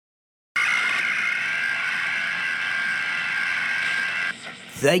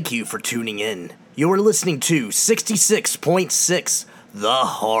Thank you for tuning in. You're listening to 66.6 The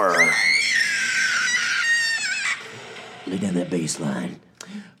Horror. Lay down that bass line.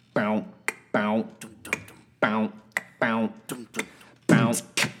 Bow, bow, bow, bow, bow,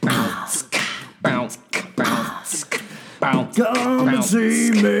 bow, bow, bow, Come and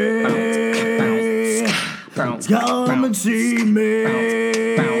see me. Come and see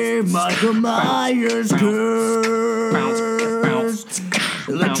me. Michael Myers curse.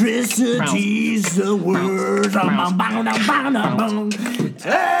 Electricity's the word. And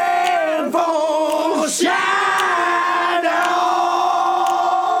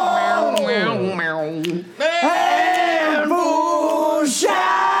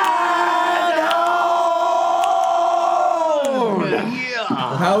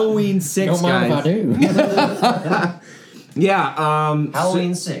Halloween 6, don't mind guys. if I do. Yeah,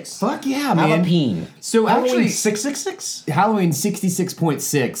 Halloween 6. fuck yeah, man. Halloween. So Halloween actually, 666? Halloween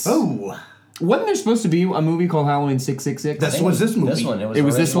 66.6. Oh, Wasn't there supposed to be a movie called Halloween 666? this was this movie. This one. It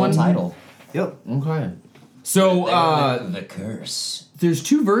was this one? Title. Yep. Okay. So, The Curse. there's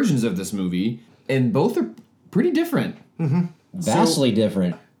two versions of this movie, and both are pretty different. Vastly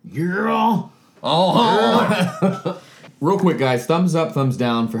different. Yeah. Oh, Real quick, guys, thumbs up, thumbs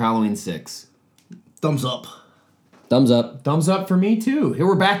down for Halloween 6. Thumbs up. thumbs up. Thumbs up for me, too. Here,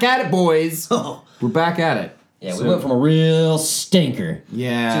 we're back at it, boys. Oh, We're back at it. Yeah, We went from a real stinker to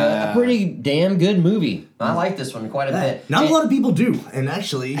Yeah. a pretty damn good movie. I like this one quite a bit. not a lot of people do, and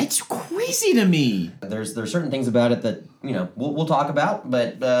actually, It's crazy to me. There's certain things about it that we'll talk about,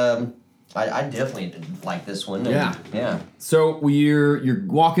 but I definitely did like this one. and- yeah. So you're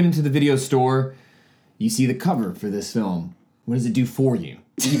walking into the video store. You see the cover for this film. What does it do for you?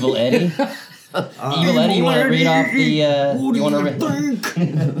 Evil Eddie. Evil Eddie. You want to read off the?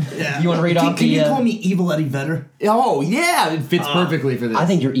 You want to read off Can the? you call me Evil Eddie Vedder? Oh yeah, it fits perfectly for this. I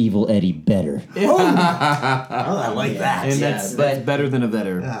think you're Evil Eddie better. Oh, I like that. and Yeah, that's but- better than a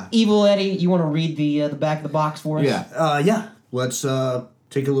better. Evil Eddie. You want to read the back of the box for us? Yeah. Yeah. Let's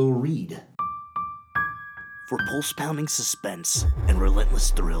take a little read. For pulse-pounding suspense and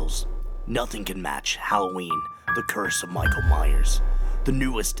relentless thrills, nothing can match Halloween, The Curse of Michael Myers, the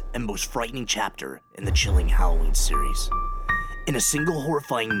newest and most frightening chapter in the chilling Halloween series. In a single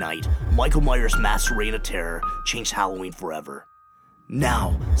horrifying night, Michael Myers' mass reign of terror changed Halloween forever.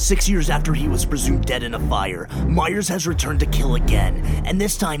 Now, 6 years after he was presumed dead in a fire, Myers has returned to kill again, and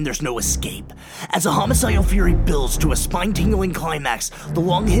this time there's no escape. As a homicidal fury builds to a spine-tingling climax, the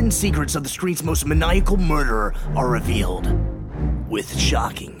long-hidden secrets of the screen's most maniacal murderer are revealed, with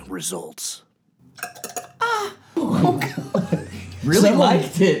shocking results. Really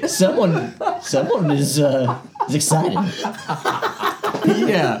liked it. Someone is excited.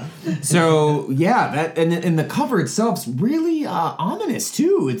 Yeah. So yeah, that and the cover itself's really ominous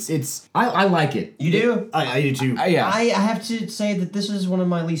too. I like it. You do? I do too. Yeah. I have to say that this is one of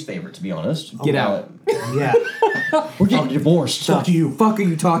my least favorite, to be honest. Get out. Yeah. We're getting divorced. What the fuck are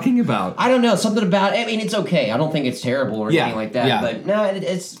you talking about? I don't know, something about I mean, it's okay. I don't think it's terrible or Yeah, anything like that, yeah. but no,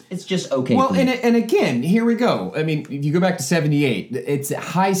 it's just okay. Well, for me. and again, here we go. I mean, if you go back to 78, it's a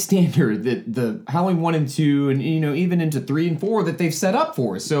high standard that the Halloween 1 and 2 and even into 3 and 4 that they've set up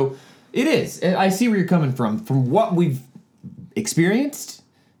for us. So it is. I see where you're coming from. From what we've experienced,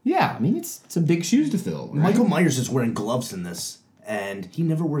 yeah, I mean, it's some big shoes to fill. Right? Michael Myers is wearing gloves in this, and he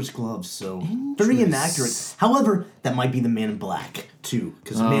never wears gloves, so very inaccurate. However, that might be the Man in Black, too,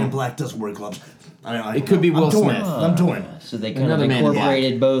 because the Man in Black does wear gloves. It could be Will I'm torn. Smith. I'm torn. So they kind Another of Man in Black.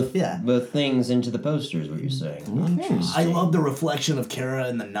 incorporated both Yeah. both things into the poster, is what you're saying. I love the reflection of Kara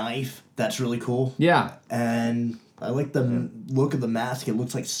and the knife. That's really cool. Yeah. And I like the look of the mask. It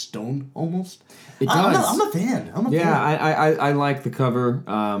looks like stone, almost. It I'm does. a fan. I'm a Yeah, fan. I like the cover.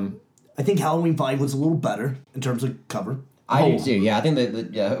 I think Halloween 5 was a little better in terms of cover. I do too. Yeah, I think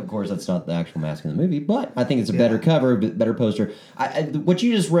that. Yeah, of course, that's not the actual mask in the movie, but I think it's a better cover, better poster. What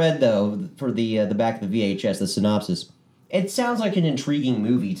you just read though for the back of the VHS, the synopsis, it sounds like an intriguing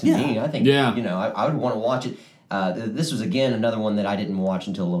movie to me. I think. Yeah. I would want to watch it. This was again another one that I didn't watch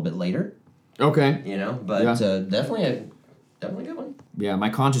until a little bit later. Okay. But Yeah. definitely a good one. Yeah, my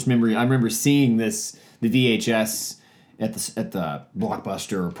conscious memory. I remember seeing the VHS at the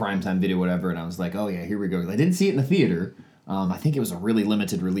Blockbuster or Primetime Video, whatever, and I was like, oh yeah, here we go. I didn't see it in the theater. I think it was a really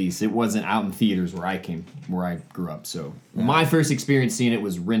limited release. It wasn't out in theaters where I grew up. So my first experience seeing it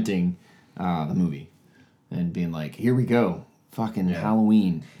was renting the movie and being like, here we go, fucking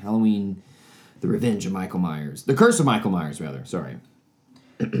Halloween, the Revenge of Michael Myers, the Curse of Michael Myers, rather. Sorry.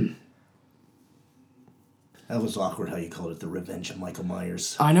 That was awkward how you called it the Revenge of Michael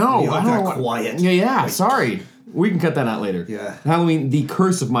Myers. I know. We all I don't got know. quiet. Yeah, sorry. We can cut that out later. Yeah. Halloween, The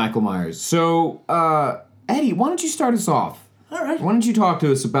Curse of Michael Myers. So, Eddie, why don't you start us off? All right. Why don't you talk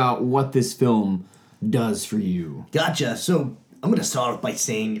to us about what this film does for you? Gotcha. So I'm going to start off by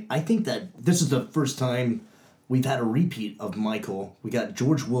saying I think that this is the first time we've had a repeat of Michael. We got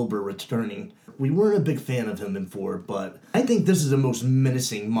George Wilbur returning. We weren't a big fan of him before, but I think this is the most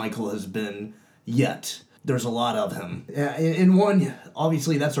menacing Michael has been yet. There's a lot of him. In one,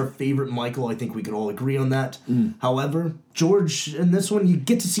 obviously, that's our favorite Michael. I think we could all agree on that. However, George, in this one, you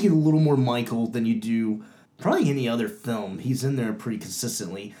get to see a little more Michael than you do probably any other film. He's in there pretty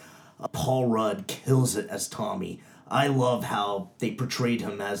consistently. Paul Rudd kills it as Tommy. I love how they portrayed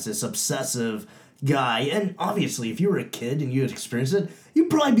him as this obsessive guy. And obviously, if you were a kid and you had experienced it,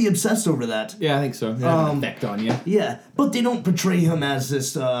 you'd probably be obsessed over that. Yeah, I think so. It had an effect on you. Yeah, but they don't portray him as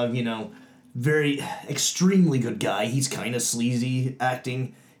this, very extremely good guy. He's kind of sleazy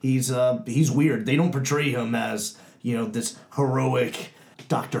acting. He's weird. They don't portray him as, this heroic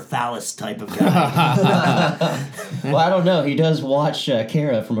Dr. Phallus type of guy. Well, I don't know. He does watch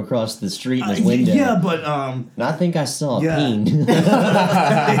Kara from across the street in his window. Yeah, but And I think I saw a Yeah. peen.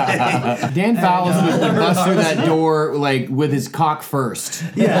 Dan Fowles would bust through that door like with his cock first.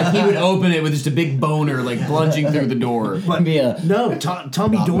 Yeah. Like, he would open it with just a big boner like plunging through the door. but Be a no,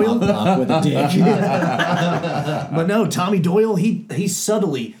 Tommy Doyle. with a dick. But no, Tommy Doyle. He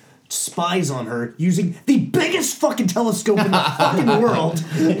subtly spies on her using the biggest fucking telescope in the fucking world.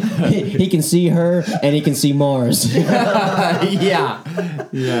 He can see her and he can see Mars. Yeah.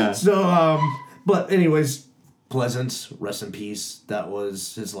 So, but anyways, Pleasance, rest in peace. That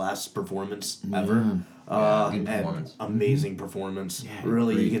was his last performance ever. good And performance. amazing performance.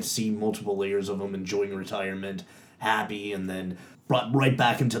 Really, you get to see multiple layers of him enjoying retirement, happy, and then brought right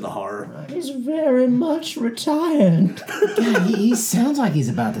back into the horror. He's very much retired. God, he sounds like he's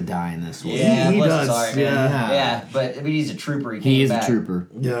about to die in this one. He bless does, his heart, yeah. man. Yeah, but I mean, he's a trooper. He is a trooper.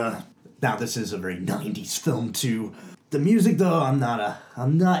 Yeah. Now this is a very '90s film too. The music, though, I'm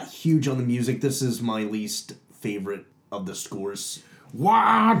not huge on the music. This is my least favorite of the scores.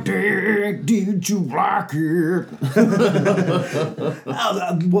 Why did you like it?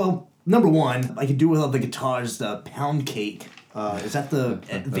 Well, number one, I could do without the guitars. The Pound Cake. Is that the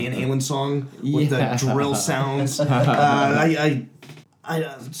Van Halen song with Yeah. the drill sounds?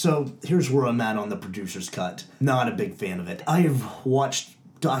 So here's where I'm at on the producer's cut. Not a big fan of it. I have watched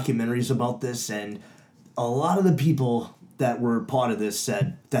documentaries about this, and a lot of the people that were part of this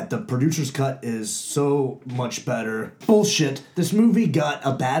said that the producer's cut is so much better. Bullshit. This movie got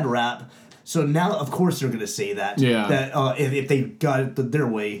a bad rap. So now, of course, they're going to say that. Yeah. That if they got it their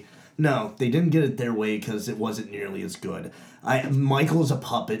way. No, they didn't get it their way because it wasn't nearly as good. Michael is a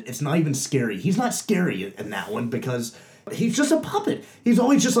puppet. It's not even scary. He's not scary in that one because he's just a puppet. He's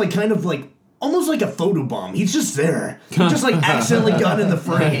always just kind of almost like a photobomb. He's just there. He just accidentally got in the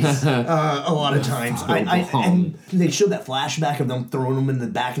frame a lot of times. And they showed that flashback of them throwing him in the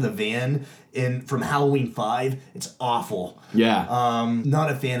back of the van from Halloween 5. It's awful. Yeah.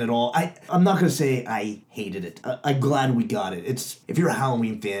 Not a fan at all. I'm not gonna say I hated it. I'm glad we got it. If you're a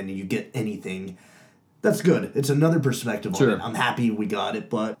Halloween fan and you get anything, that's good. It's another perspective on it. I'm happy we got it,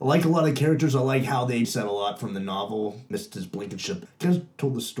 but I like a lot of characters. I like how they said a lot from the novel, Mrs. Blankenship. Just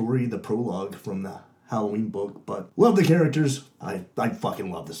told the story, the prologue from the Halloween book, but love the characters. I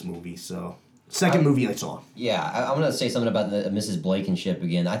fucking love this movie, so... Second movie I saw. Yeah, I'm going to say something about the Mrs. Blankenship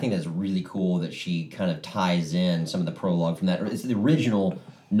again. I think that's really cool that she kind of ties in some of the prologue from that. It's the original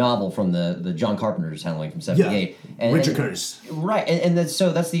novel from the John Carpenter's Halloween from 78. Yeah, Richard Curtis. Right, and that's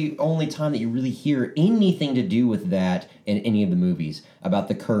the only time that you really hear anything to do with that in any of the movies, about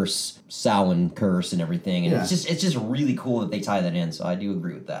the curse, Samhain curse and everything. And it's just really cool that they tie that in, so I do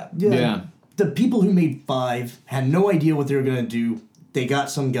agree with that. Yeah. The people who made 5 had no idea what they were going to do. They got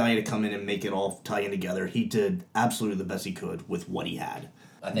some guy to come in and make it all tie in together. He did absolutely the best he could with what he had.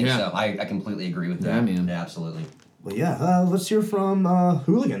 I think so. I completely agree with that. Yeah, man. Yeah, absolutely. Well, yeah, let's hear from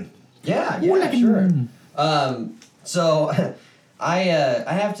Hooligan. Yeah, sure. So I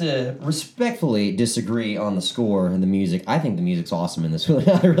have to respectfully disagree on the score and the music. I think the music's awesome in this one.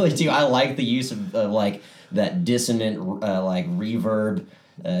 I really do. I like the use of that dissonant reverb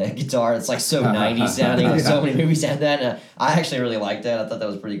guitar. It's so 90s sounding. So many movies had that. And I actually really liked that. I thought that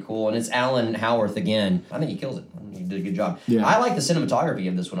was pretty cool. And it's Alan Howarth again. I think he kills it. He did a good job. Yeah. I like the cinematography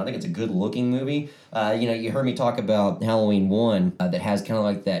of this one. I think it's a good looking movie. You heard me talk about Halloween 1 that has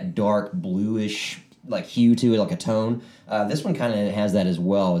kind of that dark bluish hue to it, like a tone. This one kind of has that as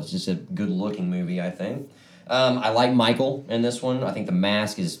well. It's just a good looking movie, I think. I like Michael in this one. I think the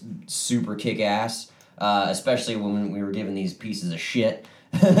mask is super kick ass. especially when we were given these pieces of shit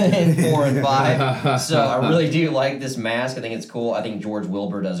in 4 and 5. So I really do like this mask. I think it's cool. I think George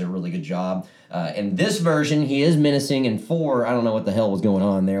Wilbur does a really good job. In this version, he is menacing. In 4, I don't know what the hell was going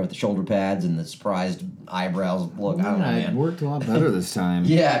on there with the shoulder pads and the surprised eyebrows look. I don't know, man. It worked a lot better this time.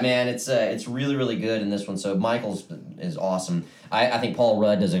 Yeah, man, it's really, really good in this one. So Michael's is awesome. I think Paul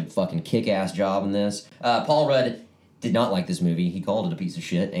Rudd does a fucking kick-ass job in this. Paul Rudd did not like this movie. He called it a piece of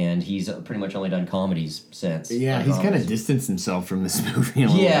shit, and he's pretty much only done comedies since. Yeah, he's kind of distanced himself from this movie a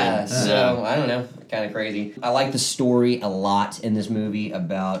little bit. So, I don't know. Kind of crazy. I like the story a lot in this movie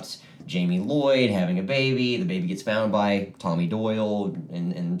about Jamie Lloyd having a baby. The baby gets found by Tommy Doyle,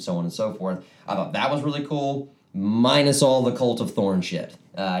 and so on and so forth. I thought that was really cool, minus all the Cult of Thorn shit.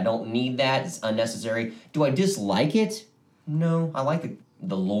 I don't need that. It's unnecessary. Do I dislike it? No. I like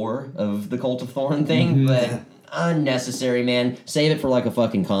the lore of the Cult of Thorn thing, but unnecessary, man. Save it for like a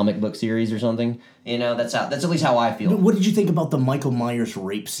fucking comic book series or something. You know, that's at least how I feel. What did you think about the Michael Myers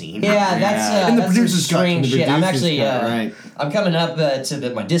rape scene? Yeah, that's And the that's producer's cut. strange The shit. I'm producer's actually cut, right. I'm coming up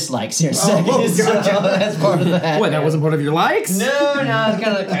to my dislikes here in a second. gotcha. So that's part of that. What, that wasn't part of your likes? No, it's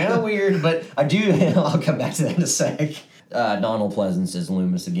kind of weird, but I do. I'll come back to that in a sec. Donald Pleasance is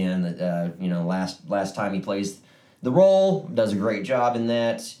Loomis again. That last time he plays the role, does a great job in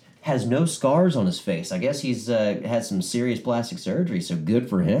that. Has no scars on his face. I guess he's had some serious plastic surgery, so good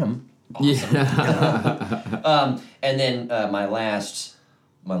for him. Awesome. Yeah. And then my last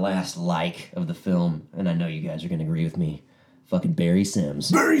like of the film, and I know you guys are gonna agree with me. Fucking Barry Sims.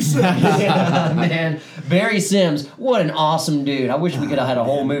 Very simple. Yeah, man. Barry Sims, what an awesome dude. I wish we could have had a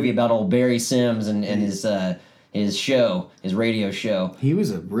whole movie about old Barry Sims and his show, his radio show. He was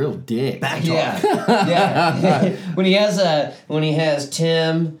a real dick. Back talk. Yeah. when he has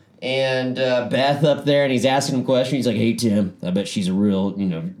Tim and Beth up there and he's asking him questions, he's like, "Hey Tim, I bet she's a real,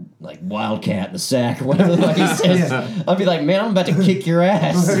 like wildcat in the sack," or whatever the fuck he says. I'll be like, "Man, I'm about to kick your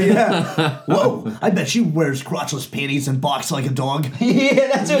ass." Yeah. Whoa, I bet she wears crotchless panties and barks like a dog. Yeah,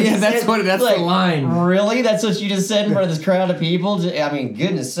 that's what he that's said. what- that's the line. Really? That's what you just said in front of this crowd of people? I mean,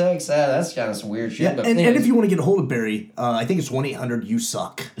 goodness sakes, that's kind of some weird shit. Yeah, But and if you want to get a hold of Barry, I think it's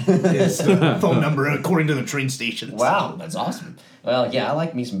 1-800-YOU-SUCK is the phone number according to the train stations. Wow, that's awesome. Well, yeah, I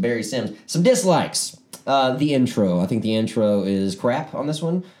like me some Barry Sims. Some dislikes. The intro. I think the intro is crap on this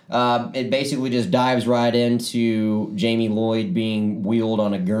one. It basically just dives right into Jamie Lloyd being wheeled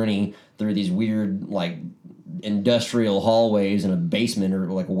on a gurney through these weird, like, industrial hallways in a basement or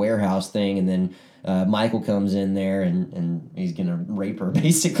like a warehouse thing, and then Michael comes in there and he's gonna rape her,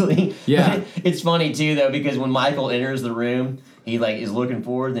 basically. Yeah. It's funny, too, though, because when Michael enters the room, he, like, is looking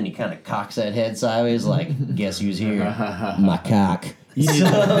forward, then he kind of cocks that head sideways, like, guess who's here? My cock. You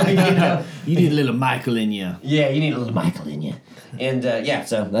need, you need a little Michael in you. Yeah, you need a little Michael in you. And,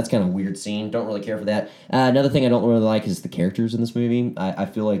 so that's kind of a weird scene. Don't really care for that. Another thing I don't really like is the characters in this movie. I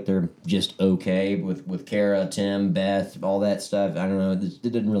feel like they're just okay with Kara, Tim, Beth, all that stuff. I don't know. It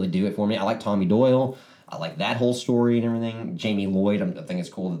didn't really do it for me. I like Tommy Doyle. I like that whole story and everything. Jamie Lloyd, I think it's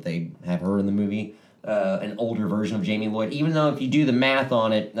cool that they have her in the movie. An older version of Jamie Lloyd, even though if you do the math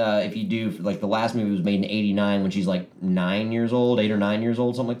on it, if you do, like, the last movie was made in 89 when she's like 9 years old, 8 or 9 years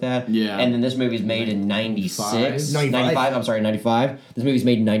old, something like that. Yeah. And then this movie's made in 96. 95. 95, I'm sorry, 95. This movie's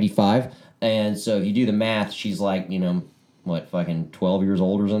made in 95. And so if you do the math, she's like, fucking 12 years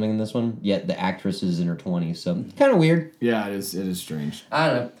old or something in this one. Yet the actress is in her 20s, so kind of weird. Yeah, it is strange. I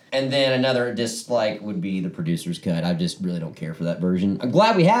don't know. And then another dislike would be the producer's cut. I just really don't care for that version. I'm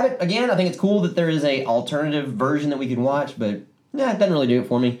glad we have it. Again, I think it's cool that there is a alternative version that we can watch, but it doesn't really do it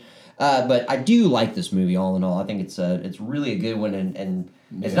for me. But I do like this movie all in all. I think it's really a good one, and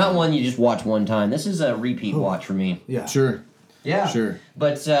it's not one you just watch one time. This is a repeat watch for me. Yeah. Sure. Yeah. Sure.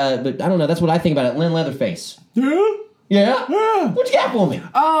 But I don't know. That's what I think about it. Lynn Leatherface. Yeah. Yeah? Yeah. What you got for me?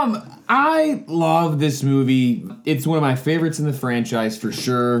 I love this movie. It's one of my favorites in the franchise for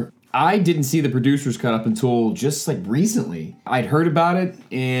sure. I didn't see the producer's cut up until just like recently. I'd heard about it,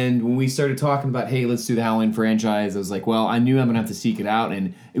 and when we started talking about, hey, let's do the Halloween franchise, I was like, well, I knew I'm gonna have to seek it out,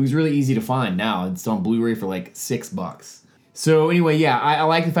 and it was really easy to find now. It's on Blu-ray for like $6. So anyway, yeah, I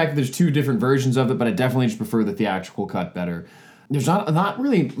like the fact that there's two different versions of it, but I definitely just prefer the theatrical cut better. There's not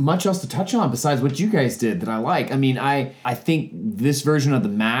really much else to touch on besides what you guys did that I like. I mean, I think this version of The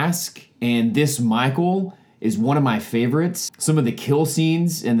Mask and this Michael is one of my favorites. Some of the kill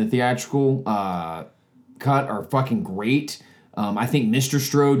scenes in the theatrical cut are fucking great. I think Mr.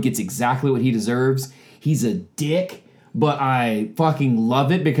 Strode gets exactly what he deserves. He's a dick, but I fucking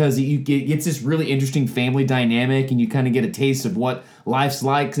love it because it gets this really interesting family dynamic, and you kind of get a taste of what life's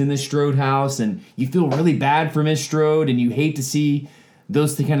like in this Strode house, and you feel really bad for Miss Strode, and you hate to see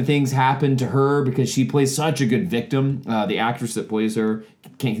those kind of things happen to her because she plays such a good victim. The actress that plays her,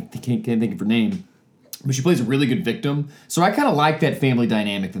 can't think of her name, but she plays a really good victim. So I kind of like that family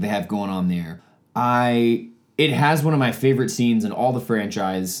dynamic that they have going on there. It has one of my favorite scenes in all the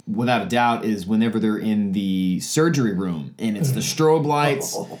franchise, without a doubt, is whenever they're in the surgery room and it's the strobe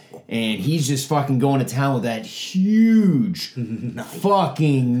lights and he's just fucking going to town with that huge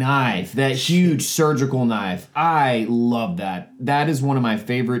fucking knife, that huge surgical knife. I love that. That is one of my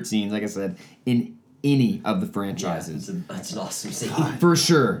favorite scenes, like I said, in any of the franchises. Yeah, that's an awesome scene. For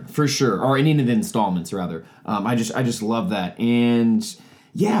sure. Or any of the installments, rather. I just love that. And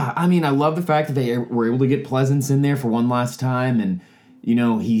yeah, I mean, I love the fact that they were able to get Pleasance in there for one last time, and you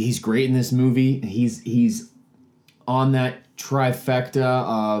know he's great in this movie. He's on that trifecta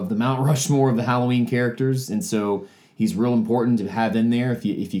of the Mount Rushmore of the Halloween characters, and so he's real important to have in there. If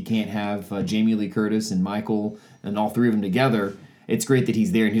you can't have Jamie Lee Curtis and Michael and all three of them together, it's great that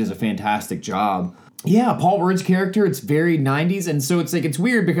he's there and he does a fantastic job. Yeah, Paul Rudd's character, it's very 90s, and so it's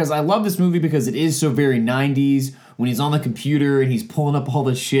weird because I love this movie because it is so very 90s. When he's on the computer and he's pulling up all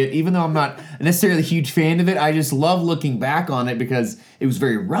this shit, even though I'm not necessarily a huge fan of it, I just love looking back on it because it was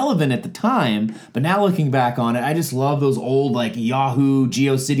very relevant at the time. But now looking back on it, I just love those old like Yahoo,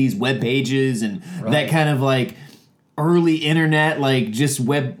 GeoCities web pages and that kind of like early internet, like just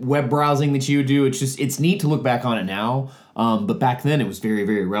web browsing that you would do. It's neat to look back on it now, but back then it was very,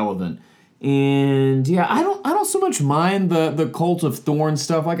 very relevant. And yeah, I don't so much mind the Cult of Thorns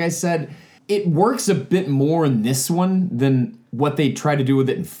stuff. Like I said, it works a bit more in this one than what they try to do with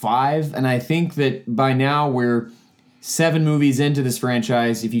it in 5. And I think that by now we're 7 movies into this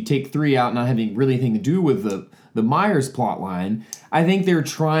franchise. If you take 3 out, not having really anything to do with the Myers plotline, I think they're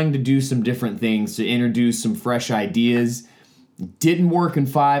trying to do some different things to introduce some fresh ideas. Didn't work in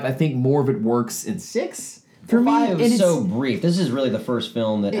 5. I think more of it works in 6. For me, 5 is so brief. This is really the first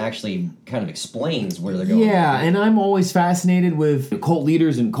film that actually kind of explains where they're going. Yeah, and I'm always fascinated with cult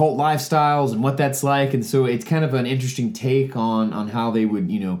leaders and cult lifestyles and what that's like, and so it's kind of an interesting take on how they would,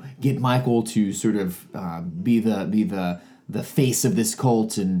 get Michael to sort of be the face of this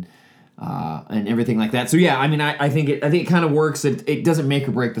cult and everything like that. So yeah, I mean, I think it kind of works. It doesn't make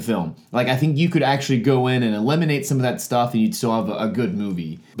or break the film. Like I think you could actually go in and eliminate some of that stuff, and you'd still have a good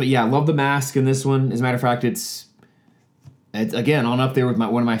movie. But yeah, I love the mask in this one. As a matter of fact, it's again on up there with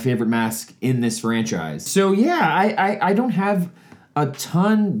one of my favorite masks in this franchise. So yeah, I don't have a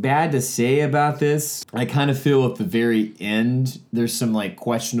ton bad to say about this. I kind of feel at the very end there's some like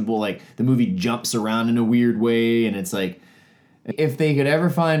questionable, like the movie jumps around in a weird way, and it's like, if they could ever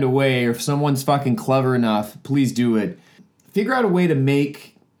find a way, or if someone's fucking clever enough, please do it. Figure out a way to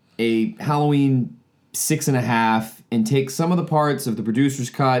make a Halloween 6.5 and take some of the parts of the producer's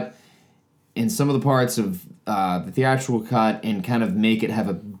cut and some of the parts of the theatrical cut and kind of make it have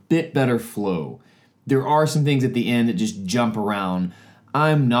a bit better flow. There are some things at the end that just jump around.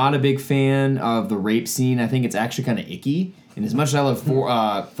 I'm not a big fan of the rape scene. I think it's actually kind of icky. And as much as I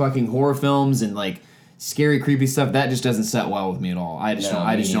love fucking horror films and like scary, creepy stuff, that just doesn't set well with me at all. I just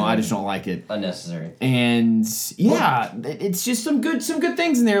don't like it. Unnecessary. And yeah, it's just some good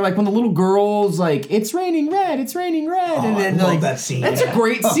things in there. Like when the little girl's like, "It's raining red, it's raining red," and then I love that scene. That's a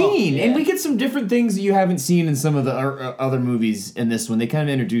great scene, yeah. And we get some different things that you haven't seen in some of the other movies. In this one, they kind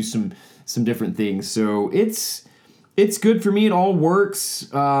of introduce some different things. So it's good for me. It all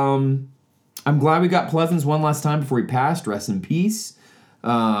works. I'm glad we got Pleasance one last time before he passed. Rest in peace.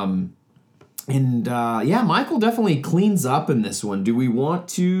 Yeah, Michael definitely cleans up in this one. Do we want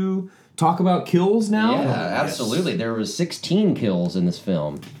to talk about kills now? Yeah, absolutely. There was 16 kills in this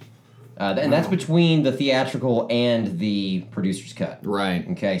film. And that's between the theatrical and the producer's cut. Right.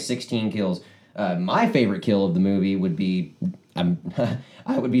 Okay, 16 kills. My favorite kill of the movie would be...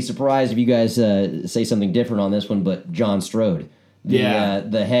 I would be surprised if you guys say something different on this one, but John Strode.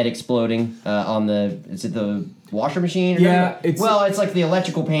 The head exploding on the... Is it the washer machine? Yeah. It's like the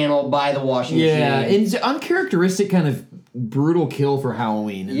electrical panel by the washing machine. Yeah, it's an uncharacteristic kind of brutal kill for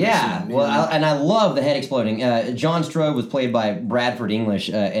Halloween. Yeah, I love the head exploding. John Strode was played by Bradford English,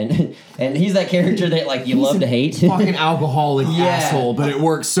 and he's that character that like you love to hate. Fucking alcoholic asshole, but it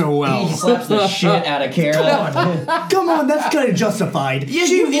works so well. He slaps the shit out of Kara. Come on, that's kind of justified. Yeah,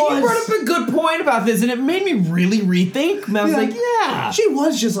 you brought up a good point about this, and it made me really rethink. And I was like, yeah. She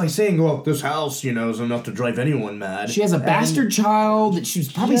was just like saying, well, this house, is enough to drive anyone mad. She has a bastard child that she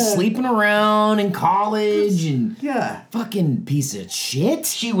was probably sleeping around in college, and... Yeah.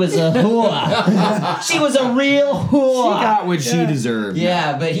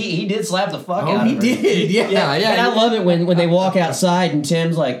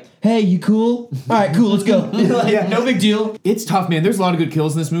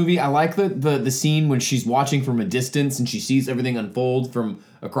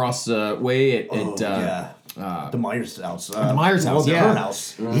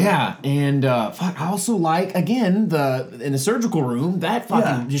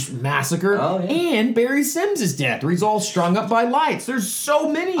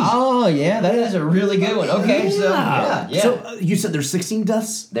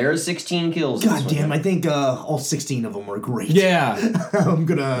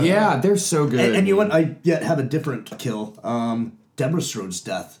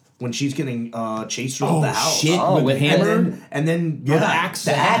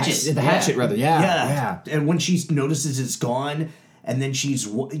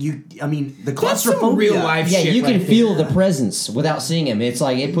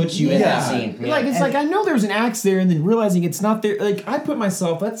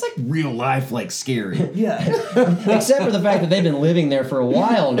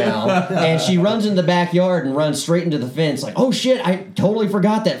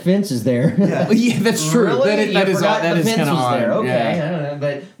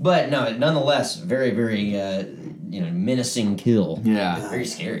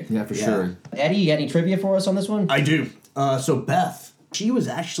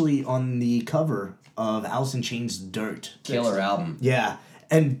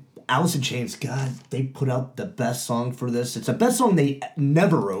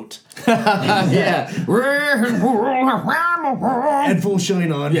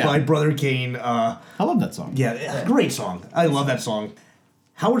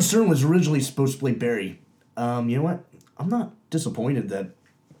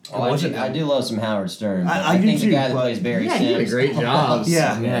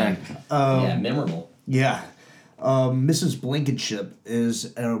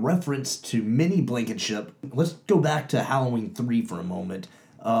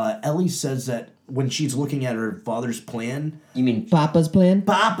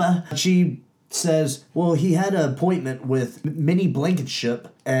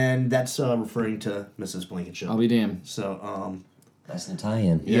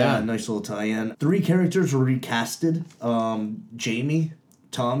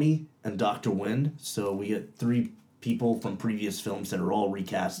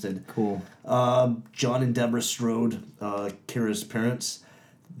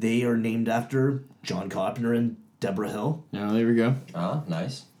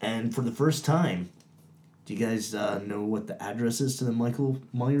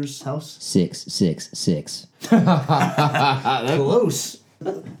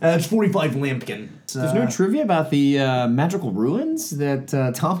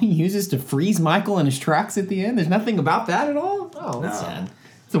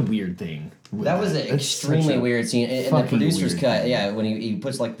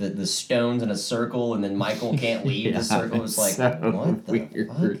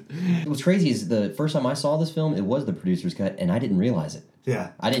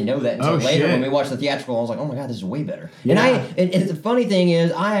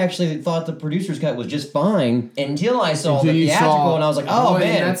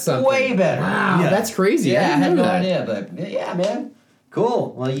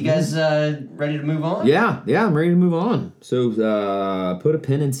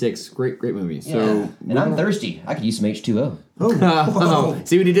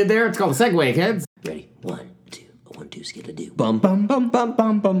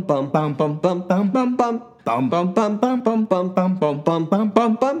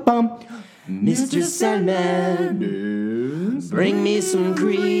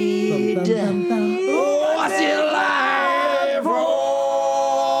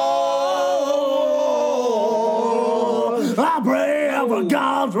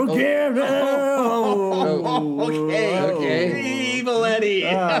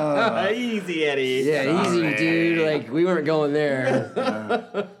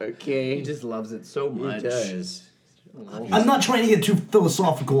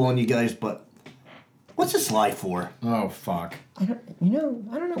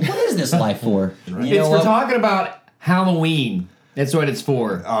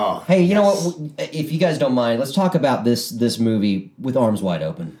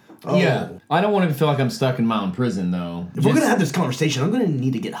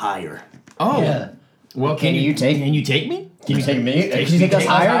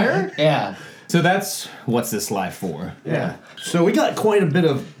 So that's what's this live for? Yeah. So we got quite a bit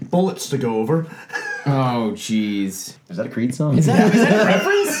of bullets to go over. Oh, jeez. Is that a Creed song? Is that a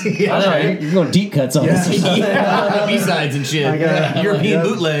reference? I know, you're going deep cuts on this. B-sides and shit. European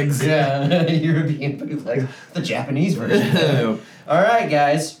bootlegs. Yeah, European bootleg. The Japanese version. All right,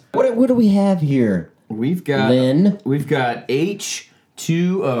 guys. What do we have here? We've got Lynn. We've got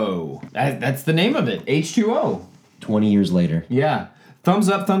H2O. That's the name of it. H2O. 20 years later. Yeah. Thumbs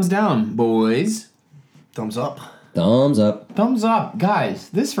up, thumbs down, boys. Thumbs up. Thumbs up. Thumbs up, guys.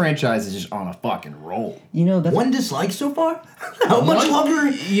 This franchise is just on a fucking roll. You know, that's... One dislike so far? How much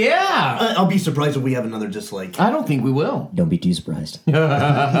longer? Yeah. I'll be surprised if we have another dislike. I don't think we will. Don't be too surprised.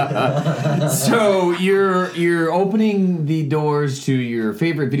 So you're opening the doors to your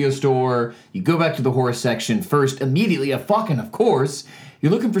favorite video store. You go back to the horror section first. Immediately, of course,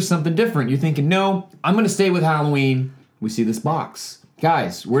 you're looking for something different. You're thinking, no, I'm going to stay with Halloween. We see this box.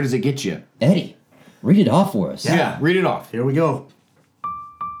 Guys, where does it get you? Eddie, read it off for us. Yeah, read it off. Here we go.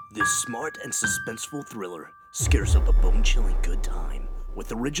 This smart and suspenseful thriller scares up a bone-chilling good time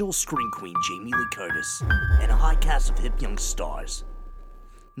with original screen queen Jamie Lee Curtis and a high cast of hip young stars.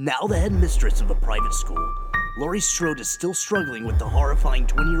 Now the headmistress of a private school, Laurie Strode is still struggling with the horrifying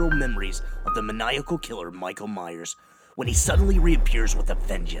 20-year-old memories of the maniacal killer Michael Myers when he suddenly reappears with a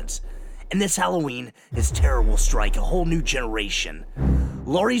vengeance. And this Halloween, his terror will strike a whole new generation.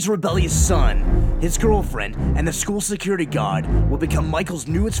 Laurie's rebellious son, his girlfriend, and the school security guard will become Michael's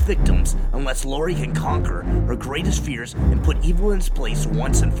newest victims unless Laurie can conquer her greatest fears and put evil in its place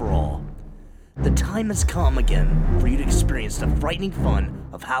once and for all. The time has come again for you to experience the frightening fun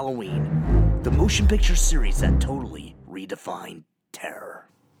of Halloween, the motion picture series that totally redefined terror.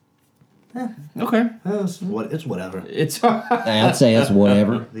 Okay. It's whatever. It's I'd say that's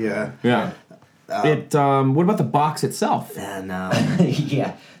whatever. Yeah. yeah. What about the box itself? And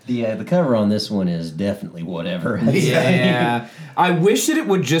Yeah, the cover on this one is definitely whatever. Yeah. I wish that it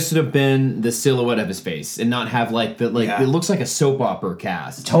would just have been the silhouette of his face and not have it looks like a soap opera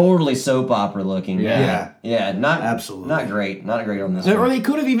cast. Totally soap opera looking. Yeah. Yeah, not Absolutely. not great on this Or one. they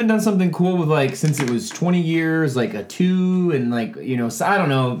could have even done something cool with since it was 20 years, a 2 and I don't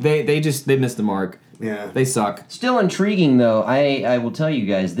know. They missed the mark. Yeah. They suck. Still intriguing though. I will tell you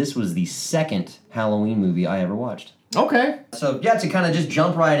guys, this was the second Halloween movie I ever watched. Okay. So yeah, to kind of just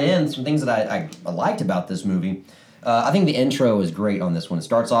jump right in, some things that I liked about this movie. I think the intro is great on this one. It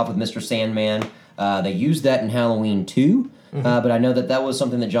starts off with Mr. Sandman. They used that in Halloween 2, but I know that was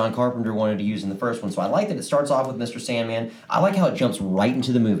something that John Carpenter wanted to use in the first one. So I like that it starts off with Mr. Sandman. I like how it jumps right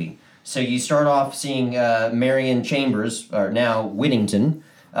into the movie. So you start off seeing Marion Chambers, or now Whittington,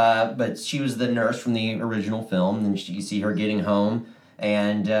 but she was the nurse from the original film. And you see her getting home,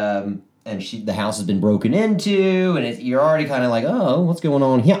 and the house has been broken into, and you're already kind of like, oh, what's going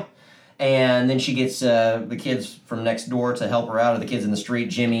on here? And then she gets the kids from next door to help her out, or the kids in the street,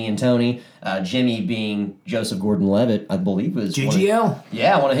 Jimmy and Tony. Jimmy being Joseph Gordon-Levitt, I believe was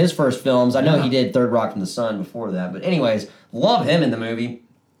JGL. one of his first films. I know he did Third Rock from the Sun before that, but anyways, love him in the movie.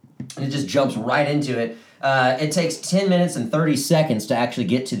 And it just jumps right into it. It takes 10 minutes and 30 seconds to actually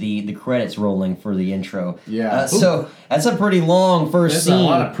get to the credits rolling for the intro. Yeah. So that's a pretty long first scene. There's a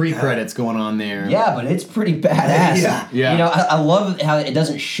lot of pre-credits going on there. Yeah, but it's pretty badass. Yeah. You know, I love how it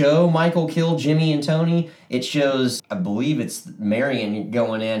doesn't show Michael kill Jimmy and Tony. It shows, I believe it's Marion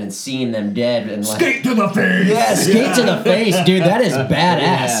going in and seeing them dead and Skate to the face! Yeah, skate to the face, dude. That is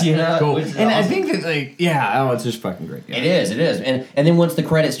badass, you know? Cool. Which is And I awesome. think that, it's just fucking great. Yeah. It is. And then once the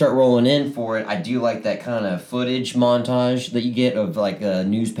credits start rolling in for it, I do like that kind of footage montage that you get of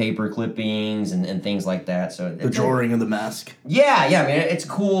newspaper clippings and things like that. So the drawing of the mask. Yeah, I mean it's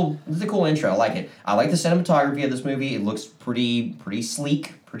cool. It's a cool intro. I like it. I like the cinematography of this movie. It looks pretty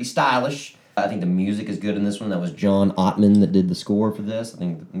sleek, pretty stylish. I think the music is good in this one. That was John Ottman that did the score for this. I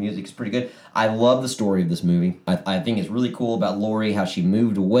think the music's pretty good. I love the story of this movie. I think it's really cool about Laurie, how she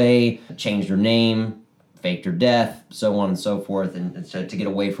moved away, changed her name, faked her death, so on and so forth, and to get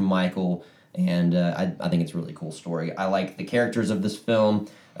away from Michael. And I think it's a really cool story. I like the characters of this film.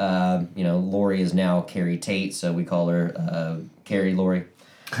 Laurie is now Carrie Tate, so we call her Carrie Laurie.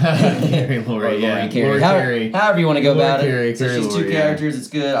 Carrie Laurie, yeah. Carrie. However you want to go about Carrie, it. So Carrie she's Laurie, two characters. It's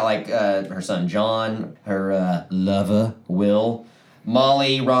good. I like her son John, her lover Will,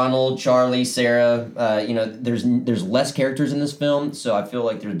 Molly, Ronald, Charlie, Sarah. There's less characters in this film, so I feel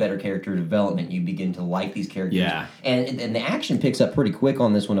like there's better character development. You begin to like these characters. Yeah. And the action picks up pretty quick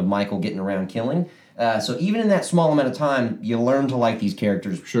on this one of Michael getting around killing. So even in that small amount of time, you learn to like these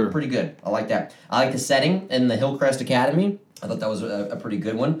characters. Sure. Pretty good. I like that. I like the setting in the Hillcrest Academy. I thought that was a pretty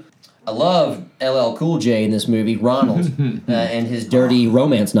good one. I love LL Cool J in this movie, Ronald, and his dirty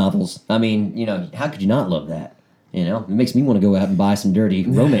romance novels. I mean, how could you not love that? It makes me want to go out and buy some dirty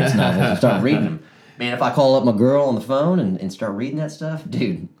romance novels and start reading them. Man, if I call up my girl on the phone and start reading that stuff,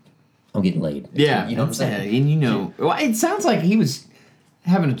 dude, I'm getting laid. Yeah. You know what I'm saying? And well, it sounds like he was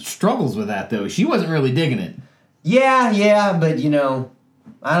having struggles with that, though. She wasn't really digging it. Yeah, but, I don't know.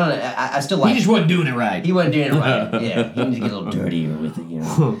 I still like He just wasn't doing it right. He wasn't doing it right. Yeah, he needs to get a little dirtier with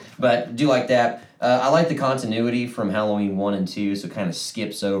it, But do like that. I like the continuity from Halloween 1 and 2, so it kind of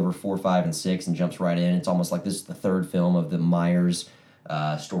skips over 4, 5, and 6 and jumps right in. It's almost like this is the third film of the Myers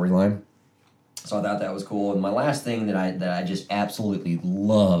storyline. So I thought that was cool. And my last thing that I just absolutely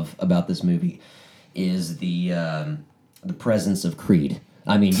love about this movie is the presence of Creed.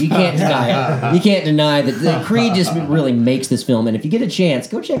 I mean, you can't deny it. You can't deny that Creed just really makes this film. And if you get a chance,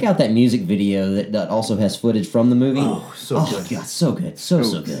 go check out that music video that also has footage from the movie. Oh, so good. God, so good. So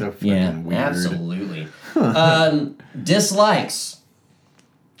good. So yeah, weird. absolutely. Dislikes.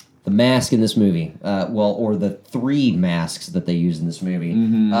 The mask in this movie. Or the 3 masks that they used in this movie.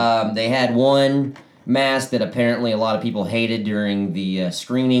 Mm-hmm. They had one mask that apparently a lot of people hated during the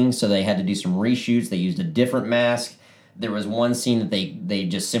screening, so they had to do some reshoots. They used a different mask. There was one scene that they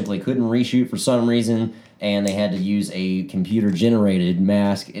just simply couldn't reshoot for some reason, and they had to use a computer-generated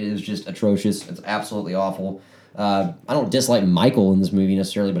mask. It is just atrocious. It's absolutely awful. I don't dislike Michael in this movie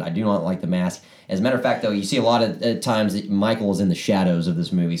necessarily, but I do not like the mask. As a matter of fact, though, you see a lot of times that Michael is in the shadows of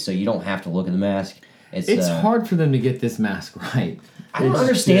this movie, so you don't have to look at the mask. It's hard for them to get this mask right. I don't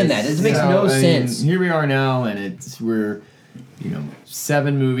understand that. It makes no sense. Here we are now, and we're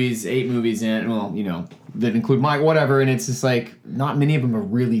 7 movies, 8 movies in. Well, that include Mike, whatever, and it's just like not many of them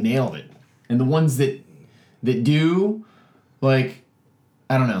have really nailed it. And the ones that do, like,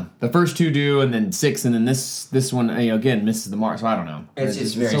 I don't know, the first 2 do, and then 6, and then this one again misses the mark. So I don't know.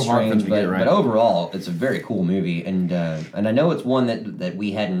 It's very so hard for them strange, to get it right. but overall, it's a very cool movie, and I know it's one that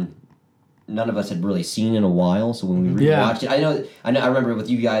we hadn't. None of us had really seen in a while, so when we rewatched it, I remember with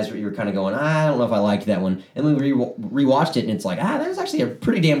you guys, you were kind of going, I don't know if I liked that one, and when we rewatched it, and it's like, that was actually a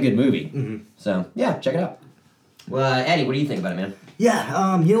pretty damn good movie. Mm-hmm. So yeah, check it out. Well, Eddie, what do you think about it, man?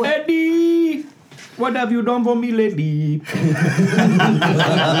 Yeah, you know what? Eddie, what have you done for me lately?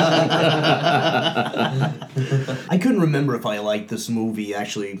 I couldn't remember if I liked this movie,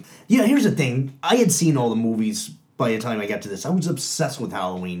 actually. Yeah, here's the thing. I had seen all the movies by the time I got to this. I was obsessed with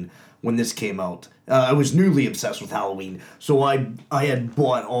Halloween when this came out. I was newly obsessed with Halloween. So I had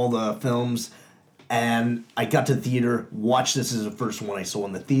bought all the films, and I got to the theater, watched this as the first one I saw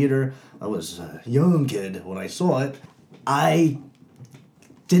in the theater. I was a young kid when I saw it. I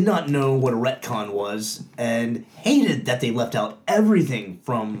did not know what a retcon was, and hated that they left out everything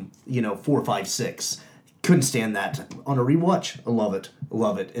from, 4, 5, 6. Couldn't stand that. On a rewatch, I love it. I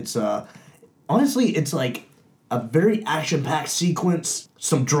love it. It's, honestly, it's like a very action-packed sequence,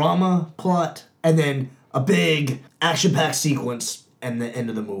 some drama plot, and then a big action-packed sequence and the end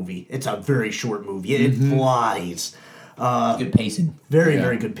of the movie. It's a very short movie. It flies. Good pacing. Very,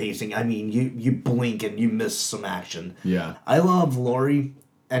 very good pacing. I mean, you blink and you miss some action. Yeah. I love Laurie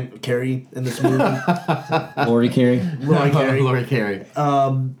and Carrie in this movie. Laurie Carey. Laurie Carey.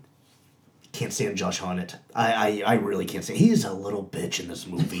 Can't stand Josh Hartnett. I really can't stand. He's a little bitch in this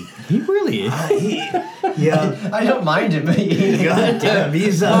movie. He really is. Yeah. I don't mind him. God damn,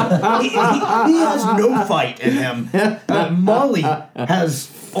 he's he has no fight in him. Molly has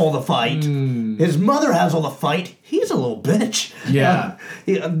all the fight. His mother has all the fight. He's a little bitch. Yeah.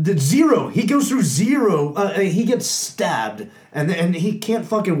 Zero. He goes through 0. He gets stabbed, and he can't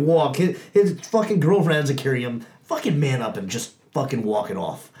fucking walk. His fucking girlfriend has to carry him. Fucking man up and just fucking walk it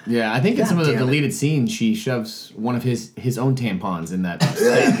off. Yeah, I think in some of the damn it. deleted scenes, she shoves one of his own tampons in that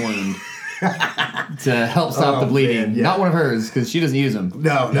stab wound to help stop the bleeding. man, yeah. Not one of hers, because she doesn't use them.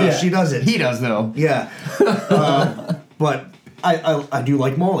 No, she doesn't. He does, though. Yeah. But I do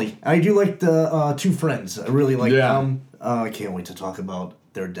like Molly. I do like the 2 friends. I really like them. I can't wait to talk about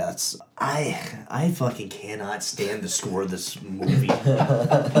their deaths. I fucking cannot stand the score of this movie.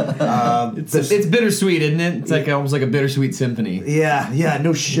 It's bittersweet, isn't it? It's like almost like a bittersweet symphony. Yeah,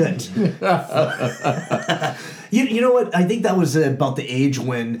 no shit. You know what? I think that was about the age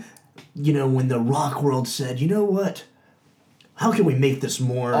when, when the rock world said, you know what? How can we make this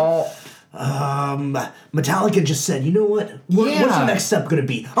more... Metallica just said, you know what? What's the next step going to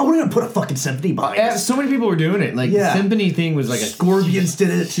be? Oh, we're going to put a fucking symphony behind it. So many people were doing it. Like, the symphony thing was like a Scorpions did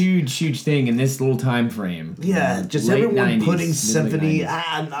it. huge thing in this little time frame. Yeah, just Late everyone 90s, putting mid-late symphony.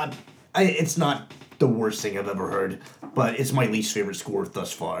 90s. It's not the worst thing I've ever heard, but it's my least favorite score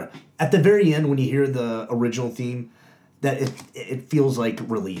thus far. At the very end, when you hear the original theme, that it feels like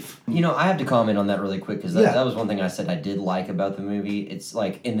relief. You know, I have to comment on that really quick because Yeah. that was one thing I said I did like about the movie. It's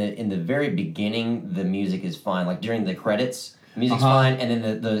like in the very beginning, the music is fine. Like during the credits, the music's fine, and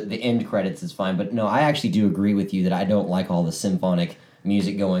then the end credits is fine. But no, I actually do agree with you that I don't like all the symphonic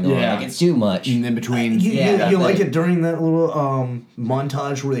music going on. Yeah. Like it's too much. And in between, You like it during that little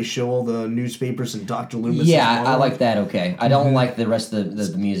montage where they show all the newspapers and Dr. Loomis. Yeah, I like that. Okay, I don't like the rest of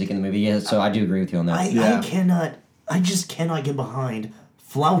the music in the movie. Yeah, so I do agree with you on that. I just cannot get behind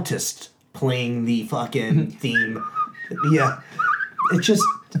flautist playing the fucking theme. Yeah,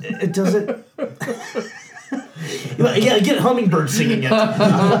 it doesn't. Yeah, get Hummingbird singing it.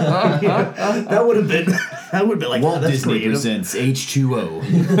 Yeah, that would have been like Walt that's Disney creative. presents H2O.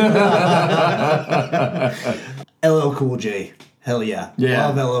 LL Cool J. Hell yeah. Yeah.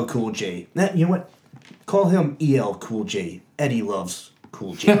 Love LL Cool J. You know what? Call him EL Cool J. Eddie loves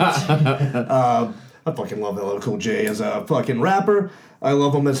Cool J. I fucking love LL Cool J as a fucking rapper. I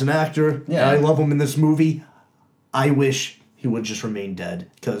love him as an actor. Yeah. I love him in this movie. I wish he would just remain dead,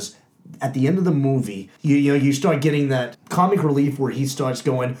 because at the end of the movie, you start getting that comic relief where he starts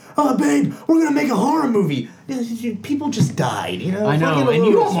going, "Oh, babe, we're gonna make a horror movie." People just died, you know. I know, Fucking a and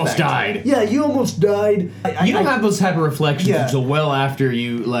little you almost respect. died. Yeah, you almost died. You don't have those type of reflections Yeah. until well after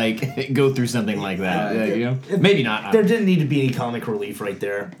you like go through something like that. You know? Maybe not. There didn't need to be any comic relief right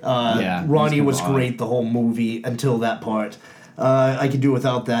there. Yeah, Ronnie let's was move on. great the whole movie until that part. I could do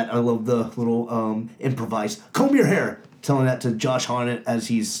without that. I love the little improvised comb your hair, telling that to Josh Hartnett as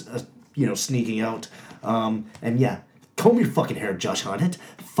he's sneaking out. And yeah, comb your fucking hair, Josh Hartnett.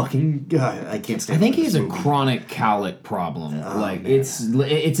 Fucking I can't stand. I think he this has a movie. chronic cowlick problem. man. It's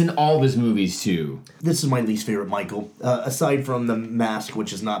in all of his movies too. This is my least favorite Michael. Aside from The Mask,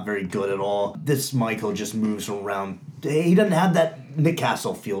 which is not very good at all, this Michael just moves around. He doesn't have that Nick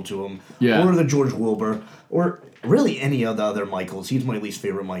Castle feel to him. Yeah. Or the George Wilbur. Or really any of the other Michaels. He's my least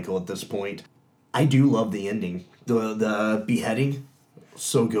favorite Michael at this point. I do love the ending. The beheading,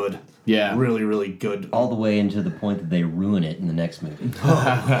 so good. Yeah. Really, really good. All the way into the point that they ruin it in the next movie.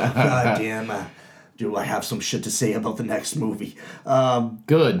 God damn. Do I have some shit to say about the next movie?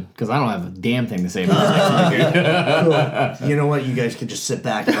 Good, because I don't have a damn thing to say about this. You know what? You guys can just sit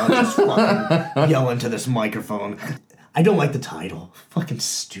back and I'll just fucking yell into this microphone. I don't like the title. Fucking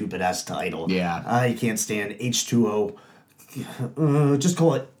stupid ass title. Yeah. I can't stand H2O. Just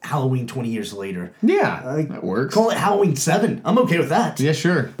call it Halloween 20 years later. Yeah, that works. Call it Halloween 7. I'm okay with that. Yeah,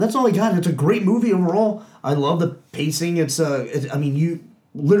 sure. That's all I got. It's a great movie overall. I love the pacing. You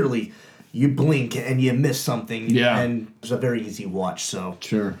literally, you blink and you miss something. Yeah. And it's a very easy watch. So,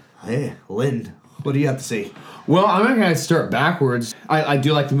 Sure. hey, Lynn, what do you have to say? Well, I'm not going to start backwards. I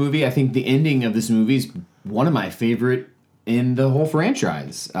do like the movie. I think the ending of this movie is one of my favorite in the whole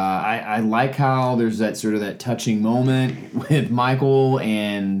franchise. I like how there's that touching moment with Michael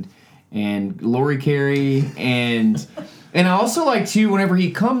and Laurie Carey, and I also like too whenever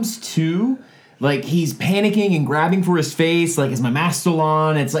he comes to, like, he's panicking and grabbing for his face, like, is my mask still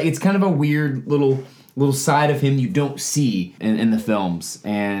on? It's like, it's kind of a weird little side of him you don't see in the films,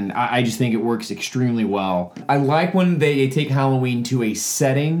 and I just think it works extremely well. I like when they take Halloween to a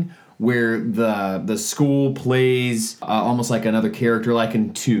setting where the school plays almost like another character, like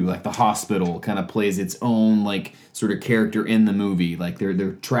in 2, like the hospital kind of plays its own like sort of character in the movie, like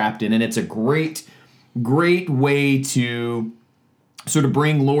they're trapped in, and it's a great way to sort of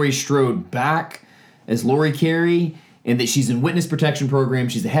bring Laurie Strode back as Laurie Carey, and that she's in witness protection program,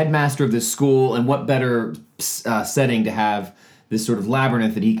 she's the headmaster of this school, and what better setting to have this sort of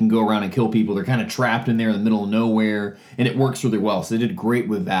labyrinth that he can go around and kill people. They're kind of trapped in there in the middle of nowhere, and it works really well. So they did great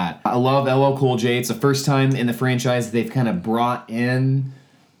with that. I love LL Cool J. It's the first time in the franchise they've kind of brought in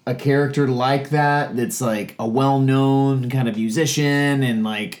a character like that that's like a well-known kind of musician and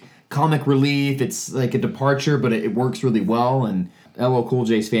like comic relief. It's like a departure, but it works really well, and LL Cool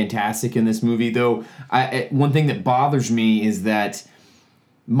J is fantastic in this movie. Though one thing that bothers me is that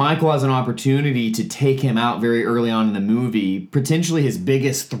Michael has an opportunity to take him out very early on in the movie, potentially his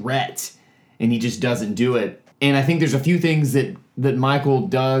biggest threat, and he just doesn't do it. And I think there's a few things that Michael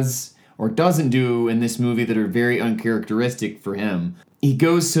does or doesn't do in this movie that are very uncharacteristic for him. He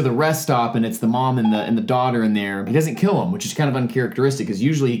goes to the rest stop, and it's the mom and the daughter in there. He doesn't kill them, which is kind of uncharacteristic, because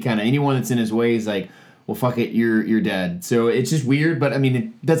usually anyone that's in his way is like, well, fuck it, you're dead. So it's just weird, but I mean,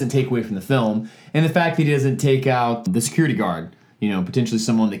 it doesn't take away from the film. And the fact that he doesn't take out the security guard, potentially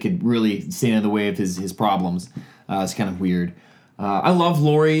someone that could really stand in the way of his problems, is kind of weird. I love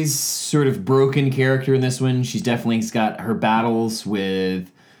Laurie's sort of broken character in this one. She's definitely got her battles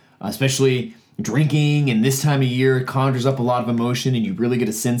with, especially drinking, and this time of year it conjures up a lot of emotion, and you really get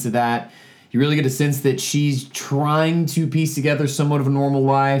a sense of that. you really get a sense that she's trying to piece together somewhat of a normal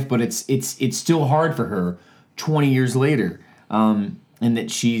life, but it's still hard for her 20 years later. And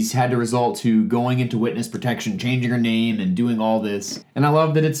that she's had to resort to going into witness protection, changing her name, and doing all this. And I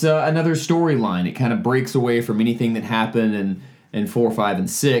love that it's another storyline. It kind of breaks away from anything that happened in 4, 5, and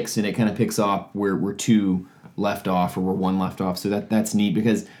 6, and it kind of picks up where 2 left off, or where 1 left off. So that's neat,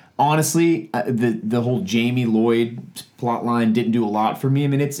 because honestly, the whole Jamie Lloyd plot line didn't do a lot for me. I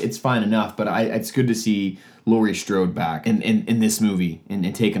mean, it's fine enough, but it's good to see Laurie Strode back in this movie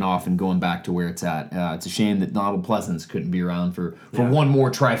and taking off and going back to where it's at. It's a shame that Donald Pleasance couldn't be around for one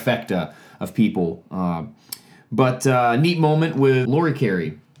more trifecta of people. But neat moment with Laurie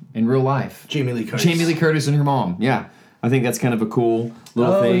Carey in real life. Jamie Lee Curtis and her mom. Yeah. I think that's kind of a cool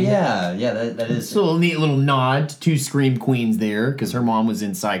little thing. Oh, yeah, that is. It's a little neat little nod to Scream Queens there, because her mom was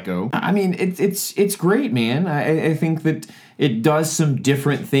in Psycho. I mean, it's great, man. I think that it does some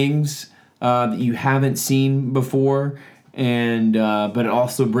different things that you haven't seen before, and but it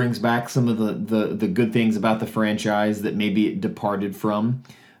also brings back some of the good things about the franchise that maybe it departed from.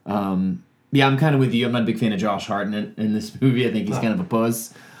 Yeah, I'm kind of with you. I'm not a big fan of Josh Hartnett in this movie. I think he's kind of a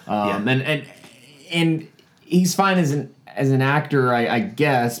puss, and he's fine as an actor, I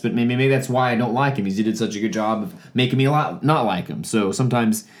guess, but maybe that's why I don't like him. He did such a good job of making me not like him. So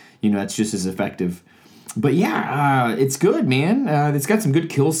sometimes, it's just as effective. But yeah, it's good, man. It's got some good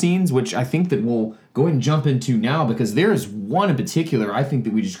kill scenes, which I think that we'll go ahead and jump into now, because there's one in particular I think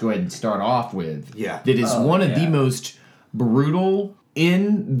that we just go ahead and start off with. Yeah. That is one of the most brutal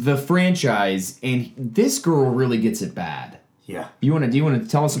in the franchise, and this girl really gets it bad. Yeah. Do you want to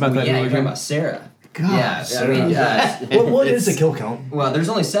tell us about that? Yeah, you're talking about Sarah. God, yeah, Sarah. I mean, what is the kill count? Well, there's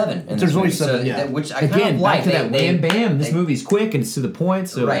only 7. There's only 7, yeah. Which I Again, kind of like. back to that wham bam. This movie's quick and it's to the point.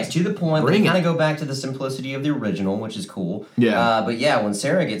 So right, to the point. Bring They kind it. of go back to the simplicity of the original, which is cool. Yeah. But yeah, when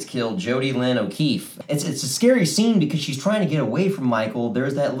Sarah gets killed, Jodie Lynn O'Keefe, it's a scary scene because she's trying to get away from Michael.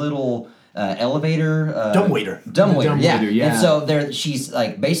 There's that little elevator. Dumbwaiter. Yeah. Yeah. And so she's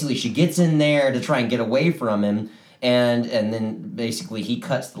like, basically she gets in there to try and get away from him, and then basically he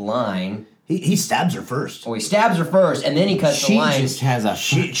cuts the line. He stabs her first. Or he stabs her first, and then he cuts the line. She just has a...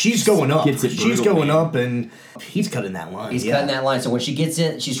 She's going up. Gets it She's brutal, going man. up, and he's cutting that line. He's cutting that line. So when she gets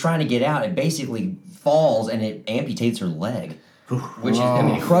in, she's trying to get out. It basically falls, and it amputates her leg. Which is,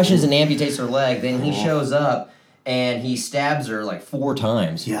 it crushes and amputates her leg. Then he shows up, and he stabs her like 4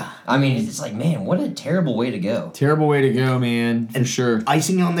 times. Yeah. I mean, it's like, man, what a terrible way to go. Terrible way to go, man. For sure.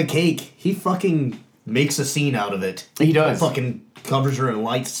 Icing on the cake, he fucking makes a scene out of it. He does. Fucking covers her in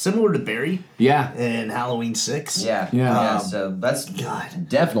lights, similar to Barry Yeah. in Halloween 6. Yeah. So that's God.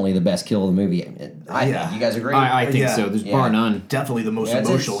 definitely the best kill of the movie. I Yeah. think. You guys agree? I think Yeah. so. There's Yeah. bar none. Definitely the most Yeah,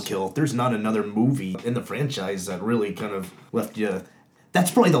 emotional it's- kill. There's not another movie in the franchise that really kind of left you... That's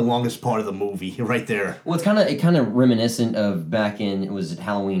probably the longest part of the movie, right there. Well, it's kind of reminiscent of back in, it was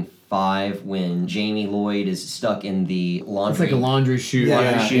Halloween 5 when Jamie Lloyd is stuck in the laundry. It's like a laundry chute.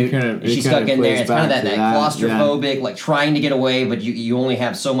 Yeah, She's stuck in there. It's kind of that claustrophobic, like trying to get away, but you only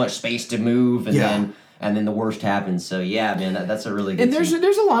have so much space to move, and then the worst happens. So yeah, man, that's a really good. And there's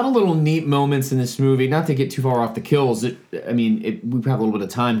a lot of little neat moments in this movie. Not to get too far off the kills. We have a little bit of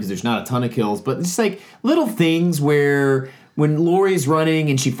time because there's not a ton of kills, but it's like little things where when Laurie's running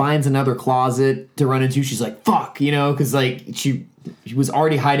and she finds another closet to run into, she's like, "Fuck," because like she was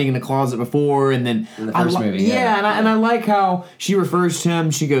already hiding in a closet before, and then in the first movie, and I like how she refers to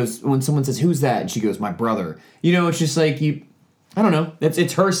him. She goes, when someone says, "Who's that?" and she goes, "My brother." It's just like I don't know.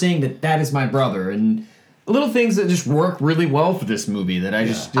 It's her saying that is my brother, and little things that just work really well for this movie that I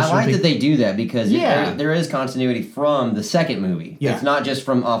just I like think, that they do that because Yeah. there is continuity from the second movie. Yeah. It's not just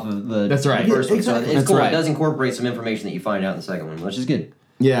from off of the, That's right. the first Yeah, one. So exactly. it's That's cool. right. It does incorporate some information that you find out in the second one, which is good.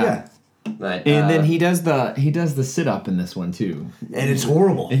 yeah. But, And then he does the sit up in this one too, And it's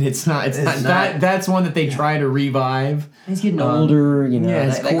horrible. and it's not that's one that they try to revive. he's getting older, Yeah,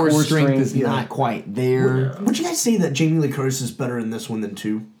 his that core strength is yeah. not quite there. Would you guys say that Jamie Lee Curtis is better in this one than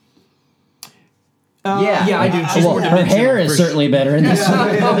 2? Yeah, I do. She's Well, more her dimensional hair is for certainly better in this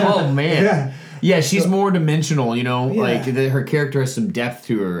one. Oh man, yeah, she's more dimensional. Yeah. Like her character has some depth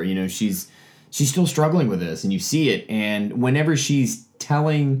to her. She's still struggling with this, and you see it. And whenever she's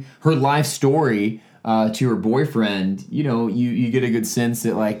telling her life story to her boyfriend, you get a good sense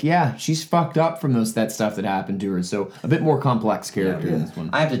that like, yeah, she's fucked up from that stuff that happened to her. So a bit more complex character in this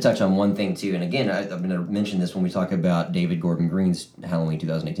one. I have to touch on one thing too, and again, I'm going to mention this when we talk about David Gordon Green's Halloween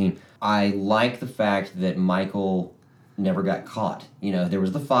 2018. I like the fact that Michael never got caught. There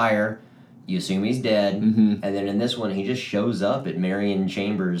was the fire. You assume he's dead, and then in this one, he just shows up at Marion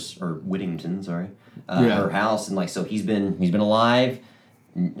Chambers or Whittington, her house, and like so he's been alive.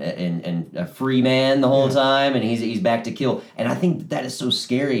 and a free man the whole time, and he's back to kill. And I think that is so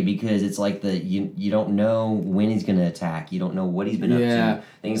scary because it's like you don't know when he's going to attack. You don't know what he's been up to.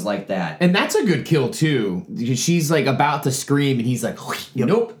 Things like that. And that's a good kill too, because she's like about to scream, and he's like,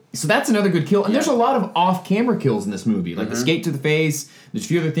 nope. So that's another good kill. And there's a lot of off-camera kills in this movie, like the skate to the face. There's a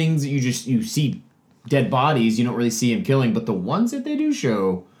few other things that you see dead bodies. You don't really see him killing, but the ones that they do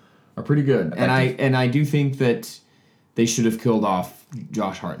show are pretty good. And I do think that they should have killed off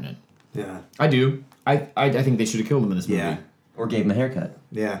Josh Hartnett. Yeah. I do. I think they should have killed him in this movie. Yeah. Or gave him a haircut.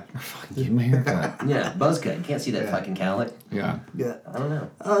 Yeah. Give him a haircut. Yeah, buzz cut. You can't see that fucking cowlick. Yeah. Yeah. I don't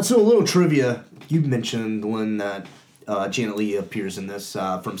know. So a little trivia. You mentioned when that Janet Leigh appears in this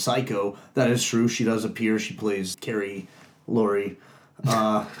from Psycho. That is true. She does appear. She plays Carrie Laurie.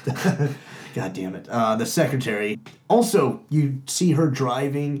 God damn it. The secretary. Also, you see her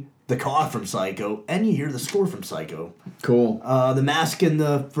driving the car from Psycho, and you hear the score from Psycho. Cool. The mask in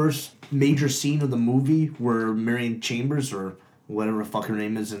the first major scene of the movie where Marion Chambers, or whatever the fuck her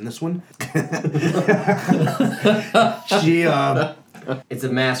name is in this one, she, It's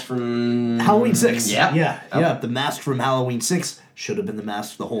a mask from Halloween 6. Yeah. Yeah. The mask from Halloween 6 should have been the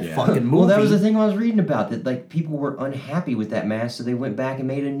mask the whole fucking movie. Well, that was the thing I was reading about, that like people were unhappy with that mask, so they went back and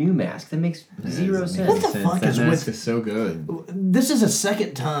made a new mask. That makes zero sense. What the fuck that is mask with... is so good. This is a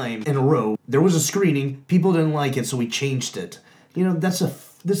second time in a row. There was a screening. People didn't like it, so we changed it. You know, this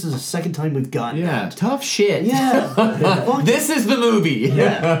is the second time we've gotten that. Tough shit. Yeah. This is the movie.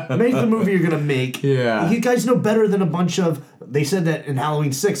 Yeah. Make the movie you're going to make. Yeah. You guys know better than a bunch of... They said that in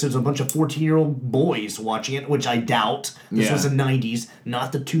Halloween 6, there's a bunch of 14-year-old boys watching it, which I doubt. This was the 90s,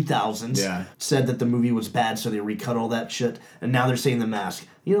 not the 2000s. Yeah. Said that the movie was bad, so they recut all that shit. And now they're saying The Mask.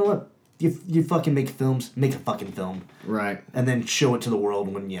 You know what? You fucking make films, make a fucking film. Right. And then show it to the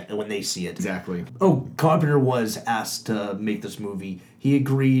world when they see it. Exactly. Oh, Carpenter was asked to make this movie. He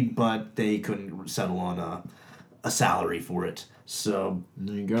agreed, but they couldn't settle on a salary for it. So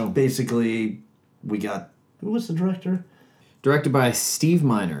There you go. basically, we got... Who was the director? Directed by Steve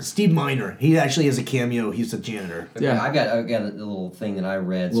Miner. Steve Miner. He actually has a cameo. He's a janitor. Okay, Yeah. I got a little thing that I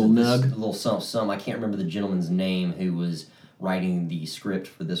read. Little nug? A little some. I can't remember the gentleman's name who was writing the script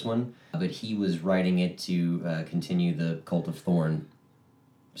for this one, but he was writing it to continue the Cult of Thorn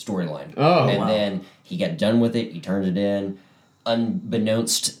storyline. Oh, and wow. then he got done with it. He turned it in.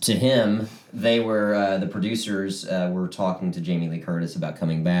 Unbeknownst to him, they were the producers were talking to Jamie Lee Curtis about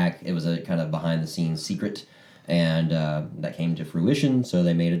coming back. It was a kind of behind the scenes secret. And that came to fruition, so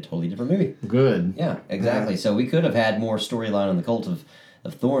they made a totally different movie. Good. Yeah, exactly. So we could have had more storyline on the Cult of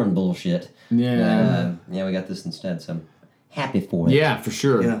Thorn bullshit. Yeah. Yeah, we got this instead, so I'm happy for it. Yeah, for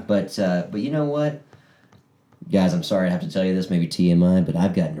sure. Yeah. But you know what? Guys, I'm sorry to have to tell you this, maybe TMI, but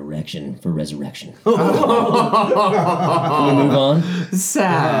I've got an erection for Resurrection. Can we move on?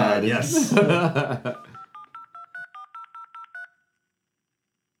 Sad. Yes.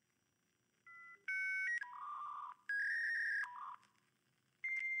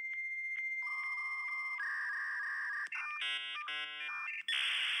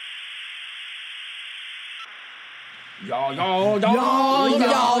 Yo, yo, yo,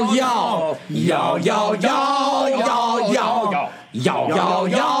 yo, yo, yo, yo, yo, yo, yo, yo, yo,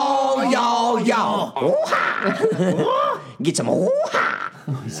 yo, yo, yo. Ooh-ha. Get some ooh-ha.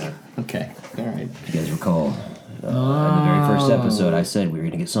 Okay. All right. If you guys recall, in the very first episode, I said we were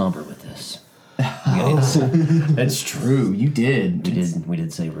going to get somber with this. That's true. You did. We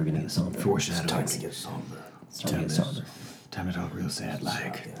did say we were going to get somber. Foreshadowing. Time to get somber. It's time to get somber. Time to talk real sad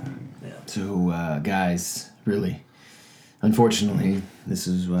like. So, guys, really, unfortunately, this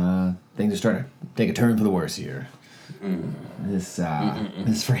is things are starting to take a turn for the worse here. This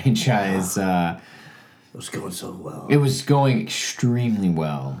this franchise, It was going so well. it was going extremely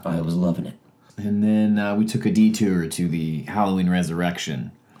well, I was loving it. and then we took a detour to the Halloween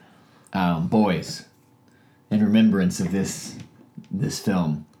Resurrection. Boys, in remembrance of this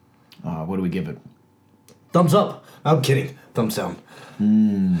film, what do we give it? Thumbs up. I'm kidding. Thumbs down.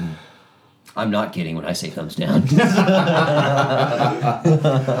 I'm not kidding when I say thumbs down.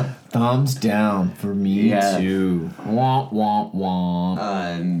 Thumbs down for me Yeah. too. Womp womp womp.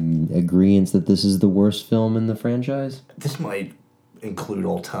 I'm agreeing that this is the worst film in the franchise. This might include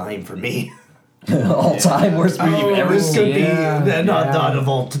all time for me. All time worst movie you've ever This could seen. be not of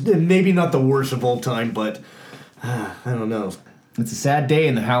all. Maybe not the worst of all time, but I don't know. It's a sad day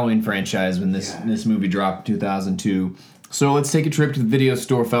in the Halloween franchise when this movie dropped in 2002. So let's take a trip to the video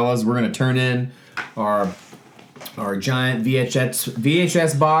store, fellas. We're gonna turn in our giant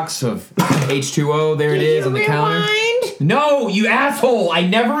VHS box of H2O. There it is on the counter. No, you asshole! I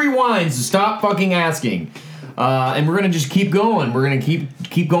never rewind, so stop fucking asking. And we're gonna just keep going. We're gonna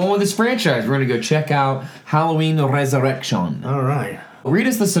keep going with this franchise. We're gonna go check out Halloween Resurrection. All right. Read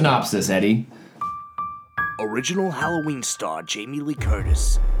us the synopsis, Eddie. Original Halloween star Jamie Lee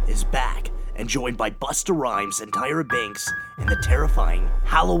Curtis is back and joined by Busta Rhymes and Tyra Banks in the terrifying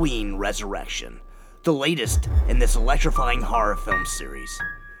Halloween Resurrection, the latest in this electrifying horror film series.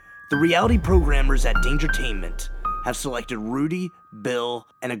 The reality programmers at Dangertainment have selected Rudy, Bill,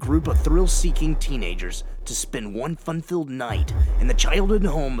 and a group of thrill-seeking teenagers to spend one fun-filled night in the childhood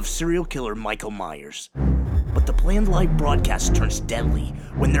home of serial killer Michael Myers. But the planned live broadcast turns deadly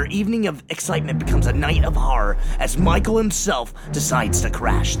when their evening of excitement becomes a night of horror as Michael himself decides to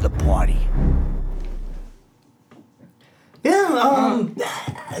crash the party. Yeah,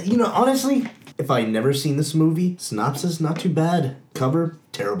 honestly, if I never seen this movie, synopsis, not too bad. Cover,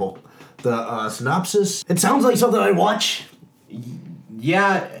 terrible. The synopsis, it sounds like something I'd watch.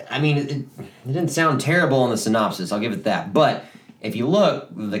 Yeah, I mean, it didn't sound terrible in the synopsis, I'll give it that. But if you look,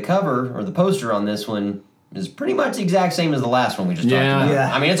 the cover or the poster on this one is pretty much the exact same as the last one we just talked about. Yeah.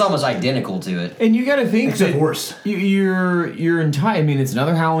 I mean, it's almost identical to it. And you got to think Except that worse. You're entire. I mean, it's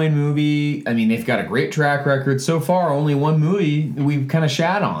another Halloween movie. I mean, they've got a great track record so far. Only one movie we've kind of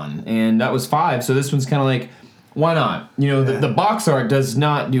shat on, and that was 5. So this one's kind of like, why not? The box art does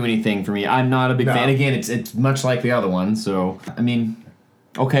not do anything for me. I'm not a big fan. Again, it's much like the other one. So I mean,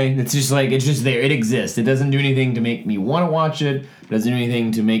 okay, it's just there. It exists. It doesn't do anything to make me want to watch it. It doesn't do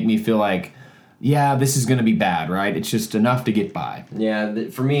anything to make me feel like, yeah, this is going to be bad, right? It's just enough to get by. Yeah,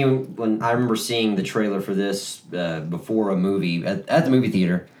 for me, when I remember seeing the trailer for this before a movie at the movie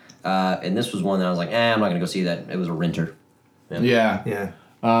theater, and this was one that I was like, I'm not going to go see that. It was a renter. Yeah.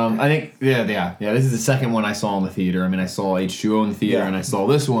 I think, yeah. This is the second one I saw in the theater. I mean, I saw H2O in the theater, and I saw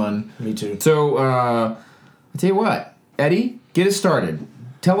this one. Me too. So, I'll tell you what, Eddie, get us started.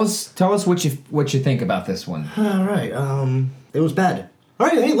 Tell us what you think about this one. All right, it was bad. All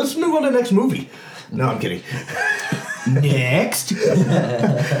right, hey, let's move on to the next movie. No, I'm kidding. Next.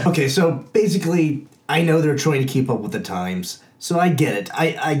 Okay, so basically, I know they're trying to keep up with the times, so I get it.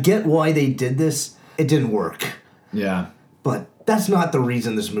 I get why they did this. It didn't work. Yeah. But that's not the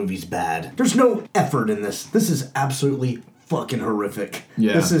reason this movie's bad. There's no effort in this. This is absolutely fucking horrific.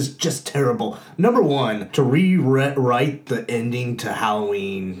 Yeah. This is just terrible. Number one, to rewrite the ending to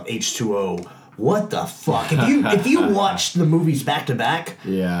Halloween H2O. What the fuck? If you watch the movies back to back,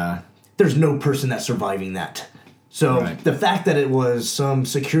 Yeah. there's no person that's surviving that. So Right. the fact that it was some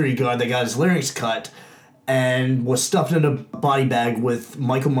security guard that got his larynx cut and was stuffed in a body bag with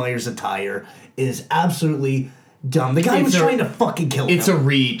Michael Myers attire is absolutely dumb. The guy was trying to fucking kill him. It's a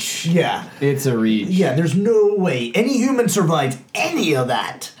reach. Yeah. It's a reach. Yeah, there's no way any human survives any of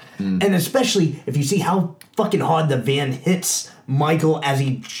that. Hmm. And especially if you see how fucking hard the van hits Michael as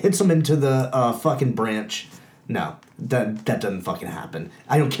he hits him into the fucking branch. No, that doesn't fucking happen.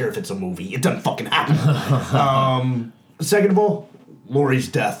 I don't care if it's a movie. It doesn't fucking happen. Second of all, Laurie's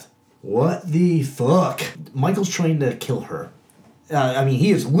death. What the fuck? Michael's trying to kill her.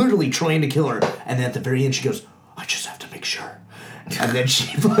 He is literally trying to kill her. And then at the very end, she goes, I just have to make sure. And then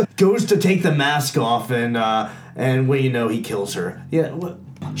she goes to take the mask off, and well, he kills her. Yeah, what?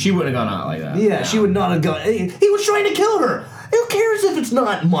 She wouldn't have gone out like that. Yeah, she would not have gone. He was trying to kill her. Who cares if it's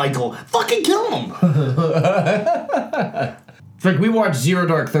not Michael? Fucking kill him. It's like we watched Zero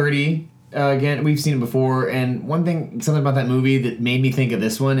Dark 30 again. We've seen it before, and something about that movie that made me think of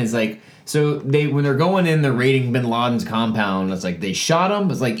this one is like, so when they're going in, they're raiding Bin Laden's compound. It's like they shot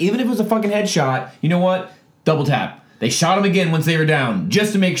him. It's like, even if it was a fucking headshot, you know what? Double tap. They shot him again once they were down,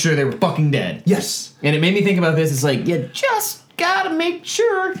 just to make sure they were fucking dead. Yes. And it made me think about this. It's like, you just gotta make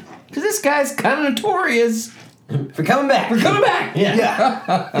sure, because this guy's kind of notorious For coming back. Yeah.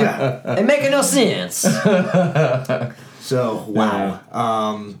 Yeah. It making no sense. So,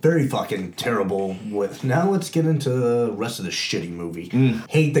 wow. Very fucking terrible. Now let's get into the rest of the shitty movie.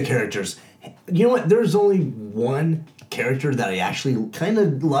 Hate the characters. You know what? There's only one character that I actually kind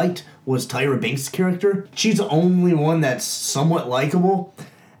of liked, was Tyra Banks' character. She's the only one that's somewhat likable.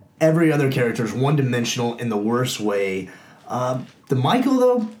 Every other character is one-dimensional in the worst way. The Michael,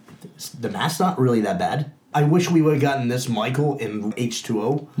 though, the mask's not really that bad. I wish we would have gotten this Michael in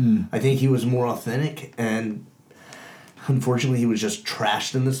H2O. I think he was more authentic, and unfortunately, he was just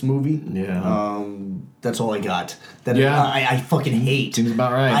trashed in this movie. Yeah. That's all I got. I fucking hate. Seems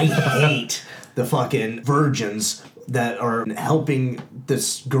about right. I hate the fucking virgins that are helping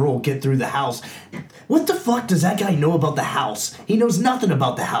this girl get through the house. What the fuck does that guy know about the house? He knows nothing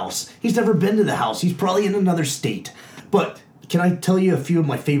about the house. He's never been to the house. He's probably in another state. But can I tell you a few of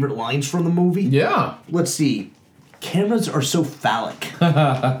my favorite lines from the movie? Yeah. Let's see. cameras are so phallic.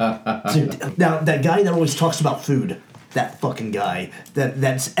 Now, that guy that always talks about food, that fucking guy,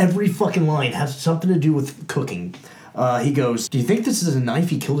 that's every fucking line has something to do with cooking. He goes, do you think this is a knife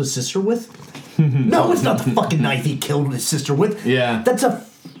he killed his sister with? No, it's not the fucking knife he killed his sister with. Yeah. That's a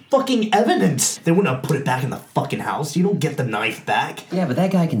fucking evidence. They wouldn't have put it back in the fucking house. You don't get the knife back. Yeah, but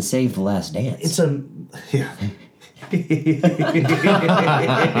that guy can save The Last Dance. It's a... Yeah.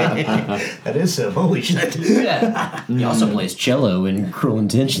 That is so. Holy shit. Yeah. He also plays cello in Cruel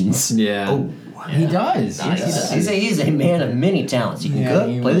Intentions. Yeah. Oh. He does. Yes, Yes, he does. He's a man of many talents. He can Yeah, cook,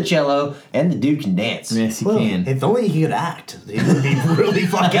 he play will. the cello, and the dude can dance. Yes, he Well, can. if only he could act. It would be really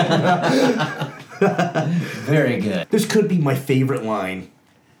fucking... Very good. This could be my favorite line.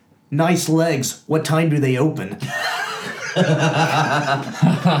 Nice legs. What time do they open?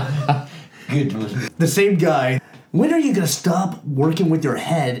 Good one. The same guy. When are you going to stop working with your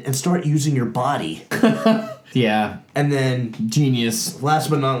head and start using your body? Yeah. And then, Genius. last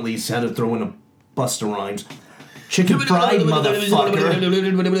but not least, had to throw in a Busta Rhymes. Chicken fried, motherfucker.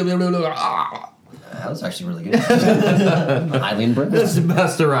 That was actually really good. Highly impressed. That's the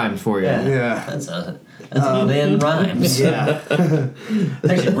best of rhymes for you. Yeah. That's Lynn Rhymes. Yeah.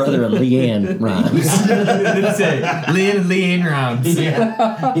 Actually, brother of Leanne Rhymes. Leanne and Leanne rhymes.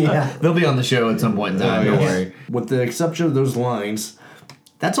 Yeah. They'll be on the show at some point in time. Don't worry. With the exception of those lines,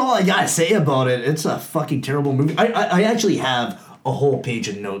 that's all I gotta say about it. It's a fucking terrible movie. I actually have a whole page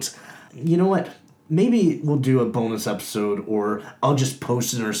of notes. You know what? Maybe we'll do a bonus episode, or I'll just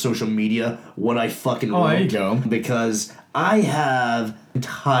post it in our social media what I fucking wrote. Oh, there you go. Because I have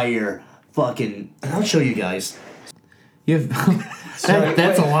entire fucking... I'll show you guys. You have,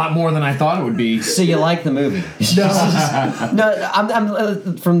 that's a lot more than I thought it would be. So you like the movie? No,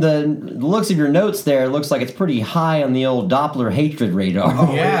 I'm from the looks of your notes there. It looks like it's pretty high on the old Doppler hatred radar.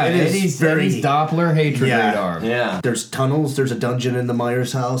 Oh, Yeah, it is very- Eddie's Doppler hatred Yeah. radar. Yeah. There's tunnels. There's a dungeon in the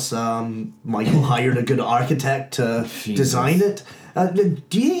Myers house. Michael hired a good architect to design it.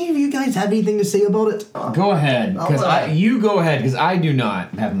 Do any of you guys have anything to say about it? Go ahead, because you go ahead, because I do not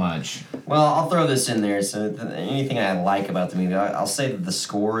have much. Well, I'll throw this in there. So anything I like about the movie, I'll say that the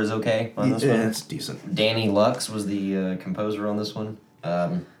score is okay on this Yeah, one. it's decent. Danny Lux was the composer on this one.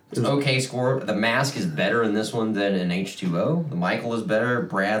 It's an okay score. The Mask is better in this one than in H2O. The Michael is better.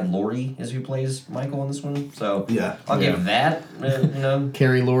 Brad Lordy is who plays Michael in this one. So Yeah. I'll give that.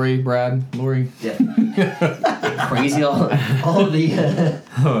 Carrie, Lori, Brad, Lori. Yeah. Crazy all of the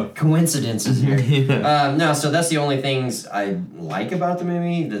coincidences here. No, so that's the only things I like about the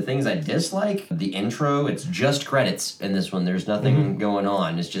movie. The things I dislike, the intro, it's just credits in this one. There's nothing going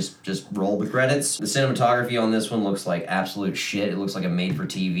on. It's just roll the credits. The cinematography on this one looks like absolute shit. It looks like a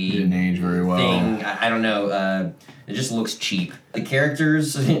made-for-TV Didn't age very well. thing. I don't know. It just looks cheap. The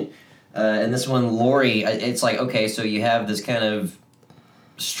characters in this one, Lori, it's like, okay, so you have this kind of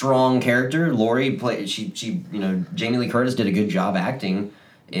strong character. Lori she Jamie Lee Curtis did a good job acting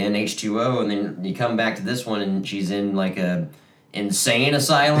in H2O, and then you come back to this one and she's in like a insane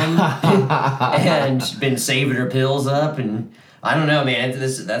asylum and been saving her pills up, and I don't know, man.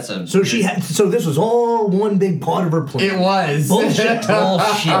 So she had. So this was all one big part of her plan. It was. Bullshit.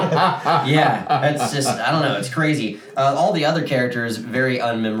 bullshit. Yeah, that's just, I don't know, it's crazy. All the other characters very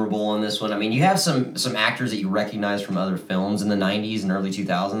unmemorable on this one. I mean, you have some actors that you recognize from other films in the 90s and early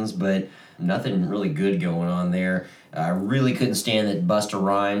 2000s, but nothing really good going on there. I really couldn't stand that Busta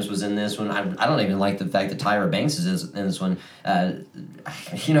Rhymes was in this one. I don't even like the fact that Tyra Banks is in this one.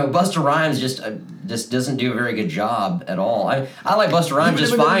 Busta Rhymes just doesn't do a very good job at all. I like Busta Rhymes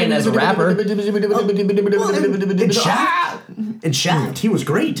just fine as a rapper. In Shaft, he was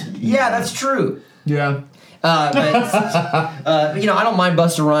great. Yeah, that's true. Yeah. But I don't mind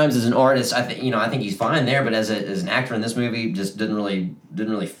Busta Rhymes as an artist. I think he's fine there. But as an actor in this movie, just didn't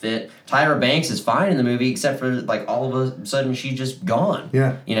really fit. Tyra Banks is fine in the movie, except for like all of a sudden she's just gone.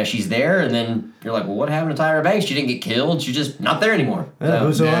 Yeah. She's there, and then you're like, well, what happened to Tyra Banks? She didn't get killed. She's just not there anymore. Yeah, it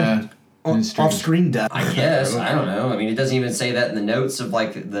was Yeah. off-screen death. I guess. I don't know. I mean, it doesn't even say that in the notes of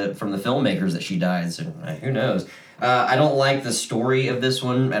from the filmmakers that she died. So who knows? I don't like the story of this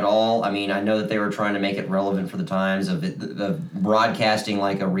one at all. I mean, I know that they were trying to make it relevant for the times of broadcasting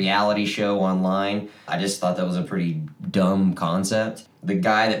like a reality show online. I just thought that was a pretty dumb concept. The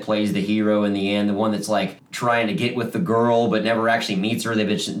guy that plays the hero in the end, the one that's like trying to get with the girl but never actually meets her.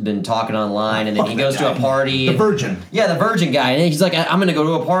 They've been talking online, and then he goes to a party. The virgin. Yeah, the virgin guy. And he's like, I'm going to go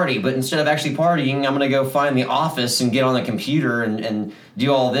to a party, but instead of actually partying, I'm going to go find the office and get on the computer and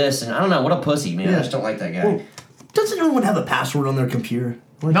do all this. And I don't know, what a pussy, man. Yeah. I just don't like that guy. Well, doesn't everyone have a password on their computer?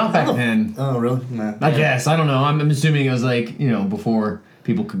 Like, Not back how the- then. Oh, really? Nah. I guess. I don't know. I'm assuming it was like, before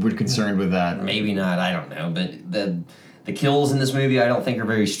people were concerned with that. Maybe not. I don't know. But the kills in this movie I don't think are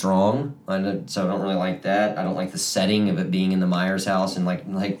very strong. So I don't really like that. I don't like the setting of it being in the Myers house. And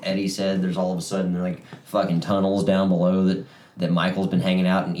like Eddie said, there's all of a sudden like fucking tunnels down below that Michael's been hanging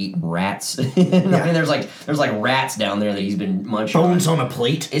out and eating rats. I mean, there's like rats down there that he's been munching Bones on a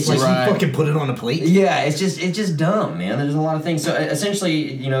plate. It's like just you fucking put it on a plate. Yeah, it's just dumb, man. There's a lot of things. So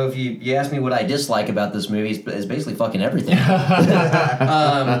essentially, if you ask me what I dislike about this movie, it's basically fucking everything.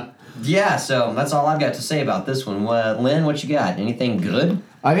 Yeah, so that's all I've got to say about this one. Lynn, what you got? Anything good?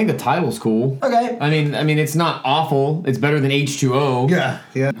 I think the title's cool. Okay. I mean, it's not awful. It's better than H2O. Yeah.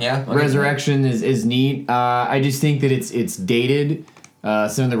 Yeah. Okay. Resurrection is neat. I just think that it's dated.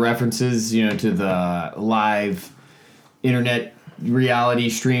 Some of the references, to the live internet reality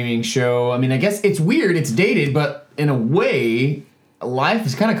streaming show. I mean, I guess it's weird. It's dated, but in a way, life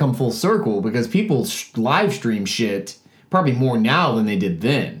has kind of come full circle because people live stream shit probably more now than they did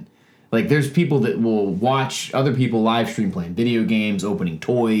then. Like, there's people that will watch other people live stream playing video games, opening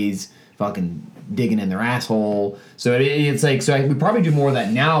toys, fucking digging in their asshole. So it's like, we probably do more of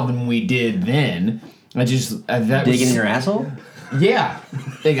that now than we did then. Digging in your asshole? Yeah.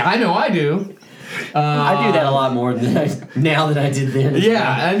 I know I do. I do that a lot more now than I did then. Yeah,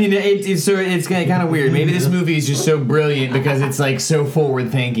 I mean, it's kind of weird. Maybe this movie is just so brilliant because it's like so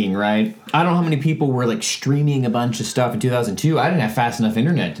forward thinking, right? I don't know how many people were like streaming a bunch of stuff in 2002. I didn't have fast enough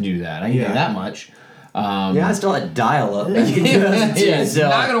internet to do that. I didn't do that much. I still had dial-up. It's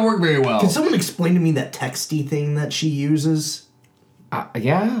not going to work very well. Can someone explain to me that texty thing that she uses?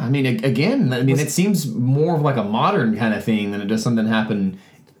 Yeah, I mean, again, it seems more of like a modern kind of thing than it does something happen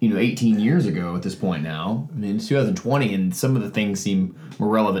 18 years ago at this point now. I mean, it's 2020, and some of the things seem more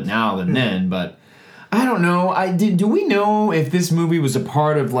relevant now than then, but I don't know. Do we know if this movie was a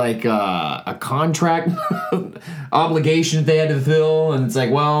part of, like, a contract obligation that they had to fulfill? And it's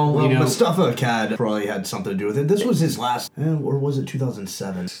like, Mustafa Akkad probably had something to do with it. This was his last, or was it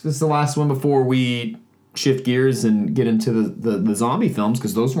 2007? This is the last one before we shift gears and get into the zombie films,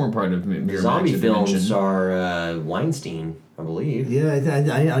 because those weren't part of Miramax. Zombie films are Weinstein, I believe. Yeah,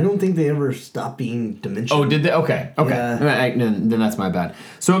 I don't think they ever stopped being Dimension. Oh, did they? Okay. Yeah. Then that's my bad.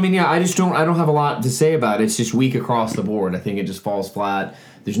 So, I mean, yeah, I don't have a lot to say about it. It's just weak across the board. I think it just falls flat.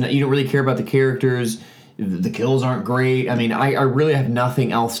 You don't really care about the characters. The kills aren't great. I mean, I really have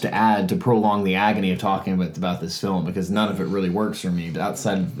nothing else to add to prolong the agony of talking about this film, because none of it really works for me. But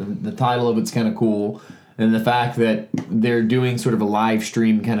outside of the title of it's kind of cool, and the fact that they're doing sort of a live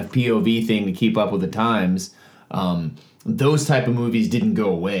stream kind of POV thing to keep up with the times, those type of movies didn't go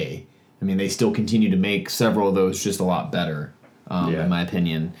away. I mean, they still continue to make several of those just a lot better, in my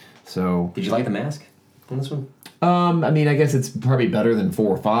opinion. So, did you like The Mask on this one? I mean, I guess it's probably better than 4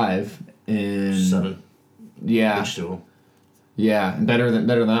 or 5. And 7. Yeah. H2O. Yeah, better than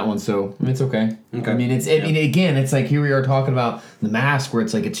that one. So I mean, it's okay. Okay. I mean, again, it's like here we are talking about The Mask, where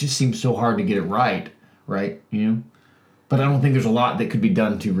it's like it just seems so hard to get it right? But I don't think there's a lot that could be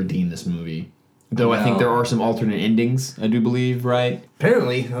done to redeem this movie. Though I think there are some alternate endings, I do believe, right?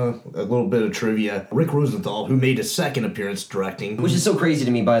 Apparently, a little bit of trivia. Rick Rosenthal, who made his second appearance directing. Which is so crazy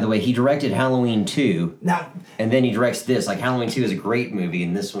to me, by the way. He directed Halloween 2. Now, and then he directs this. Like, Halloween 2 is a great movie,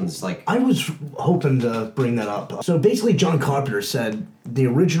 and this one's like... I was hoping to bring that up. So basically, John Carpenter said the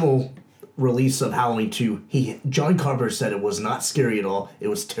original release of Halloween 2, John Carpenter said it was not scary at all. It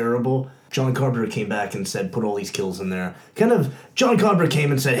was terrible. John Carpenter came back and said, put all these kills in there. John Carpenter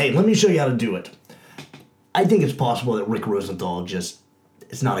came and said, hey, let me show you how to do it. I think it's possible that Rick Rosenthal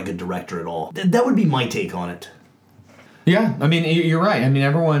is not a good director at all. That would be my take on it. Yeah, I mean, you're right. I mean,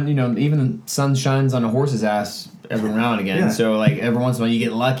 everyone, even the sun shines on a horse's ass every now and again. Yeah. So, like, every once in a while you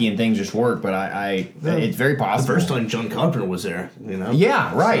get lucky and things just work, but it's very possible. The first time John Carpenter was there,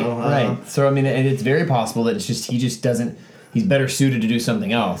 Yeah, right, so, right. So, I mean, it's very possible that he just doesn't, he's better suited to do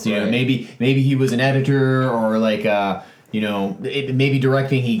something else. Right. Maybe he was an editor or like, maybe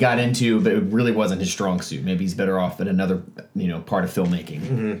directing he got into, but it really wasn't his strong suit. Maybe he's better off at another, part of filmmaking.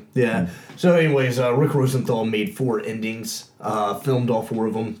 Mm-hmm. Yeah. So anyways, Rick Rosenthal made 4 endings, filmed all 4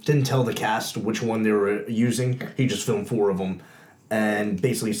 of them. Didn't tell the cast which one they were using. He just filmed 4 of them. And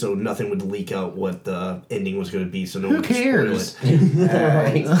basically, so nothing would leak out what the ending was going to be, so no one could spoil it.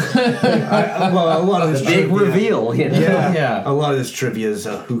 Right. A lot of this Big trivia, reveal, Yeah. A lot of this trivia is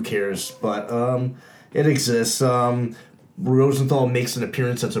who cares, but it exists. Rosenthal makes an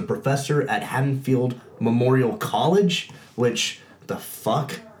appearance as a professor at Haddonfield Memorial College, which, the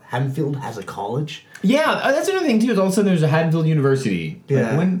fuck? Haddonfield has a college? Yeah, that's another thing, too. Is all of a sudden there's a Haddonfield University.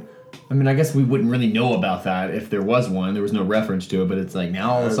 Yeah. I guess we wouldn't really know about that if there was one. There was no reference to it, but it's like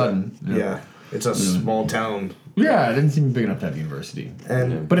now all of a sudden. Yeah. It's a small town Yeah, it didn't seem big enough to have university.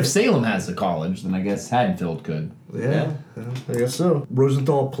 But if Salem has a college, then I guess Haddonfield could. Yeah, I guess so.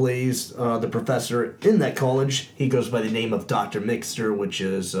 Rosenthal plays the professor in that college. He goes by the name of Dr. Mixter, which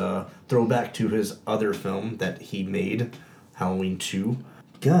is a throwback to his other film that he made, Halloween 2.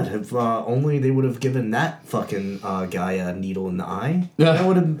 God, if only they would have given that fucking guy a needle in the eye. Yeah. That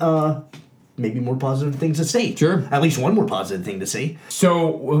would have maybe more positive things to say. Sure. At least one more positive thing to say.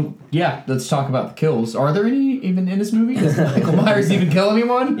 So, yeah, let's talk about the kills. Are there any even in this movie? Does Michael Myers even kill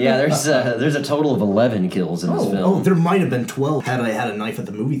anyone? Yeah, there's a total of 11 kills in this film. Oh, there might have been 12 had I had a knife at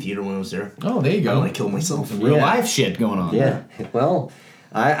the movie theater when I was there. Oh, there you I go. might kill myself. Real life shit going on. Yeah. Well,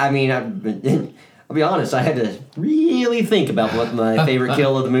 I'll be honest, I had to really think about what my favorite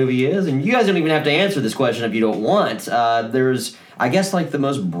kill of the movie is, and you guys don't even have to answer this question if you don't want. There's, I guess, like the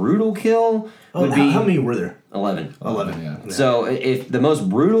most brutal kill would be... How many were there? 11. 11. Yeah. So if the most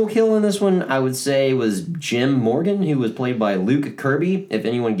brutal kill in this one, I would say was Jim Morgan, who was played by Luke Kirby, if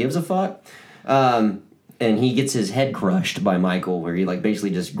anyone gives a fuck. And he gets his head crushed by Michael, where he like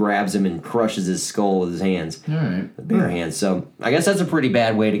basically just grabs him and crushes his skull with his hands. All right. With bare hands. So I guess that's a pretty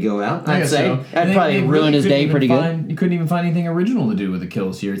bad way to go out, I I'd guess say. so. That'd And probably they ruin really his couldn't day even pretty good. You couldn't even find anything original to do with the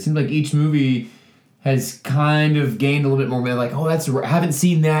kills here. It seems like each movie has kind of gained a little bit more. Like, oh, I haven't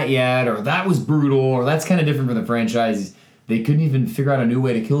seen that yet, or that was brutal, or that's kind of different from the franchise. They couldn't even figure out a new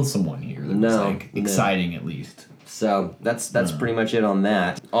way to kill someone here. That was like exciting, at least. So that's pretty much it on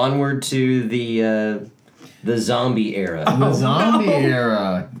that. Onward to the zombie era. The zombie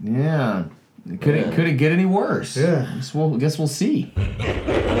era, yeah. Could it get any worse? Yeah. Guess we'll see.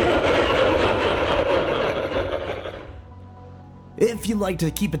 If you'd like to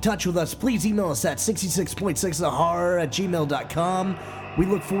keep in touch with us, please email us at 66.6thehorror@gmail.com. We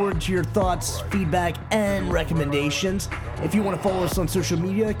look forward to your thoughts, feedback, and recommendations. If you want to follow us on social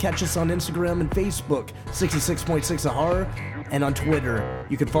media, catch us on Instagram and Facebook, 66.6thehorror, and on Twitter,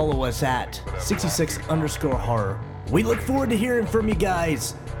 you can follow us at 66_horror. We look forward to hearing from you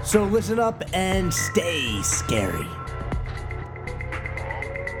guys, so listen up and stay scary.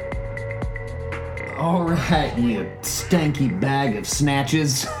 All right, you stanky bag of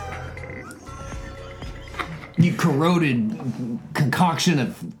snatches. You corroded concoction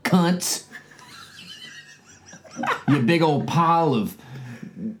of cunts. You big old pile of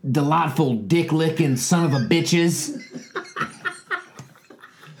delightful dick-licking son of a bitches.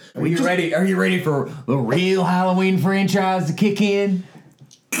 Are you ready for the real Halloween franchise to kick in?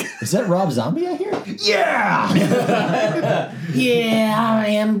 Is that Rob Zombie I hear? Yeah! Yeah, I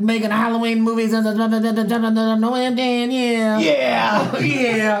am making Halloween movies. No, I'm Dan, yeah.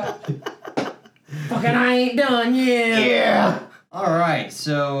 Yeah! Fucking I ain't done, yeah. Yeah. All right.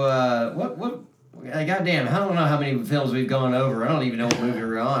 So what? Goddamn! I don't know how many films we've gone over. I don't even know what movie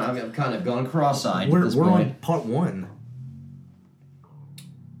we're on. I've kind of gone cross-eyed at this We're point. on part 1.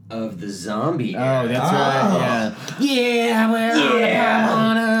 Of the zombie. Oh, that's right. Yeah, we're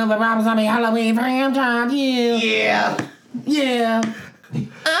on the Rob Zombie Halloween franchise. Yeah. Yeah.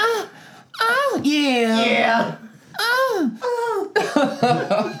 Yeah.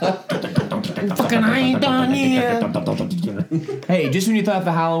 Fucking I ain't done yet. Hey, just when you thought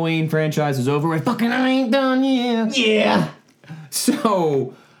the Halloween franchise was over with, fucking I ain't done yet. Yeah.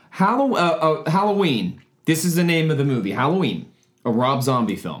 So, Halloween. This is the name of the movie. Halloween. A Rob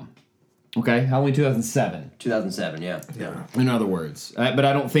Zombie film. Okay? Halloween 2007. 2007, yeah. In other words. But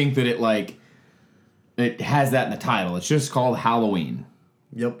I don't think that it has that in the title. It's just called Halloween.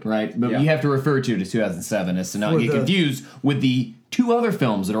 Yep. Right? But Yeah. you have to refer to it as 2007 as to not For get the- confused with the two other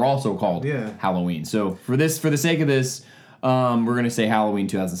films that are also called Yeah. Halloween. So for the sake of this, we're going to say Halloween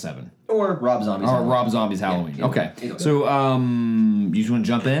 2007. Or Rob Zombie's Or Halloween. Rob Zombie's Halloween. either Okay. way, either way. So you just want to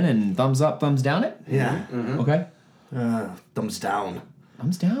jump in and thumbs up, thumbs down it? Yeah. Okay. Thumbs down.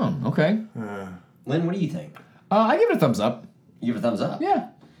 Thumbs down. Okay. Lynn, what do you think? I give it a thumbs up. You give a thumbs up? Yeah.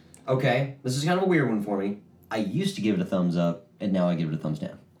 Okay. This is kind of a weird one for me. I used to give it a thumbs up, and now I give it a thumbs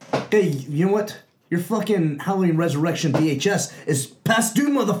down. Hey, you know what? Your fucking Halloween Resurrection VHS is past due,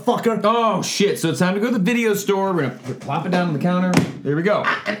 motherfucker. Oh shit! So it's time to go to the video store. We're gonna plop it down on the counter. There we go.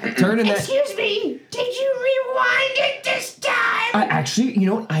 Turn in that. Excuse me, did you rewind it this time? Actually, you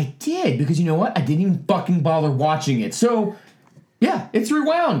know what? I did because you know what? I didn't even fucking bother watching it. So, yeah, it's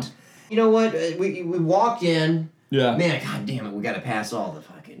rewound. You know what? We walked in. Yeah. Man, god damn it, we gotta pass all the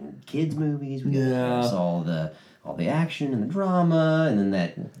fucking kids movies. We gotta pass all the action and the drama, and then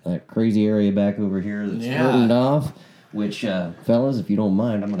that crazy area back over here that's curtained off. Which, fellas, if you don't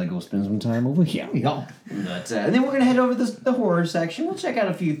mind, I'm gonna go spend some time over here. There you go. But, and then we're gonna head over to the horror section. We'll check out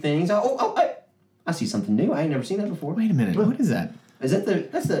a few things. I see something new. I ain't never seen that before. Wait a minute. What is that? Is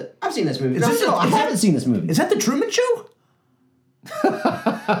that that's the? I've seen this movie. Is this I haven't seen this movie. Is that the Truman Show?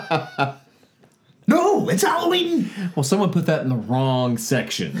 No, it's Halloween. Well, someone put that in the wrong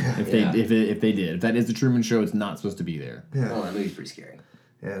section. If they did, if that is the Truman Show, it's not supposed to be there. Oh, that movie's pretty scary.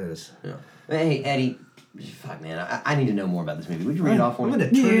 Yeah, it is. Yeah. Hey, Eddie. Fuck, man. I need to know more about this movie. Would you read it off for me?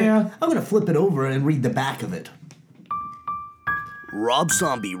 I'm gonna flip it over and read the back of it. Rob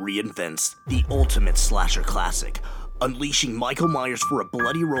Zombie reinvents the ultimate slasher classic, unleashing Michael Myers for a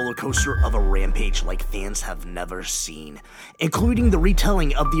bloody roller coaster of a rampage like fans have never seen, including the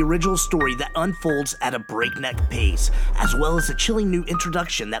retelling of the original story that unfolds at a breakneck pace, as well as a chilling new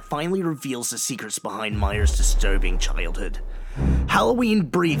introduction that finally reveals the secrets behind Myers' disturbing childhood. Halloween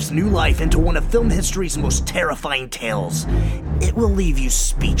breathes new life into one of film history's most terrifying tales. It will leave you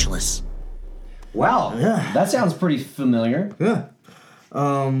speechless. Wow. Yeah. That sounds pretty familiar. Yeah.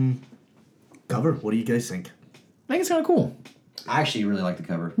 Cover. What do you guys think? I think it's kind of cool. I actually really like the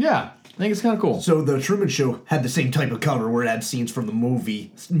cover. Yeah, I think it's kind of cool. So the Truman Show had the same type of cover where it had scenes from the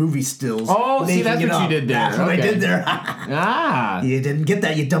movie stills. Oh, see, making that's it what you up. did there. That's what I Okay. did there. Ah. You didn't get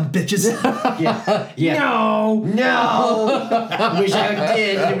that, you dumb bitches. Yeah. No. No. Wish I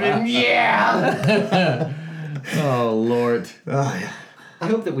did. Yeah. Oh, Lord. Oh, yeah. I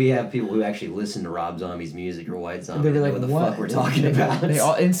hope that we have people who actually listen to Rob Zombie's music or White Zombie. They'd be Know like, what the "What? fuck we're talking about. They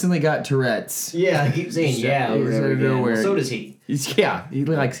all instantly got Tourette's. Yeah, I keep saying yeah over and over Out of again. nowhere. Well, so does he. Yeah, he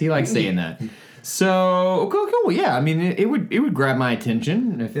likes saying that. So cool. Yeah, I mean, it would grab my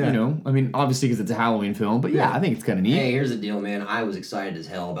attention if you know. I mean, obviously because it's a Halloween film, but yeah, I think it's kind of neat. Hey, here's the deal, man. I was excited as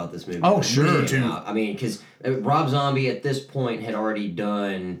hell about this movie. Oh, when it sure, came too. out. I mean, because Rob Zombie at this point had already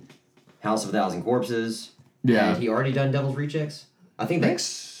done House of a Thousand Corpses. Yeah. Had he already done Devil's Rejects? I think that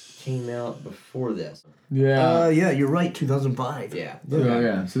came out before this. Yeah. Yeah, you're right. 2005. Yeah.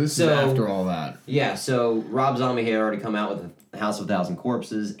 Yeah. So this is So- after all that. Yeah, so Rob Zombie had already come out with House of a Thousand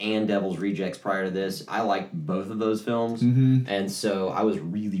Corpses and Devil's Rejects prior to this. I liked both of those films. And so I was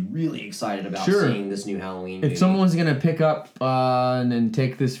really, really excited about Sure. seeing this new Halloween movie. If someone's gonna pick up and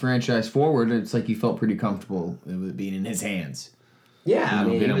take this franchise forward, it's like you felt pretty comfortable with it being in his hands. Yeah, I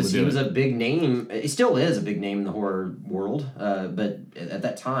mean, being able to he do was it. a big name. He still is a big name in the horror world. But at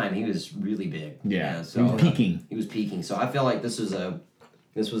that time, he was really big. Yeah, so he was peaking. He was peaking. So I feel like this was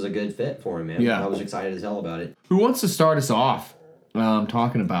a good fit for him, man. Yeah. I was excited as hell about it. Who wants to start us off?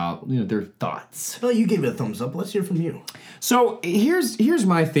 Talking about their thoughts. Well, you gave it a thumbs up. Let's hear from you. So here's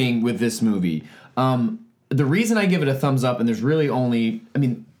my thing with this movie. The reason I give it a thumbs up, and there's really only, I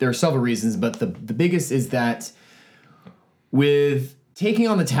mean, there are several reasons, but the biggest is that with taking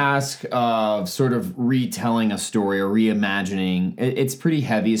on the task of sort of retelling a story or reimagining, it's pretty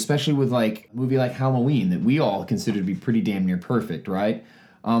heavy, especially with like a movie like Halloween that we all consider to be pretty damn near perfect, right?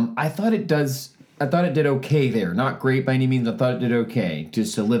 I thought it did okay there. Not great by any means. I thought it did okay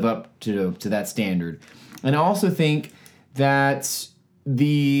just to live up to that standard. And I also think that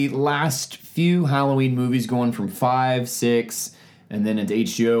the last few Halloween movies going from 5, 6, and then into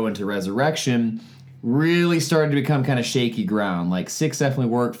H2O into Resurrection really started to become kind of shaky ground. Like 6 definitely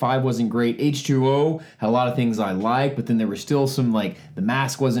worked, 5 wasn't great. H2O had a lot of things I liked, but then there were still some, like, the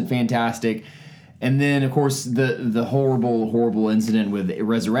mask wasn't fantastic. And then, of course, the horrible incident with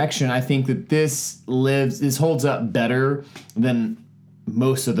Resurrection. I think that this holds up better than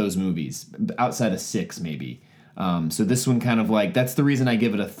most of those movies, outside of 6 maybe. So this one kind of like, that's the reason I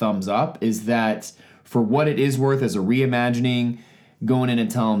give it a thumbs up, is that for what it is worth as a reimagining, going in and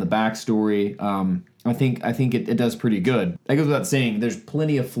telling the backstory, I think it does pretty good. That goes without saying. There's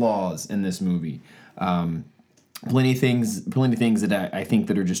plenty of flaws in this movie. Plenty of things that I think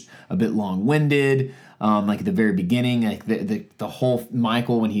that are just a bit long-winded. Like at the very beginning, like the whole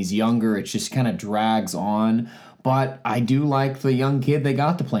Michael when he's younger, it just kind of drags on. But I do like the young kid they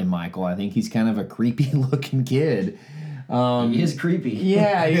got to play Michael. I think he's kind of a creepy-looking kid. He is creepy.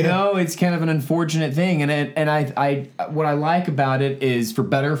 Yeah, it's kind of an unfortunate thing, and I what I like about it is, for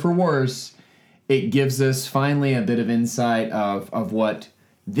better or for worse, it gives us finally a bit of insight of what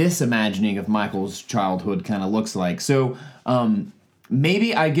this imagining of Michael's childhood kind of looks like. So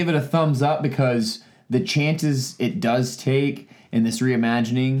maybe I give it a thumbs up because the chances it does take in this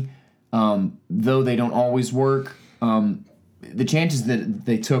reimagining, though they don't always work, the chances that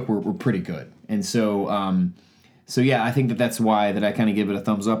they took were pretty good, and so. So yeah, I think that's why that I kind of give it a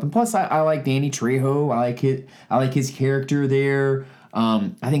thumbs up. And plus, I like Danny Trejo. I like his character there.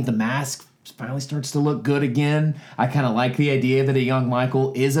 I think the mask finally starts to look good again. I kind of like the idea that a young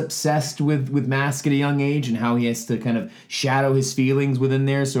Michael is obsessed with mask at a young age and how he has to kind of shadow his feelings within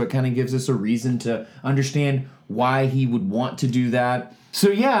there. So it kind of gives us a reason to understand why he would want to do that. So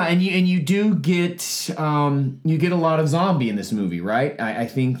yeah, and you do get a lot of zombie in this movie, right? I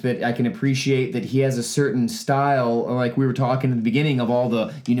think that I can appreciate that he has a certain style, like we were talking at the beginning of all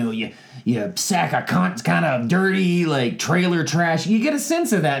the, you sack of cunt kind of dirty, like trailer trash. You get a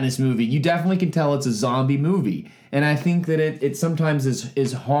sense of that in this movie. You definitely can tell it's a zombie movie. And I think that it sometimes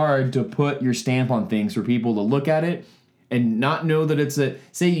is hard to put your stamp on things for people to look at it and not know that it's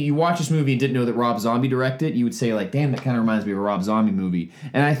say you watch this movie and didn't know that Rob Zombie directed, you would say like, damn, that kind of reminds me of a Rob Zombie movie.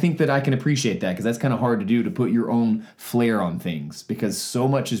 And I think that I can appreciate that because that's kind of hard to do, to put your own flair on things, because so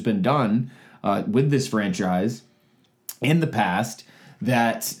much has been done with this franchise in the past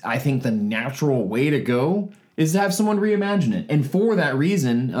that I think the natural way to go is to have someone reimagine it. And for that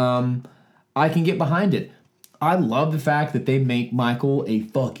reason, I can get behind it. I love the fact that they make Michael a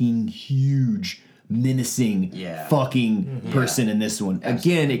fucking huge, menacing fucking person in this one.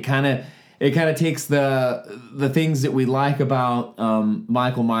 Again, it kind of takes the things that we like about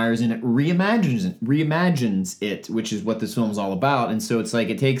Michael Myers and it reimagines it, which is what this film is all about. And so it's like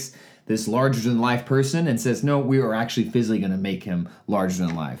it takes this larger than life person and says, no, we are actually physically going to make him larger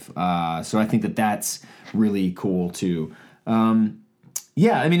than life. So I think that that's really cool too.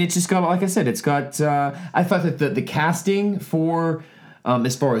 Yeah, I mean, it's just got, like I said, it's got. I thought that the casting for.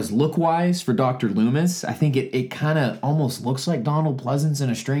 As far as look-wise for Dr. Loomis, I think it kind of almost looks like Donald Pleasence in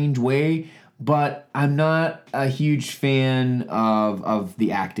a strange way, but I'm not a huge fan of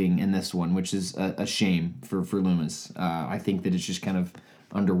the acting in this one, which is a shame for Loomis. I think that it's just kind of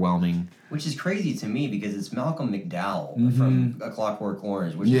underwhelming. Which is crazy to me because it's Malcolm McDowell from A Clockwork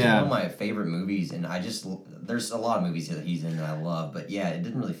Orange, which is one of my favorite movies, and there's a lot of movies that he's in that I love, but yeah, it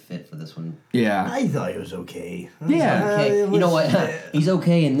didn't really fit for this one. Yeah. I thought it was okay. Okay. You know what? He's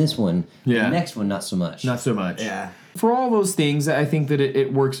okay in this one. Yeah. The next one, not so much. Not so much. Yeah. For all those things, I think that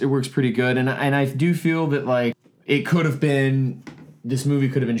it works pretty good, and I do feel that like it could have been. This movie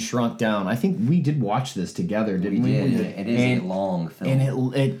could have been shrunk down. I think we did watch this together, didn't we? Did. It is a long film.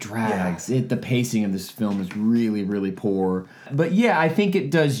 And it drags. Yeah. The pacing of this film is really, really poor. But yeah, I think it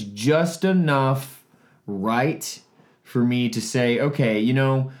does just enough right for me to say, okay,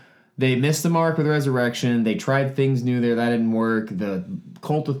 they missed the mark with Resurrection. They tried things new there. That didn't work. The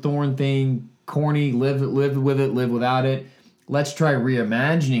Cult of Thorn thing, corny, live with it, live without it. Let's try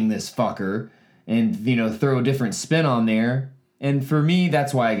reimagining this fucker and, throw a different spin on there. And for me,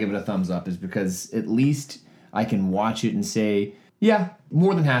 that's why I give it a thumbs up, is because at least I can watch it and say, yeah,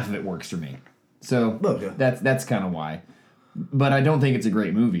 more than half of it works for me. So that's kind of why. But I don't think it's a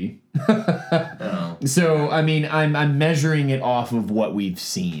great movie. No. So, I mean, I'm measuring it off of what we've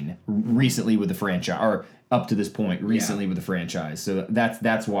seen recently with the franchise, or up to this point recently with the franchise. So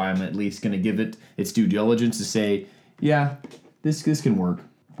that's why I'm at least going to give it its due diligence to say, yeah, this can work.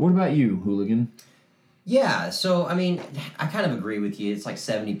 What about you, Hooligan? Yeah, so, I mean, I kind of agree with you. It's like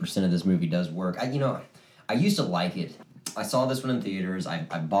 70% of this movie does work. I used to like it. I saw this one in theaters. I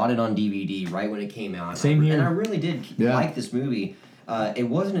bought it on DVD right when it came out. Same here. And I really did like this movie. It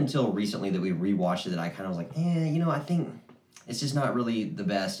wasn't until recently that we rewatched it that I kind of was like, I think it's just not really the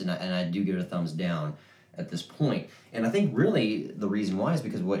best, and I do give it a thumbs down at this point. And I think really the reason why is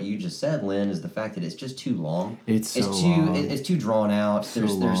because what you just said, Lynn, is the fact that it's just too long. It's too drawn out.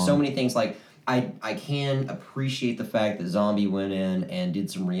 There's so many things like... I can appreciate the fact that Zombie went in and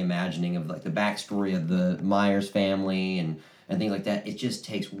did some reimagining of like the backstory of the Myers family and things like that. It just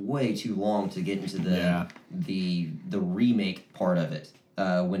takes way too long to get into the remake part of it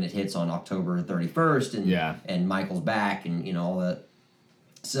when it hits on October 31st and Michael's back and all that.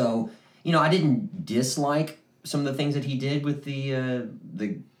 So I didn't dislike some of the things that he did with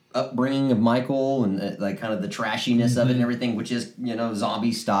the upbringing of Michael and like kind of the trashiness of it and everything, which is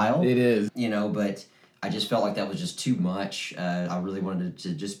zombie style. It is, but I just felt like that was just too much. I really wanted it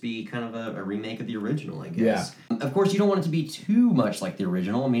to just be kind of a remake of the original, I guess. Yeah. Of course, you don't want it to be too much like the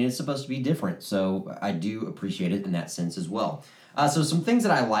original. I mean, it's supposed to be different, so I do appreciate it in that sense as well. So some things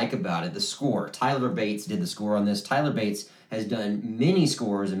that I like about it: the score. Tyler Bates did the score on this. Tyler Bates has done many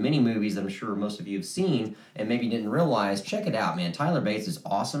scores and many movies that I'm sure most of you have seen and maybe didn't realize. Check it out, man. Tyler Bates is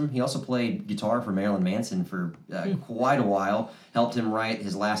awesome. He also played guitar for Marilyn Manson for quite a while. Helped him write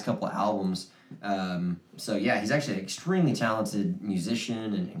his last couple of albums. So yeah, he's actually an extremely talented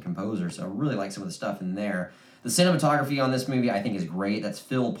musician and composer, so I really like some of the stuff in there. The cinematography on this movie, I think, is great. That's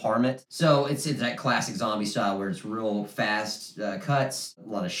Phil Parmet. So it's that classic zombie style where it's real fast cuts, a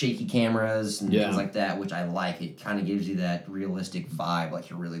lot of shaky cameras and things like that, which I like. It kind of gives you that realistic vibe,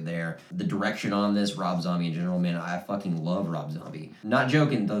 like you're really there. The direction on this, Rob Zombie in general, man, I fucking love Rob Zombie. Not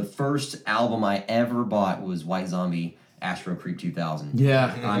joking, the first album I ever bought was White Zombie, Astro Creep 2000.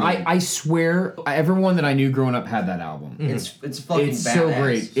 Yeah, I mean, I swear, everyone that I knew growing up had that album. it's fucking It's badass. so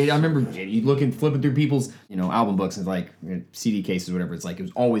great. I remember you flipping through people's album books and like CD cases or whatever. It's like it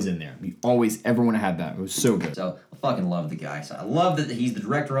was always in there. Everyone had that. It was so good. So I fucking love the guy. So I love that he's the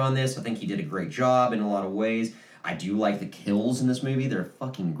director on this. I think he did a great job in a lot of ways. I do like the kills in this movie. They're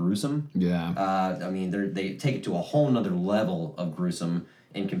fucking gruesome. Yeah. I mean, they take it to a whole nother level of gruesome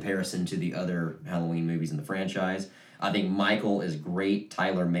in comparison to the other Halloween movies in the franchise. I think Michael is great.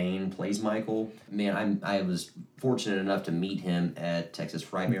 Tyler Mane plays Michael. Man, I was fortunate enough to meet him at Texas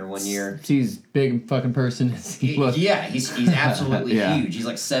Frightmare one year. He's big fucking person. Yeah, he's absolutely Yeah. huge. He's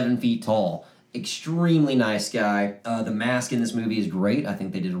like 7 feet tall. Extremely nice guy. The mask in this movie is great. I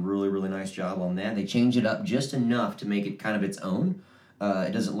think they did a really, really nice job on that. They changed it up just enough to make it kind of its own.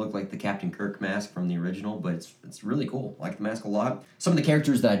 It doesn't look like the Captain Kirk mask from the original, but it's really cool. I like the mask a lot. Some of the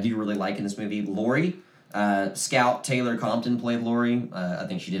characters that I do really like in this movie, Laurie. Scout Taylor Compton played Laurie. I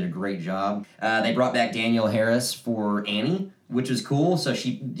think she did a great job. They brought back Danielle Harris for Annie, which is cool. So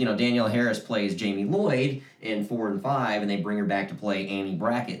Danielle Harris plays Jamie Lloyd in 4 and 5, and they bring her back to play Annie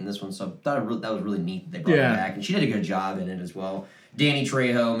Brackett in this one. So I thought that was really neat that they brought her back, and she did a good job in it as well. Danny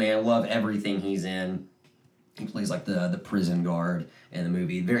Trejo, man, love everything he's in. He plays like the prison guard in the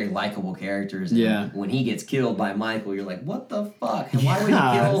movie. Very likable characters. And when he gets killed by Michael, you're like, what the fuck? And why would he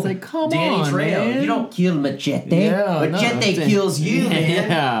kill it's like, come Danny on, Trejo? man. You don't kill Machete. Yeah, Machete kills you,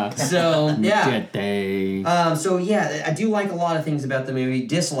 man. Yeah. So, yeah. Machete. I do like a lot of things about the movie.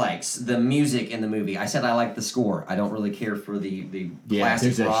 Dislikes the music in the movie. I said I like the score. I don't really care for the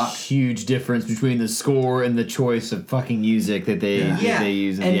classic there's rock. a huge difference between the score and the choice of fucking music that they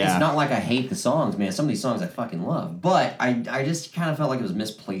use. And it's not like I hate the songs, man. Some of these songs I fucking love, but I just kind of felt like it was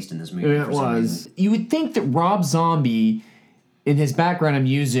misplaced in this movie. It for some was. reason. You would think that Rob Zombie, in his background in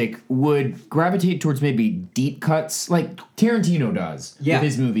music, would gravitate towards maybe deep cuts like Tarantino does with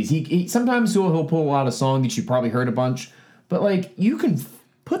his movies. He sometimes he'll pull out a song that you probably heard a bunch, but like you can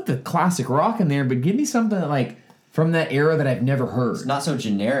put the classic rock in there, but give me something like from that era that I've never heard. It's not so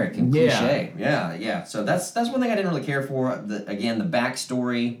generic and cliche. Yeah. So that's one thing I didn't really care for. The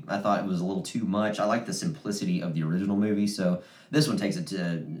backstory, I thought it was a little too much. I like the simplicity of the original movie, so this one takes it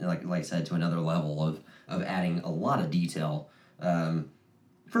to, like I said, to another level of adding a lot of detail,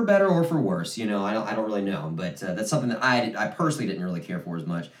 for better or for worse. I don't really know, but that's something that I personally didn't really care for as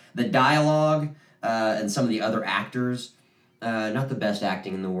much. The dialogue and some of the other actors, not the best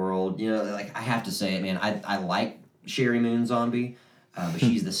acting in the world. I have to say it, man. I like Sherry Moon Zombie, but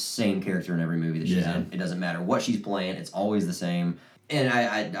she's the same character in every movie that she's in. It doesn't matter what she's playing; it's always the same. And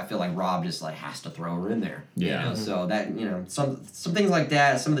I feel like Rob just has to throw her in there. So that some things like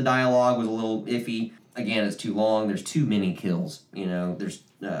that. Some of the dialogue was a little iffy. Again, it's too long. There's too many kills. There's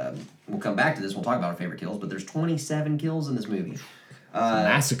we'll come back to this. We'll talk about our favorite kills, but there's 27 kills in this movie.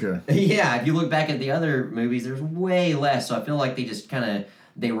 Massacre. Yeah, if you look back at the other movies, there's way less. So I feel like they just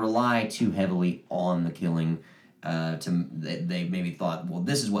they rely too heavily on the killing. They maybe thought, well,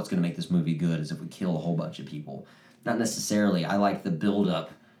 this is what's going to make this movie good, is if we kill a whole bunch of people. Not necessarily. I like the build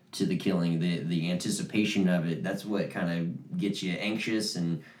up to the killing, the anticipation of it. That's what kind of gets you anxious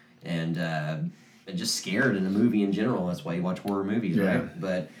and just scared in a movie in general. That's why you watch horror movies, right?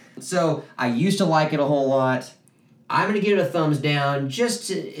 But so I used to like it a whole lot. I'm going to give it a thumbs down just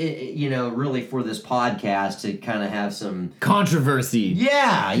to, really for this podcast to kind of have some controversy.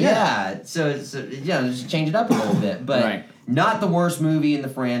 Yeah. So just change it up a little bit. But not the worst movie in the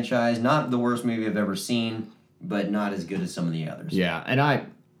franchise, not the worst movie I've ever seen, but not as good as some of the others. Yeah, and I,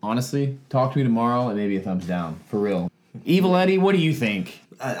 honestly, talk to me tomorrow and maybe a thumbs down, for real. Evil Eddie, what do you think?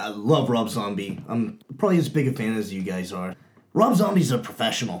 I love Rob Zombie. I'm probably as big a fan as you guys are. Rob Zombie's a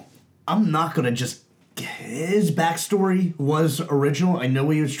professional. I'm not going to just... His backstory was original. I know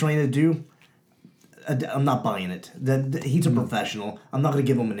what he was trying to do. I'm not buying it. He's a professional. I'm not going to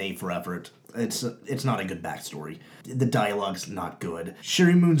give him an A for effort. It's not a good backstory. The dialogue's not good.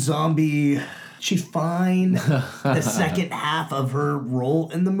 Sherry Moon Zombie, she's fine. The second half of her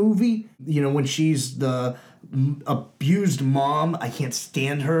role in the movie, when she's the abused mom, I can't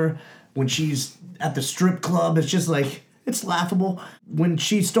stand her. When she's at the strip club, it's just like... It's laughable. When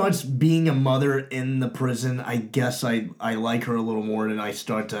she starts being a mother in the prison, I guess I like her a little more, and I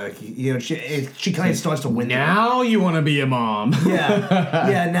start to, she kind of starts to win. Now you want to be a mom. She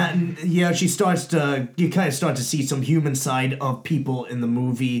starts to, you kind of start to see some human side of people in the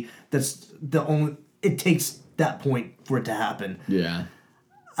movie. That's the only, it takes that point for it to happen. Yeah.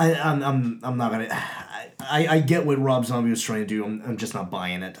 I'm not gonna, I get what Rob Zombie was trying to do. I'm just not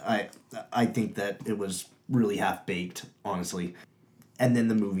buying it. I think that it was really half-baked, honestly. and then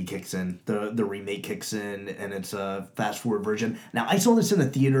the movie kicks in, the remake kicks in, and it's a fast forward version. Now I saw this in the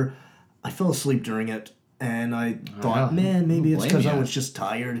theater. I fell asleep during it, and I thought, man, maybe it's because I was just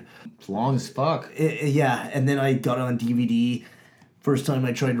tired. It's long as fuck. Yeah, and then I got it on DVD. First time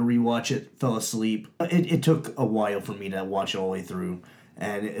I tried to rewatch it, fell asleep. It took a while for me to watch it all the way through,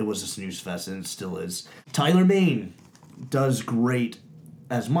 and it was a snooze fest, and it still is. Tyler Mane does great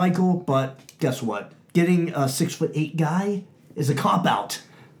as Michael, but guess what? Getting a 6'8" guy is a cop-out.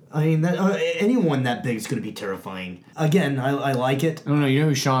 I mean, anyone that big is going to be terrifying. Again, I like it. I don't know. You know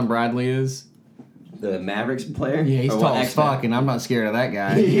who Sean Bradley is? The Mavericks player? Yeah, he's Or tall what, as fuck, and I'm not scared of that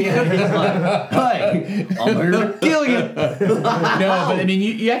guy. Yeah, he's like, hey, I'm here to kill you. No, but I mean,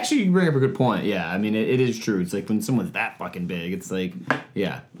 you actually bring up a good point. Yeah, I mean, it is true. It's like when someone's that fucking big, it's like,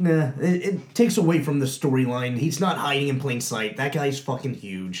 yeah. Nah, it takes away from the storyline. He's not hiding in plain sight. That guy's fucking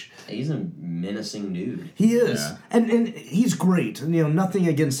huge. He's a menacing dude. He is. Yeah. And he's great. And, nothing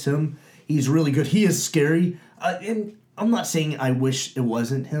against him. He's really good. He is scary. And I'm not saying I wish it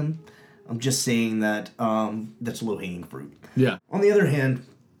wasn't him. I'm just saying that that's low-hanging fruit. Yeah. On the other hand,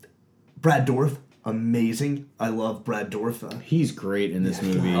 Brad Dourif, amazing. I love Brad Dourif. He's great in this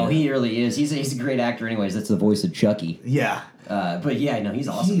movie. Oh, he really is. He's a great actor anyways. That's the voice of Chucky. Yeah. But yeah, no, he's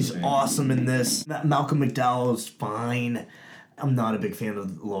awesome. He's awesome in this. Malcolm McDowell is fine. I'm not a big fan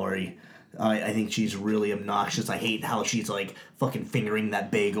of Laurie. I think she's really obnoxious. I hate how she's like fucking fingering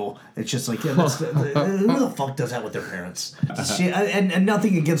that bagel. It's just like, who the fuck does that with their parents? And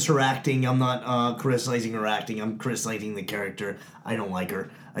nothing against her acting. I'm not criticizing her acting. I'm criticizing the character. I don't like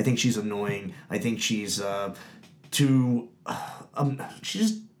her. I think she's annoying. I think she's too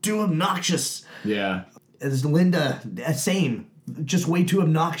obnoxious. Yeah. As Linda, same. Just way too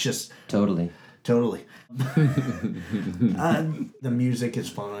obnoxious. Totally. The music is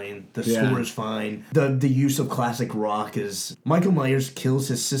fine. The score is fine. The use of classic rock is... Michael Myers kills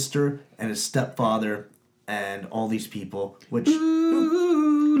his sister and his stepfather and all these people, which...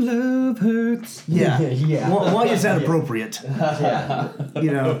 Ooh, love hurts. Yeah. Yeah. Why is that appropriate?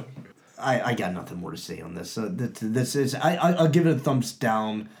 Yeah. I got nothing more to say on this. This is... I'll give it a thumbs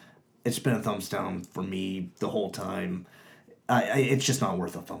down. It's been a thumbs down for me the whole time. It's just not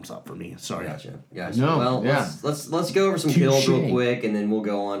worth a thumbs up for me. Sorry. Gotcha. No, Well, yeah. let's go over some kills real Touché. quick, and then we'll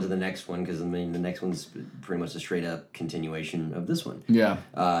go on to the next one because I mean the next one's pretty much a straight up continuation of this one. Yeah.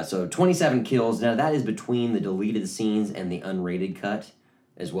 So 27 kills. Now that is between the deleted scenes and the unrated cut,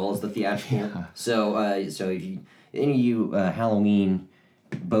 as well as the theatrical. Yeah. So if you, any of you Halloween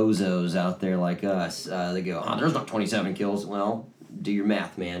bozos out there like us, they go, oh, there's not 27 kills. Well, do your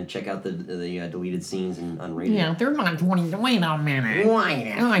math, man. Check out the deleted scenes and unrated. Yeah, they're not 20. Wait a minute.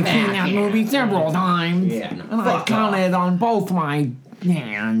 Wait a I've seen that movie several times. Yeah, no, and I've counted on both my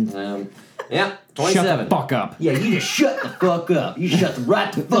hands. Yeah, 27. Shut the fuck up. Yeah, you just shut the fuck up. You shut the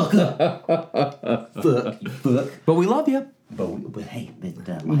right the fuck up. Fuck. But we love you. But hey,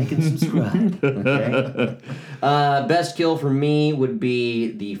 like and subscribe. Okay. Best kill for me would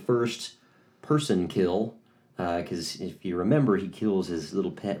be the first person kill. Because if you remember, he kills his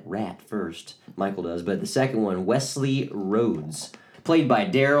little pet rat first. Michael does. But the second one, Wesley Rhodes, played by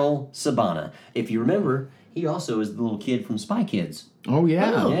Daryl Sabana. If you remember, he also is the little kid from Spy Kids. Oh,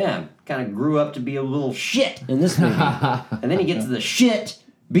 yeah. Yeah, kind of grew up to be a little shit in this movie. And then he gets the shit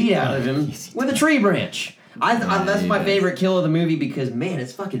beat out of him with a tree branch. That's my favorite kill of the movie because, man,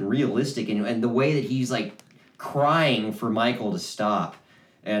 it's fucking realistic. And the way that he's, like, crying for Michael to stop.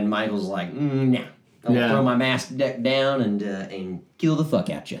 And Michael's like, nah. I'm gonna throw my mask deck down and kill the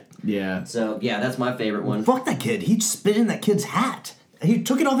fuck out you. Yeah. So, yeah, that's my favorite one. Fuck that kid. He spit in that kid's hat. He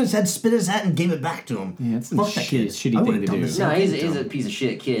took it off his head, spit his hat, and gave it back to him. Yeah, it's Fuck that kid. shitty I thing would've to done do. the same No, thing he's to him. a piece of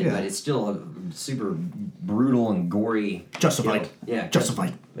shit kid, Yeah. but it's still a super brutal and gory. Justified. Yeah,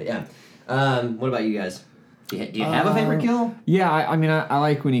 Justified. But yeah. What about you guys? Do you have a favorite kill? Yeah, I mean, I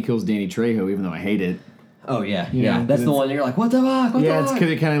like when he kills Danny Trejo, even though I hate it. Oh, yeah. You Yeah, know, that's the it's- one you're like, what the fuck? What Yeah, the it's fuck?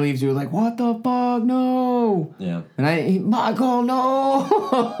 because it kind of leaves you like, what the fuck? No. Yeah. And Michael, no.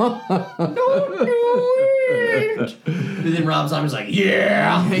 Don't do it. And then Rob Zombie's like,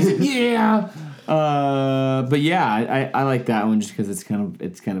 yeah. He said, yeah. But yeah, I like that one just because it's kind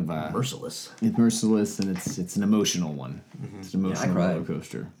of Merciless. it's merciless and it's an emotional one. It's an emotional cried. roller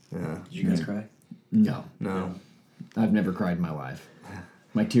coaster. Yeah. Did you guys cry? No, No. I've never cried in my life.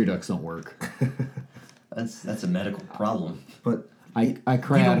 My tear ducts don't work. That's a medical problem. But I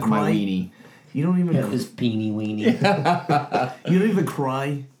cry You out don't of my cry? weenie. you don't even This peeny weenie. you don't even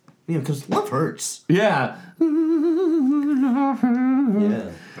cry. Because love hurts. Yeah.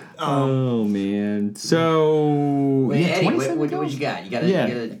 Yeah. Oh man. So Wait, yeah, Eddie, 27 what kills? you got? You got Yeah.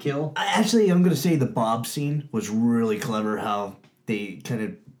 a kill? Actually, I'm gonna say the Bob scene was really clever. How they kind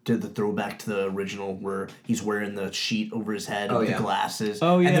of did the throwback to the original where he's wearing the sheet over his head with the glasses.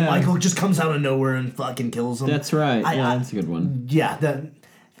 Oh, And then yeah. Michael just comes out of nowhere and fucking kills him. That's right. That's a good one. Yeah,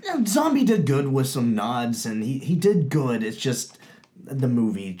 Zombie did good with some nods, and he did good. It's just the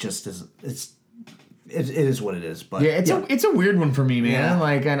movie just is it is what it is. But Yeah, it's a weird one for me, man. Yeah.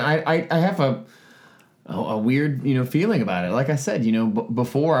 Like, and I have a weird feeling about it. Like I said,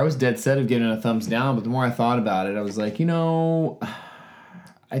 before I was dead set of giving it a thumbs down, but the more I thought about it, I was like,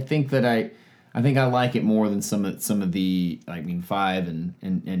 I think I like it more than some of the 5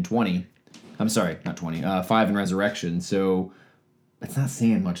 and 20. I'm sorry, not 20. 5 and Resurrection. So it's not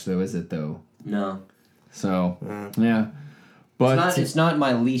saying much though, is it though? No. So yeah, but It's not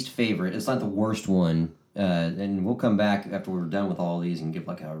my least favorite. It's not the worst one. And we'll come back after we're done with all these and give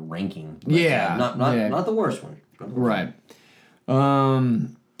like a ranking. But, Yeah. Not the worst one. right.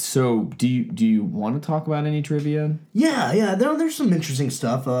 So do you want to talk about any trivia? Yeah. There's some interesting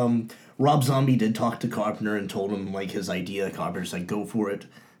stuff. Rob Zombie did talk to Carpenter and told him like his idea. Carpenter's like, go for it.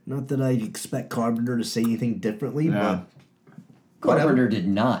 Not that I expect Carpenter to say anything differently, Yeah. but Carpenter did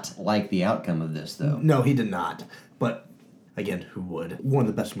not like the outcome of this, though. no, he did not. But again, who would? One of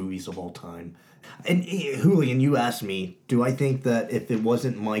the best movies of all time. And Hooligan, you asked me, do I think that if it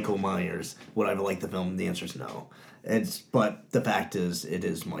wasn't Michael Myers, would I have liked the film? The answer is no. But the fact is, it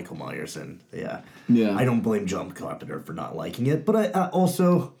is Michael Myers, and yeah. I don't blame John Carpenter for not liking it. But I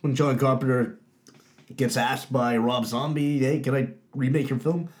also, when John Carpenter gets asked by Rob Zombie, hey, can I remake your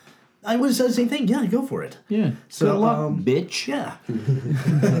film? I would have said the same thing. Yeah, go for it. Yeah. So, Good luck, bitch. Yeah.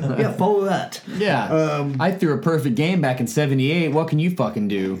 Yeah, follow that. Yeah. I threw a perfect game back in '78. What can you fucking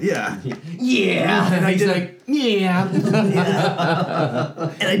do? Yeah. Yeah. And I He's did like, yeah. And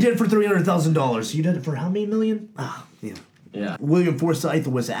I did it for $300,000. You did it for how many million? Ah, yeah. Yeah. William Forsythe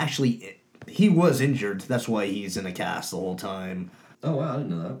was actually, he was injured. That's why he's in a cast the whole time. Oh, wow. I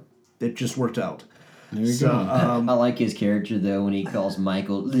didn't know that. It just worked out. There you So, go. I like his character, though, when he calls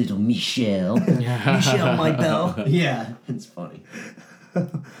Michael Little Michelle. Michelle, my bell. Yeah. It's funny.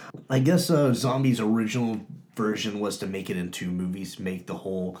 I guess Zombie's original version was to make it in 2 movies, make the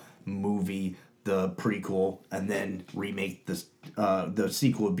whole movie the prequel, and then remake this. The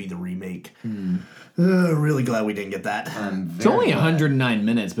sequel would be the remake. Really glad we didn't get that. It's only 109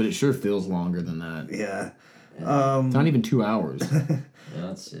 minutes, but it sure feels longer than that. Yeah. It's not even 2 hours,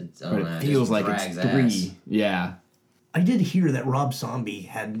 No, it's I but don't know, it feels just like it's drags 3. ass. Yeah. I did hear that Rob Zombie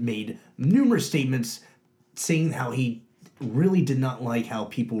had made numerous statements saying how he really did not like how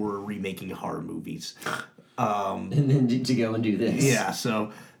people were remaking horror movies. And then to go and do this. Yeah,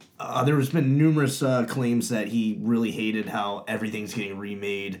 so there's been numerous claims that he really hated how everything's getting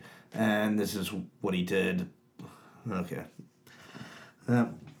remade, and this is what he did. Okay.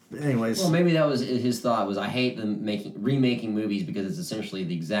 Anyways. Well, maybe that was his thought. Was I hate them remaking movies because it's essentially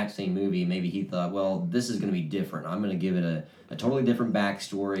the exact same movie. Maybe he thought, well, this is going to be different. I'm going to give it a totally different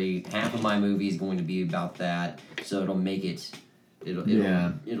backstory. Half of my movie is going to be about that, so it'll make it.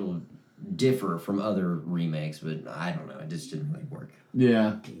 It'll differ from other remakes, but I don't know. It just didn't really work.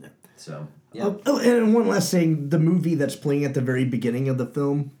 Yeah. So yeah. Oh, and one last thing. The movie that's playing at the very beginning of the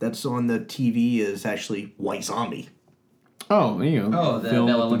film that's on the TV is actually White Zombie. Oh, you know. Oh, the film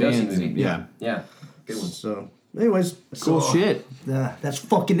Bela with Lugosi bands. movie. Yeah. Yeah. Good one. So, anyways. Cool so, shit. That's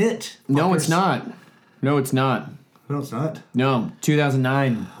fucking it. No, it's fuckers. not. No, it's not. No, it's not. No,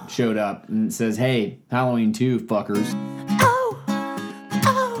 2009 showed up and it says, hey, Halloween 2, fuckers.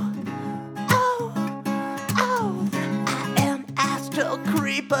 I am Astro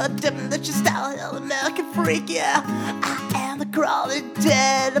Creeper, demolition style, American freak, yeah. I am the crawling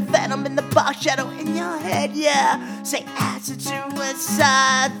dead, a phantom in the box, shadow in your head, yeah. Say acid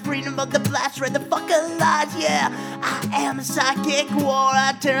suicide, freedom of the blast, red the fucking lights, yeah. I am a psychic war,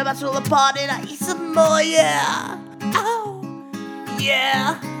 I tear my soul apart and I eat some more, yeah. Oh,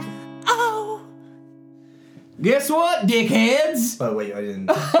 yeah. Oh. Guess what, dickheads? By the way, I didn't.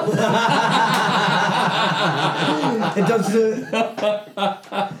 It does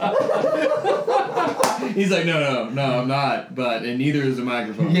He's like, no, I'm not. But, and neither is the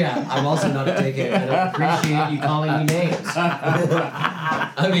microphone. Yeah, I'm also not a dickhead. I don't appreciate you calling me names.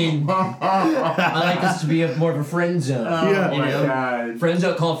 I mean, I like this to be more of a friend zone. Yeah. Oh my God. Friends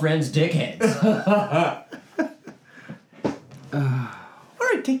don't call friends dickheads. All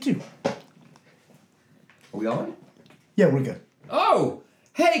right, take 2. Are we on? Yeah, we're good. Oh,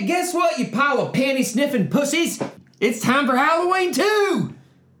 hey, guess what, you pile of panty-sniffing pussies? It's time for Halloween 2!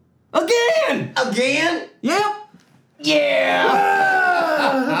 Again! Again? Yep! Yeah!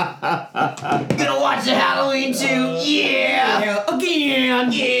 Gonna watch the Halloween 2? Yeah!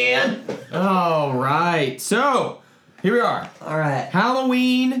 Again! Yeah! All right, so here we are. All right.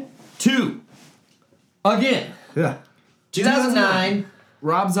 Halloween 2. Again. Yeah. 2009.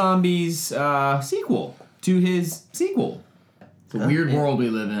 Rob Zombie's sequel to his sequel. It's a weird world we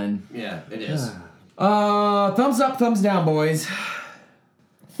live in. Yeah, it is. Thumbs up, thumbs down, boys.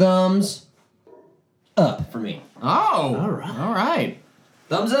 Thumbs up for me. Oh. All right. All right.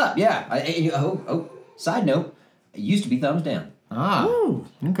 Thumbs up, yeah. Side note, it used to be thumbs down. Ah. Ooh.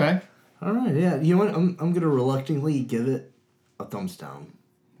 Okay. All right. Yeah. You know what? I'm gonna reluctantly give it a thumbs down.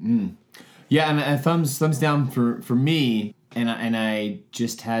 Yeah, and thumbs down for me, and I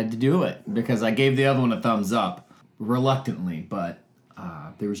just had to do it because I gave the other one a thumbs up reluctantly, but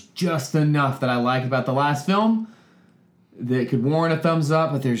there was just enough that I liked about the last film that could warrant a thumbs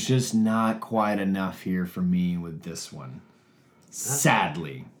up, but there's just not quite enough here for me with this one.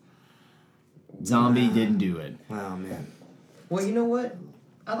 Sadly, Zombie didn't do it. Oh man. Well, you know what?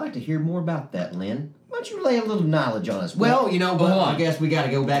 I'd like to hear more about that, Lynn. Why don't you lay a little knowledge on us? Well, you know, but hold on. I guess we got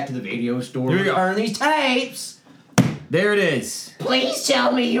to go back to the video store. Here we go. Earn these tapes. There it is. Please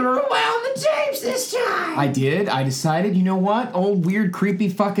tell me you rewound the tapes this time. I did. I decided, you know what? Old, weird, creepy,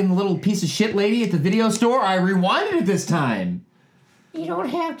 fucking little piece of shit lady at the video store, I rewinded it this time. You don't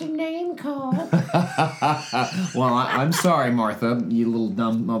have to name call. Well, I'm sorry, Martha, you little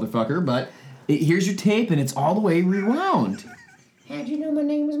dumb motherfucker, but here's your tape, and it's all the way rewound. How'd you know my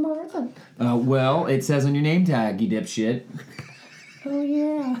name is Martha? Well, it says on your name tag, you dipshit. Oh,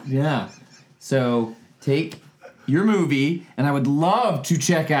 yeah. Yeah. So, take your movie, and I would love to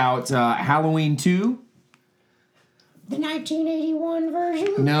check out Halloween 2. The 1981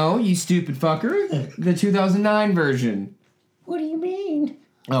 version? No, you stupid fucker. The 2009 version. What do you mean?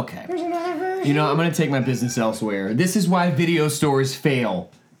 Okay. There's another version? You know, I'm going to take my business elsewhere. This is why video stores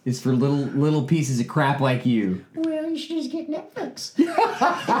fail. Is for little pieces of crap like you. Well, you should just get Netflix.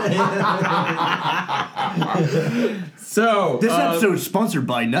 So, This episode is sponsored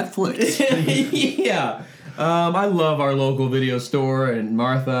by Netflix. yeah. I love our local video store, and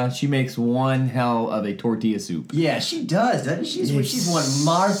Martha, she makes one hell of a tortilla soup. Yeah, she does, doesn't she? She's one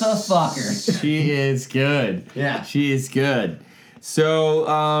Martha fucker. She is good. Yeah. She is good. So,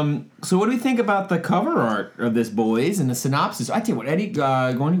 so what do we think about the cover art of this, boys, and the synopsis? I tell you what, Eddie, go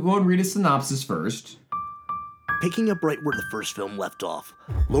and read a synopsis first. Picking up right where the first film left off,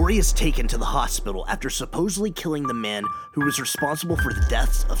 Laurie is taken to the hospital after supposedly killing the man who was responsible for the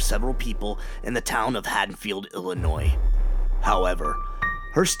deaths of several people in the town of Haddonfield, Illinois. However,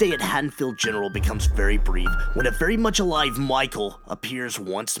 her stay at Haddonfield General becomes very brief when a very much alive Michael appears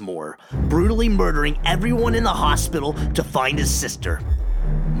once more, brutally murdering everyone in the hospital to find his sister.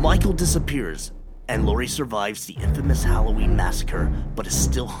 Michael disappears, and Laurie survives the infamous Halloween massacre, but is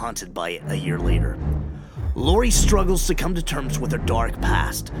still haunted by it a year later. Laurie struggles to come to terms with her dark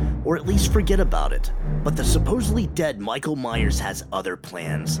past, or at least forget about it. But the supposedly dead Michael Myers has other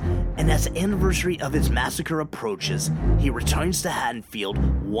plans, and as the anniversary of his massacre approaches, he returns to Haddonfield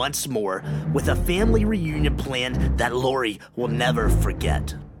once more with a family reunion planned that Laurie will never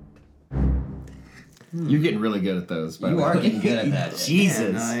forget. You're getting really good at those, by the way. You are getting good at that.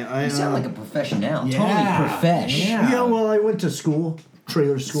 Jesus. You sound like a professional. Yeah. Totally profesh. Yeah, well, I went to school,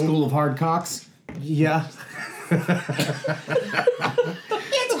 trailer school. School of Hard Cocks. Yeah. It's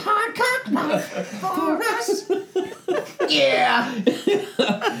hard cock mouth for us. Yeah.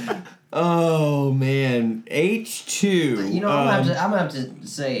 Oh, man. H2. You know, I'm gonna have to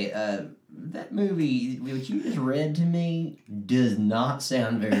say, that movie, which you just read to me, does not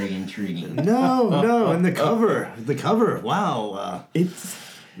sound very intriguing. No, and the cover, wow. It's...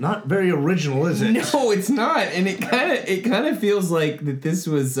 Not very original, is it? No, it's not, and it kind of feels like that this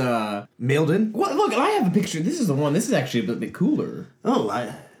was Mailed in? Well, look, I have a picture. This is the one. This is actually a bit cooler. Oh,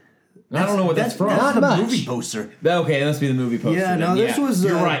 I don't know what that's from. That's Not the much. movie poster. Okay, that must be the movie poster. Yeah, no, then. this was,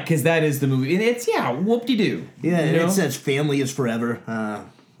 You're right, because that is the movie, and it's whoop-de-doo. Yeah, and You know? it says family is forever. Okay.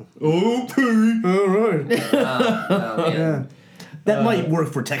 All right. Oh, man. Yeah. That might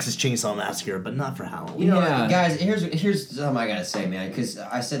work for Texas Chainsaw Massacre, but not for Halloween. You know, Yeah. guys, here's something I gotta say, man, because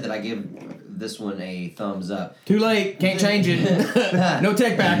I said that I give this one a thumbs up. Too late. Can't change it. No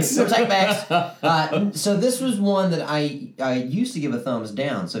take backs. No take backs. So this was one that I used to give a thumbs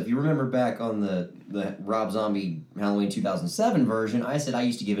down. So if you remember back on the Rob Zombie Halloween 2007 version, I said I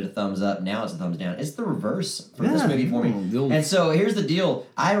used to give it a thumbs up. Now it's a thumbs down. It's the reverse for this Yeah. movie for me. Oh, And so here's the deal.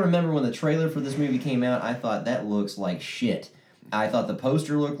 I remember when the trailer for this movie came out, I thought that looks like shit. I thought the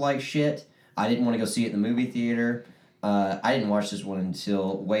poster looked like shit. I didn't want to go see it in the movie theater. I didn't watch this one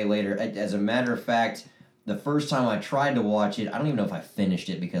until way later. As a matter of fact, the first time I tried to watch it, I don't even know if I finished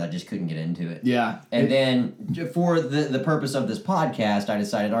it because I just couldn't get into it. Yeah. And then for the purpose of this podcast, I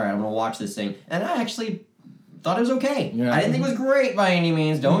decided, all right, I'm going to watch this thing. And I actually thought it was okay. Yeah. I didn't think it was great by any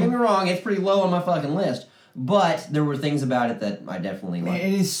means. Don't get me wrong, it's pretty low on my fucking list. But there were things about it that I definitely liked.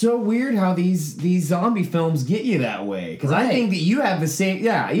 It is so weird how these zombie films get you that way. Because I Right. think that you have the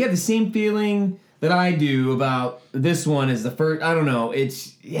same feeling that I do about this one as the first. I don't know.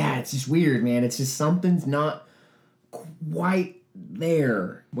 It's just weird, man. It's just something's not quite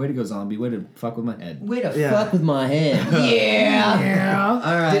there. Way to go, zombie. Way to fuck with my head. Way to Yeah. fuck with my head. Yeah.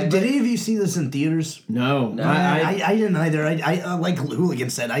 All right. Did any of you see this in theaters? No. I didn't either. I like Hooligan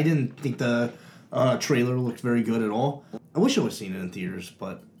said, I didn't think the trailer looked very good at all. I wish I would have seen it in theaters,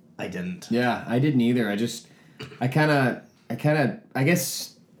 but I didn't. Yeah, I didn't either. I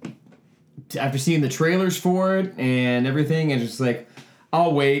guess after seeing the trailers for it and everything, I just like,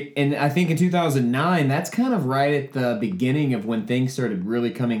 I'll wait. And I think in 2009, that's kind of right at the beginning of when things started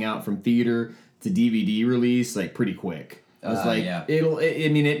really coming out from theater to DVD release, like pretty quick. I was like, yeah.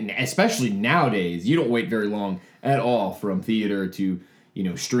 especially nowadays, you don't wait very long at all from theater to,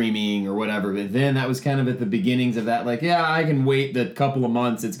 streaming or whatever. But then that was kind of at the beginnings of that, like, yeah, I can wait the couple of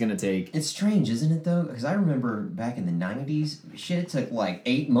months it's going to take. It's strange, isn't it, though? Because I remember back in the 90s, shit, it took like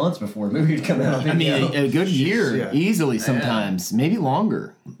 8 months before a movie would come out. I mean, a good year, yeah. easily sometimes, maybe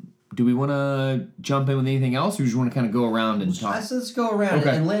longer. Do we want to jump in with anything else, or just want to kind of go around and talk? Let's go around.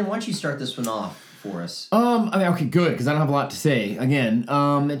 Okay. And Lynn, why don't you start this one off for us? Okay, good, because I don't have a lot to say. Again,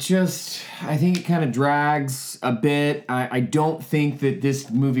 it's just, I think it kind of drags a bit. I don't think that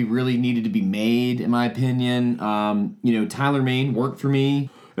this movie really needed to be made, in my opinion. Tyler Mane worked for me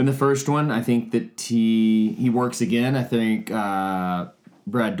in the first one. I think that he works again. I think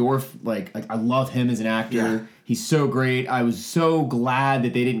Brad Dourif, I love him as an actor. Yeah. He's so great. I was so glad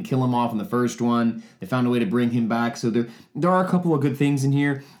that they didn't kill him off in the first one. They found a way to bring him back. So there are a couple of good things in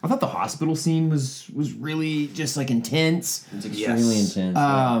here. I thought the hospital scene was really just intense. It's extremely Yes.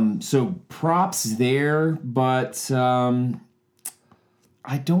 intense. So props there, but I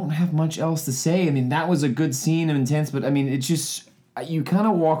don't have much else to say. I mean, that was a good scene and intense, but I mean, it's just you kind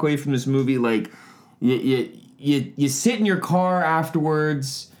of walk away from this movie like you sit in your car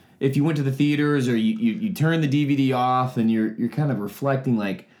afterwards. If you went to the theaters or you turn the DVD off and you're kind of reflecting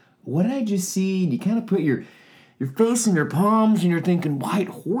like, what did I just see? And you kind of put your face in your palms and you're thinking white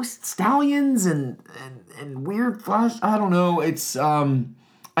horse stallions and weird flash. I don't know. It's I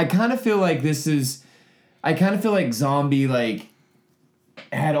kind of feel like Zombie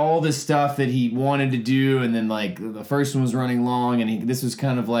had all this stuff that he wanted to do, and then the first one was running long, and this was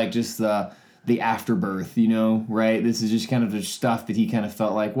kind of just the afterbirth, right? This is just kind of the stuff that he kind of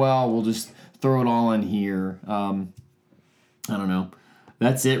felt like, well, we'll just throw it all in here. I don't know.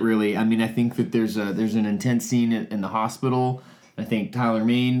 That's it, really. I mean, I think that there's an intense scene in the hospital. I think Tyler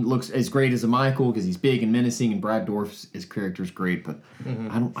Mane looks as great as a Michael because he's big and menacing, and Brad Dourif's character is great. But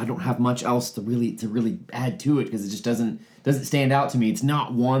I don't have much else to really add to it because it just doesn't stand out to me. It's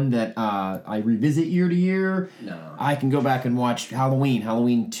not one that I revisit year to year. No. I can go back and watch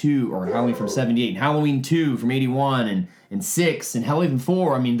Halloween 2, or Halloween from 78, and Halloween 2 from 81, and 6, and hell, even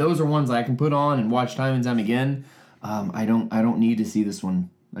 4. I mean, those are ones I can put on and watch time and time again. I don't need to see this one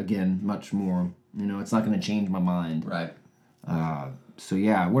again much more. It's not going to change my mind. Right. So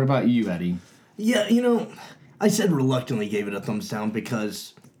yeah, what about you, Eddie? Yeah, I said reluctantly gave it a thumbs down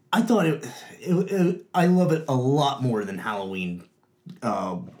because I thought I love it a lot more than Halloween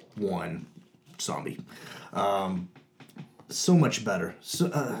 1 Zombie. So much better. So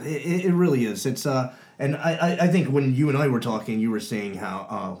it really is. It's and I think when you and I were talking, you were saying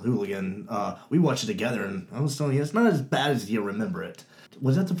how Hooligan, we watched it together, and I was telling you it's not as bad as you remember it.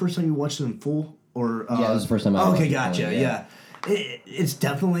 Was that the first time you watched it in full? Or Yeah, that was the first time I watched okay, it gotcha. fully, Yeah, it's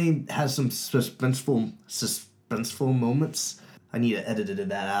definitely has some suspenseful moments. I need to edit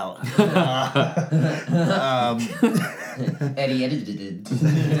that out. Eddie edited it.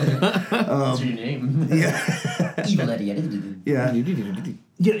 That's your name. Yeah, Evil Eddie edited it.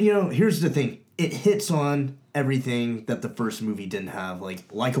 yeah. Here's the thing. It hits on everything that the first movie didn't have, like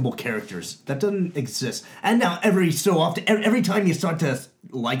likable characters. That doesn't exist. And now every so often, every time you start to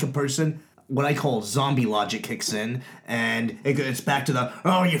like a person, what I call zombie logic kicks in, and it's back to the,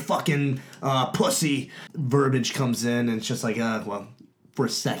 oh, you fucking pussy verbiage comes in, and it's just like, well, for a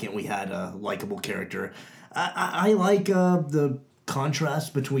second we had a likable character. I like the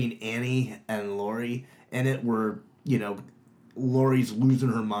contrast between Annie and Laurie, and it where, Laurie's losing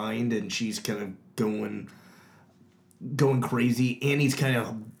her mind, and she's kind of going crazy. Annie's kind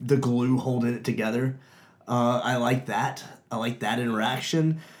of the glue holding it together. I like that. I like that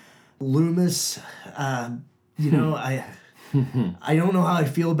interaction. Loomis, I don't know how I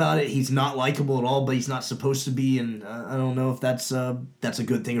feel about it. He's not likable at all, but he's not supposed to be, and I don't know if that's a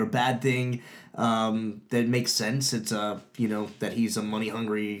good thing or a bad thing. That makes sense. It's that he's a money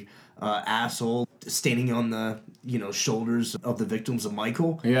hungry asshole standing on the shoulders of the victims of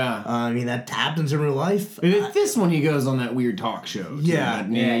Michael. Yeah. I mean that happens in real life. This one, he goes on that weird talk show. too. Yeah.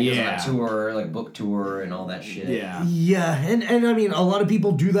 He goes on a tour, like book tour and all that shit. Yeah. Yeah, and I mean a lot of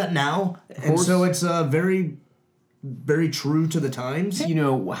people do that now, and so it's very, very true to the times.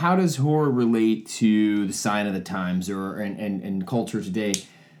 How does horror relate to the sign of the times and culture today?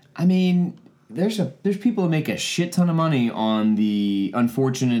 I mean, there's people that make a shit ton of money on the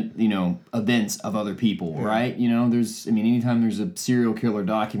unfortunate, events of other people, right? Anytime there's a serial killer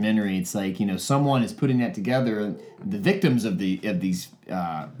documentary, it's like, someone is putting that together. The victims of the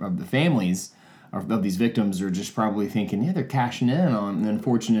families of these victims are just probably thinking, yeah, they're cashing in on the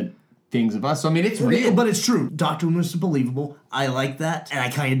unfortunate things of us. So, I mean, it's real. But it's true. Dr. Loomis is believable. I like that, and I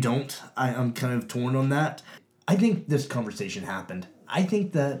kind of don't. I'm kind of torn on that. I think this conversation happened. I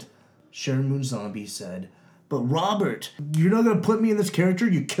think that Sharon Moon Zombie said, but Robert, you're not going to put me in this character?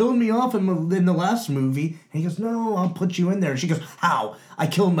 You killed me off in the last movie. And he goes, no, I'll put you in there. And she goes, how? I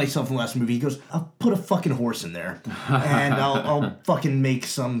killed myself in the last movie. He goes, I'll put a fucking horse in there. And I'll fucking make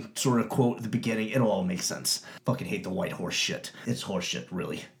some sort of quote at the beginning. It'll all make sense. Fucking hate the white horse shit. It's horse shit,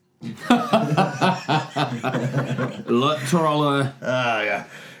 really. Literally. Yeah.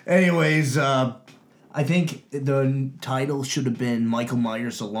 Anyways, I think the title should have been Michael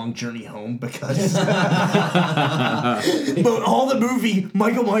Myers: A Long Journey Home, because but all the movie,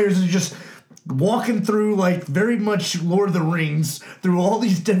 Michael Myers is just walking through, like, very much Lord of the Rings, through all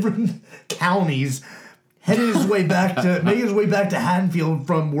these different counties, making his way back to Haddonfield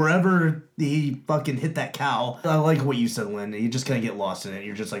from wherever he fucking hit that cow. I like what you said, Lynn. You just kind of get lost in it.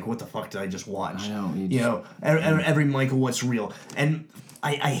 You're just like, what the fuck did I just watch? I know. Every Michael, what's real? And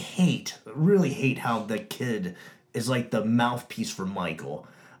I really hate how the kid is like the mouthpiece for Michael.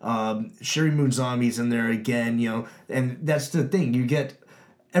 Sherry Moon Zombie's in there again, and that's the thing. You get,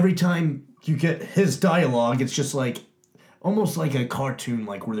 every time you get his dialogue, it's just like, almost like a cartoon,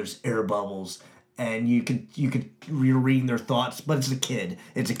 like where there's air bubbles, and you're reading their thoughts, but it's a kid.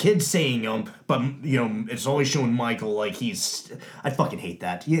 It's a kid saying them, but it's always showing Michael like he's. I fucking hate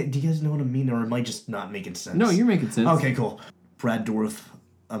that. Yeah, do you guys know what I mean, or am I just not making sense? No, you're making sense. Okay, cool. Brad Dourif,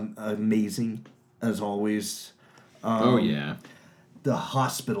 amazing as always. Oh yeah. The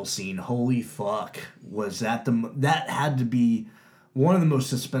hospital scene, holy fuck, was that that had to be one of the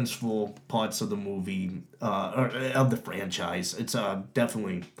most suspenseful parts of the movie, or of the franchise. It's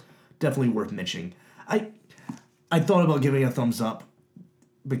definitely worth mentioning. I thought about giving a thumbs up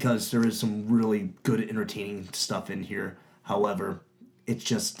because there is some really good, entertaining stuff in here. However, it's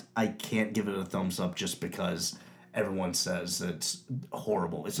just, I can't give it a thumbs up just because everyone says it's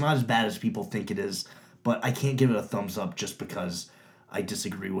horrible. It's not as bad as people think it is, but I can't give it a thumbs up just because I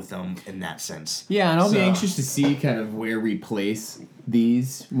disagree with them in that sense. Yeah, and I'll be anxious to see kind of where we place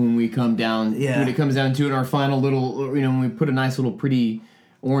these when we come down. Yeah. When it comes down to it, our final little, when we put a nice little pretty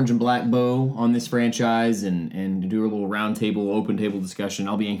orange and black bow on this franchise and do a little round table, open table discussion.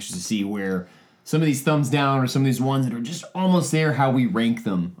 I'll be anxious to see where some of these thumbs down or some of these ones that are just almost there, how we rank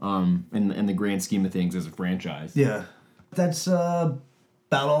them in the grand scheme of things as a franchise. Yeah. That's about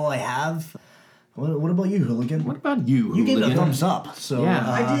all I have. What about you, Hooligan? What about you, You gave it a Hooligan? thumbs up. So Yeah.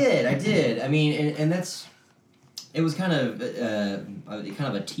 I did. I mean, and that's, it was kind of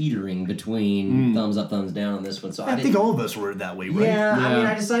a teetering between thumbs up, thumbs down on this one. So I think all of us were that way, right? Yeah, I mean,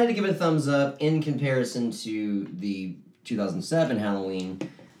 I decided to give it a thumbs up in comparison to the 2007 Halloween,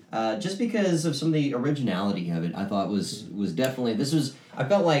 just because of some of the originality of it. I thought was definitely, I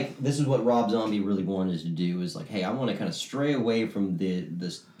felt like this is what Rob Zombie really wanted to do, is like, hey, I want to kind of stray away from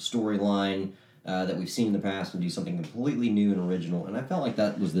this storyline that we've seen in the past and do something completely new and original. And I felt like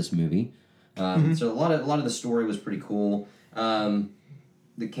that was this movie. So a lot of the story was pretty cool.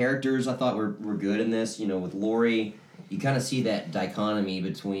 The characters I thought were good in this. With Laurie, you kind of see that dichotomy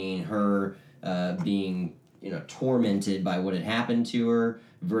between her being tormented by what had happened to her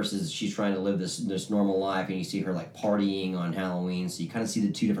versus she's trying to live this normal life, and you see her like partying on Halloween. So you kind of see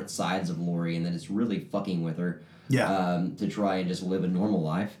the two different sides of Laurie, and then it's really fucking with her. Yeah. To try and just live a normal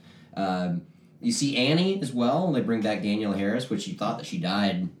life. You see Annie as well, and they bring back Danielle Harris, which you thought that she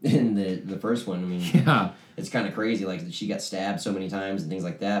died in the first one. I mean, Yeah. It's kind of crazy, like she got stabbed so many times and things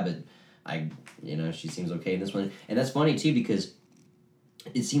like that, but she seems okay in this one. And that's funny too, because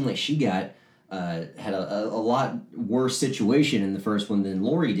it seemed like she had a lot worse situation in the first one than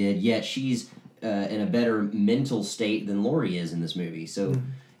Laurie did, yet she's in a better mental state than Laurie is in this movie. So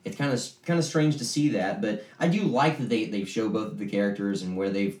it's kind of strange to see that, but I do like that they show both of the characters and where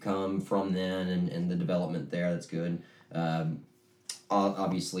they've come from then and the development there. That's good.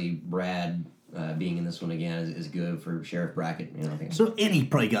 Obviously, Brad being in this one again is good for Sheriff Brackett. I think So Annie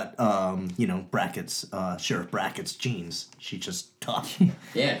probably got Brackett's Sheriff Brackett's genes. She's just tough.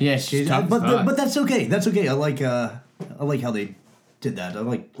 yeah. Yeah, she's tough as fuck. but that's okay. That's okay. I like how they did that. I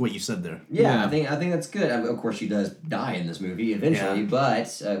like what you said there. Yeah, I think that's good. Of course, she does die in this movie eventually,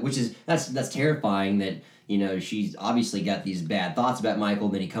 but which is that's terrifying. That she's obviously got these bad thoughts about Michael.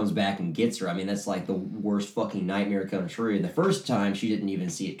 Then he comes back and gets her. I mean, that's like the worst fucking nightmare come true. And the first time she didn't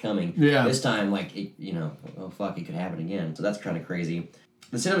even see it coming. Yeah. This time, oh fuck, it could happen again. So that's kind of crazy.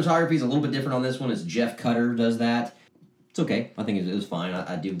 The cinematography is a little bit different on this one. It's Jeff Cutter does that. It's okay. I think it was fine.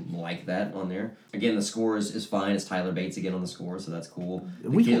 I do like that on there. Again, the score is fine. It's Tyler Bates again on the score, so that's cool.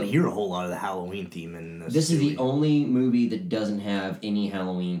 We don't hear a whole lot of the Halloween theme in this. This is the only movie that doesn't have any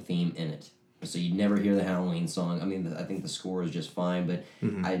Halloween theme in it. So you never hear the Halloween song. I mean, I think the score is just fine, but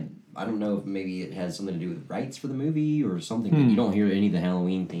I don't know if maybe it has something to do with rights for the movie or something. But you don't hear any of the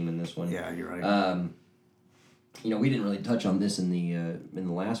Halloween theme in this one. Yeah, you're right. We didn't really touch on this in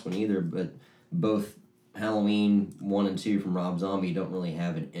the last one either, but both Halloween 1 and 2 from Rob Zombie don't really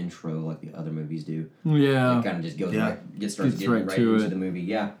have an intro like the other movies do. Yeah. It kind of just goes Gets getting right into to it. the movie.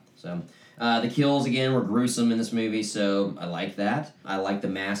 Yeah. So the kills again were gruesome in this movie, so I like that. I like the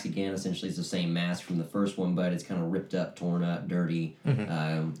mask again. Essentially, it's the same mask from the first one, but it's kind of ripped up, torn up, dirty. You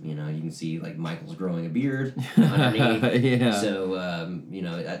can see like Michael's growing a beard underneath. Yeah. So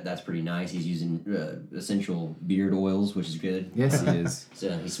that's pretty nice. He's using essential beard oils, which is good. Yes, he is.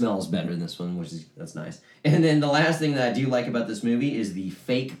 So he smells better in this one, that's nice. And then the last thing that I do like about this movie is the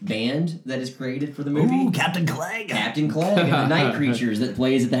fake band that is created for the movie. Ooh, Captain Clegg. Captain Clegg and the Night Creatures that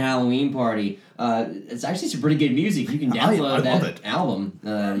plays at the Halloween party. It's actually some pretty good music. You can download I love that it. album.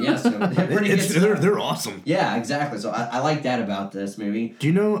 So they're pretty good stuff. They're awesome. Yeah, exactly. So I like that about this movie. Do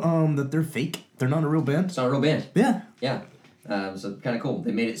you know that they're fake? They're not a real band? It's not a real band. Yeah. Yeah. So kind of cool.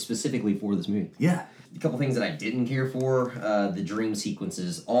 They made it specifically for this movie. Yeah. A couple things that I didn't care for, the dream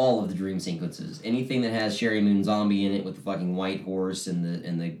sequences, all of the dream sequences. Anything that has Sherry Moon Zombie in it with the fucking white horse and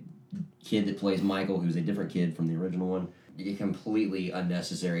the kid that plays Michael, who's a different kid from the original one, completely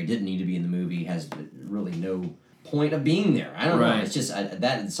unnecessary. Didn't need to be in the movie. Has really no point of being there. I don't know. It's just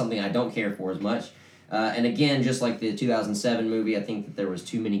that is something I don't care for as much. And again, just like the 2007 movie, I think that there was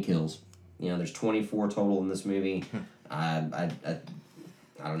too many kills. There's 24 total in this movie. I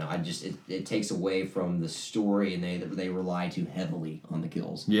don't know. It takes away from the story, and they rely too heavily on the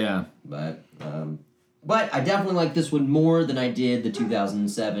kills. Yeah. But I definitely like this one more than I did the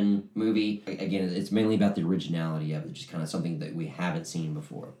 2007 movie. Again, it's mainly about the originality of it, just kind of something that we haven't seen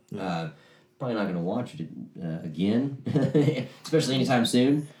before. Probably not going to watch it again, especially anytime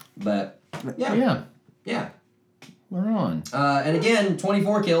soon. But yeah. We're on. And again,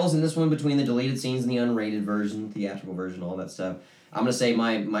 24 kills in this one between the deleted scenes and the unrated version, theatrical version, all that stuff. I'm going to say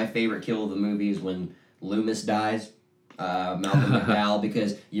my favorite kill of the movie is when Loomis dies, Malcolm McDowell,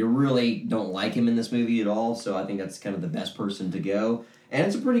 because you really don't like him in this movie at all, so I think that's kind of the best person to go. And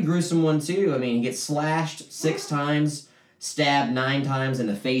it's a pretty gruesome one, too. I mean, he gets slashed 6 times, stabbed 9 times in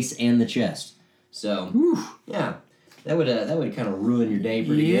the face and the chest. So, yeah. That would kind of ruin your day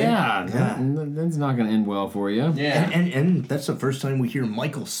pretty good. Yeah, that's not going to end well for you. Yeah. And that's the first time we hear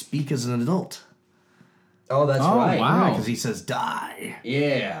Michael speak as an adult. Oh, that's right. Wow. Because he says die.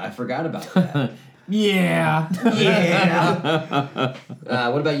 Yeah, I forgot about that. Yeah.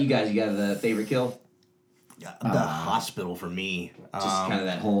 What about you guys? You got a favorite kill? The hospital for me. Just kind of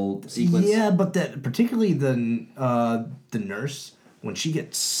that whole sequence? Yeah, but that particularly the nurse, when she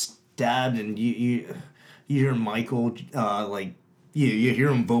gets stabbed and you hear Michael you hear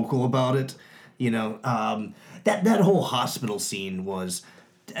him vocal about it, that whole hospital scene was.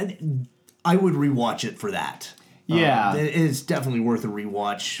 I would rewatch it for that. Yeah, it's definitely worth a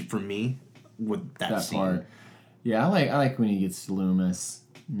rewatch for me with that scene. Part. Yeah, I like when he gets Loomis,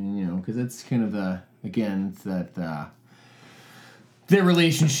 because it's kind of it's that their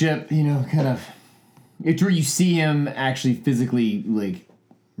relationship, kind of. It's where you see him actually physically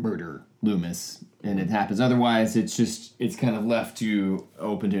murder Loomis. And it happens. Otherwise, it's kind of left to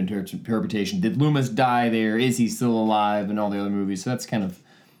open to interpretation. Did Loomis die there? Is he still alive? And all the other movies. So that's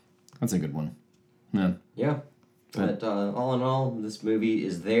a good one. Yeah. Yeah. But all in all, this movie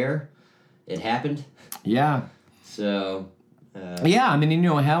is there. It happened. Yeah. So. Yeah, I mean,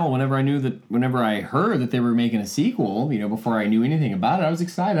 hell, whenever I heard that they were making a sequel, before I knew anything about it, I was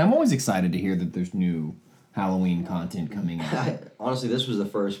excited. I'm always excited to hear that there's new Halloween content coming out. Honestly, this was the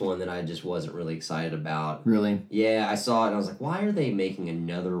first one that I just wasn't really excited about. Really? Yeah, I saw it and I was like, why are they making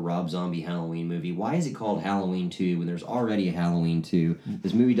another Rob Zombie Halloween movie? Why is it called Halloween 2 when there's already a Halloween 2?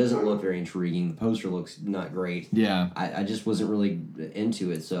 This movie doesn't look very intriguing. The poster looks not great. Yeah. I just wasn't really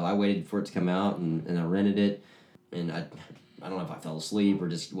into it, so I waited for it to come out and I rented it. And I don't know if I fell asleep or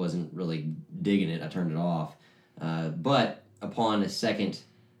just wasn't really digging it. I turned it off. But upon a second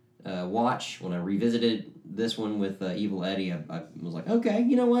watch, when I revisited this one with Evil Eddie, I was like, okay,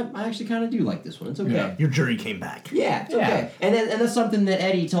 you know what? I actually kind of do like this one. It's okay. Yeah. Your jury came back. Yeah, it's okay. And that's something that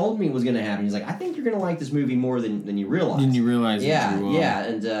Eddie told me was going to happen. He's like, I think you're going to like this movie more than you realize. Didn't you realize? Yeah, it drew well.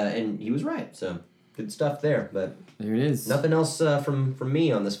 yeah, and he was right. So good stuff there. But There it is. nothing else from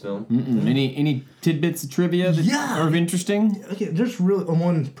me on this film. Any tidbits of trivia that are of interesting? Okay, there's really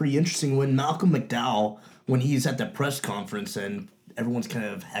one pretty interesting when Malcolm McDowell, when he's at the press conference and everyone's kind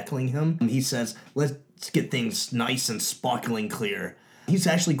of heckling him, he says, let's get things nice and sparkling clear. He's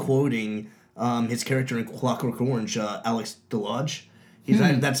actually quoting his character in Clockwork Orange, Alex DeLodge.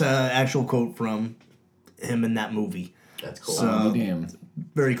 That's an actual quote from him in that movie. That's cool. So, Damn.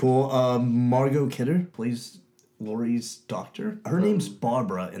 very cool. Margot Kidder plays Laurie's doctor. Her name's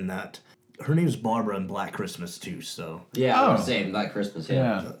Barbara in that. Her name's Barbara in Black Christmas too. So Same, like Christmas.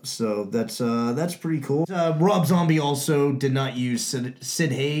 Yeah. so that's pretty cool. Rob Zombie also did not use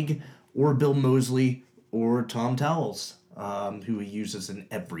Sid Haig or Bill Moseley or Tom Towles, who he uses in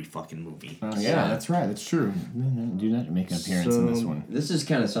every fucking movie. Yeah, that's right. That's true. Do not make an appearance in this one. This is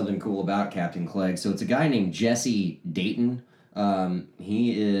kind of something cool about Captain Clegg. So it's a guy named Jesse Dayton.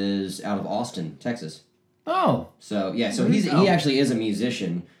 He is out of Austin, Texas. Oh, So yeah, so he actually is a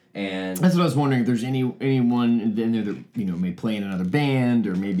musician, and that's what I was wondering. If there's anyone in there that may play in another band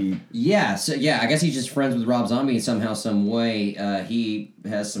or maybe. yeah, so yeah, I guess he's just friends with Rob Zombie somehow, some way. He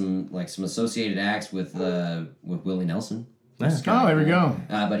has some associated acts with Willie Nelson. Oh, there we go.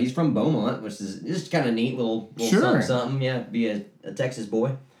 But he's from Beaumont, which is just kind of neat, little Sure. something. Yeah, be a Texas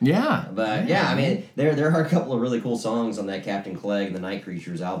boy. Yeah. But yeah, I mean, there are a couple of really cool songs on that Captain Clegg and the Night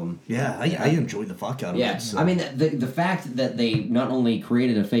Creatures album. Yeah, I enjoyed the fuck out of Yeah, it. So. I mean, the fact that they not only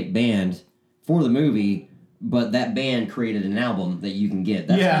created a fake band for the movie, but that band created an album that you can get.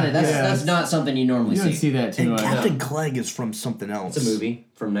 That's not something you normally You don't see that too and much. Captain Clegg is from something else. It's a movie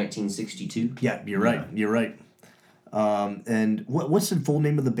from 1962. Yeah, you're right. You're right. And what's the full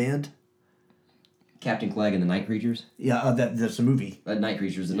name of the band? Captain Clegg and the Night Creatures. Yeah, that's a movie. Night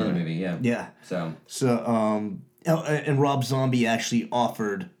Creatures is another movie. Yeah. Yeah. So And Rob Zombie actually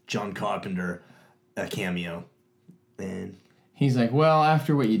offered John Carpenter a cameo, and He's like, well,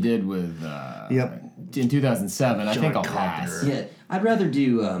 after what you did with in 2007, I think I'll pass. Carpenter. yeah, I'd rather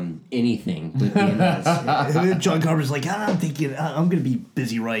do anything with BMS. And then John Carpenter's like, I'm thinking I'm gonna be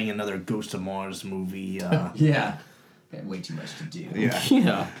busy writing another Ghost of Mars movie. Yeah. Got way too much to do.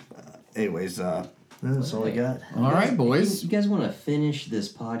 Yeah. Anyways, that's all I got. All right, boys. You guys want to finish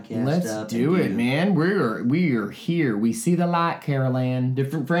this podcast Let's up? do it, man. We are here. We see the light, Carol Ann.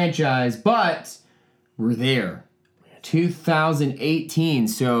 Different franchise, but we're there. 2018,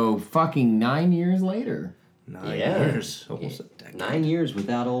 so fucking 9 years later. 9 Yeah. years. Almost a decade. 9 years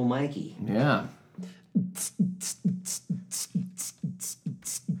without old Mikey. Yeah.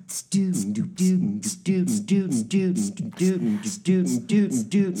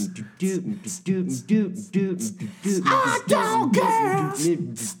 I don't care.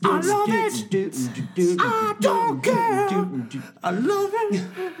 I love it. I don't care. I love it.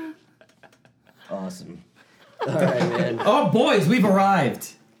 Awesome. All right, man. Oh, boys, we've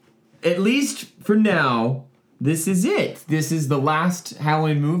arrived. At least for now, this is it. This is the last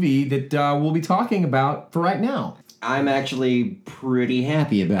Halloween movie that we'll be talking about for right now. I'm actually pretty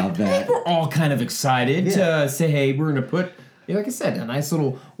happy about that. We're all kind of excited to say, hey, we're going to put, like I said, a nice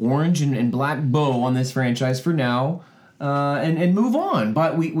little orange and black bow on this franchise for now and move on.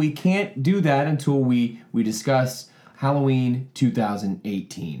 But we can't do that until we discuss Halloween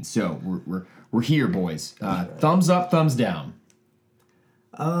 2018. So we're here, boys. Thumbs up, thumbs down.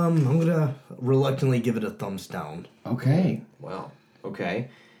 I'm gonna reluctantly give it a thumbs down. Okay. Wow. Okay.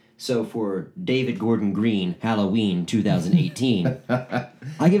 So for David Gordon Green, Halloween 2018,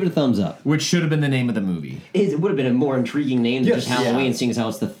 I give it a thumbs up. Which should have been the name of the movie. It would have been a more intriguing name than just Yes, Halloween, yeah. seeing as how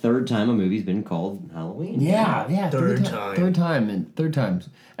it's the third time a movie's been called Halloween. Yeah. Third time. Third times.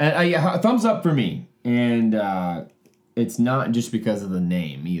 And yeah, thumbs up for me. And it's not just because of the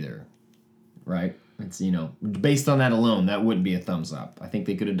name either, right? It's, based on that alone, that wouldn't be a thumbs up. I think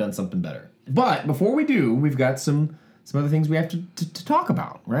they could have done something better. But before we do, we've got some some other things we have to talk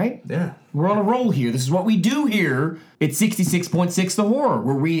about, right? Yeah. We're on a roll here. This is what we do here. It's 66.6 The Horror,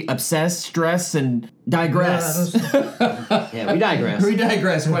 where we obsess, stress, and digress. Yeah, we digress. We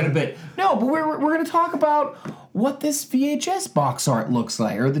digress quite a bit. No, but we're going to talk about what this VHS box art looks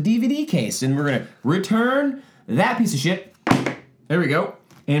like, or the DVD case, and we're going to return that piece of shit. There we go.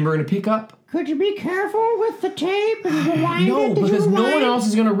 And we're going to pick up. Could you be careful with the tape and rewind No, it? Did because you no one rewind? else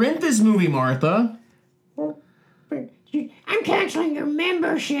is going to rent this movie, Martha. I'm canceling your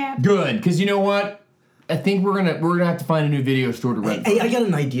membership. Good, because you know what? I think we're gonna have to find a new video store to rent. Hey, I got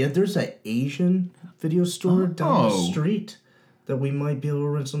an idea. There's an Asian video store down the street that we might be able to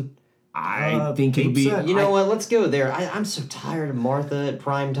rent some. I think it'll tape be. set. You know what? Let's go there. I'm so tired of Martha at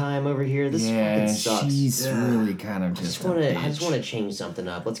prime time over here. This Yeah, fucking sucks. she's really kind of just. I just want to change something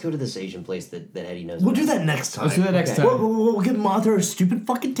up. Let's go to this Asian place that Eddie knows. We'll about. do that next time. Let's do that next Okay. time. We'll give Martha her stupid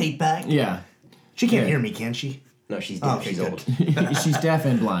fucking tape back. Yeah, She can't hear me, can she? No, she's deaf. Okay, She's good. old. she's deaf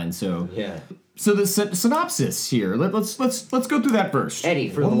and blind. So Yeah. So the synopsis here. Let's go through that first. Eddie,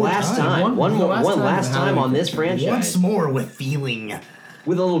 for One the more last time. time, one last time on this Once franchise more with feeling.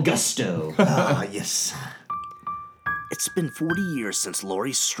 with a little gusto. Ah, yes. It's been 40 years since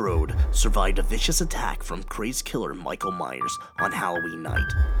Laurie Strode survived a vicious attack from crazed killer Michael Myers on Halloween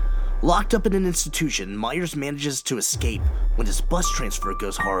night. Locked up in an institution, Myers manages to escape when his bus transfer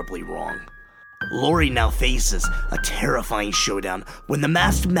goes horribly wrong. Laurie now faces a terrifying showdown when the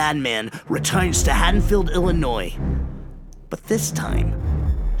masked madman returns to Haddonfield, Illinois. But this time,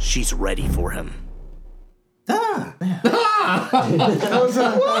 she's ready for him.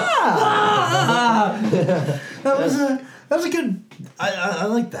 That was a good. I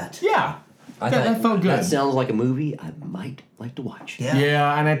like that. Yeah, I that felt good. That sounds like a movie I might like to watch.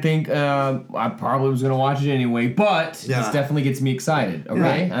 Yeah, and I think I probably was gonna watch it anyway, but this Yeah. definitely gets me excited.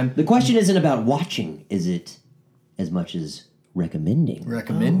 Okay, Yeah. I'm The question isn't about watching, is it? As much as recommending.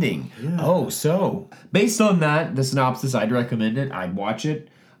 recommending. Oh, so based on that, the synopsis, I'd recommend it. I'd watch it.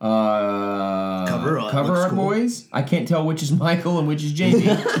 Cover art, Cover looks Art cool. Boys. I can't tell which is Michael and which is Jamie.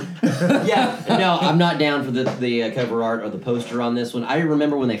 Yeah, no, I'm not down for the cover art or the poster on this one. I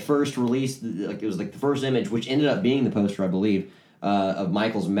remember when they first released, it was like the first image, which ended up being the poster, I believe, of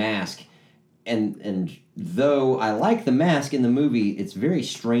Michael's mask. And though I like the mask in the movie, it's very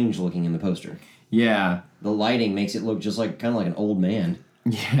strange looking in the poster. Yeah, The lighting makes it look just like kind of like an old man.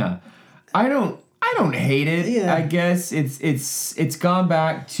 yeah. I don't hate it. Yeah. I guess it's gone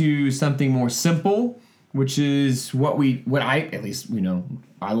back to something more simple, which is what I at least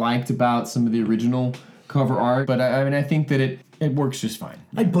I liked about some of the original cover art. But I think that it works just fine.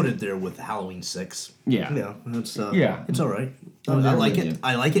 I'd put it there with Halloween 6. Yeah. Yeah, it's Yeah. it's all right. I'm I there like with it. you.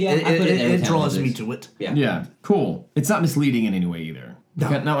 I like it. Yeah, I put it there It with draws Halloween me 6. to it. Yeah. Yeah, cool. It's not misleading in any way either. No.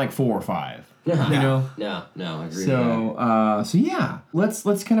 Not like 4 or 5. No. You know. No, I agree with that. So yeah,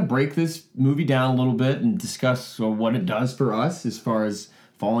 let's kind of break this movie down a little bit and discuss what it does for us as far as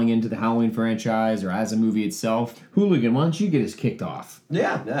falling into the Halloween franchise or as a movie itself. Hooligan, why don't you get us kicked off?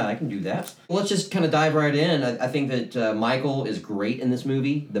 Yeah, I can do that. Well, let's just kind of dive right in. I think that Michael is great in this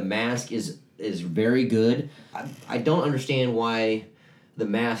movie. The mask is very good. I don't understand why the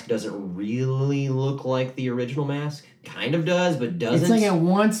mask doesn't really look like the original mask. Kind of does, but doesn't. It's like it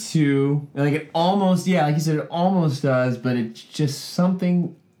wants to, like it almost, yeah, like you said, it almost does, but it's just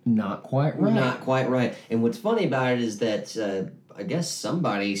something not quite right. Not quite right. And what's funny about it is that I guess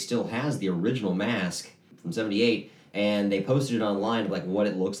somebody still has the original mask from '78, and they posted it online like what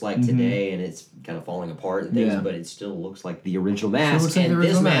it looks like today, and it's kind of falling apart and things, Yeah. but it still looks like the original mask. looks like And the this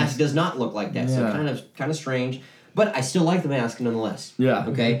original mask mask. does not look like that, so Yeah. kind of strange. But I still like the mask nonetheless. Yeah.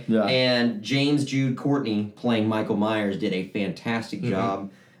 Okay. Yeah. And James Jude Courtney playing Michael Myers did a fantastic job.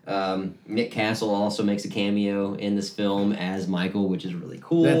 Nick Castle also makes a cameo in this film as Michael, which is really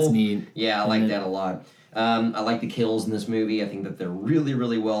cool. That's neat. Yeah, I like that a lot. I like the kills in this movie. I think that they're really,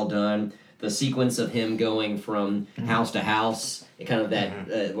 really well done. The sequence of him going from house to house, and kind of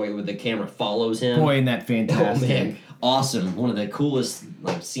that way where the camera follows him. Boy, isn't that Oh fantastic. man, awesome! One of the coolest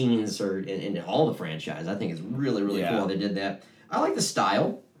scenes in all the franchise. I think it's really, really cool how they did that. I like the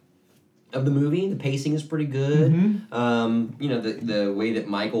style of the movie. The pacing is pretty good. The way that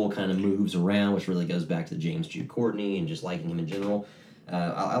Michael kind of moves around, which really goes back to James Jude Courtney and just liking him in general.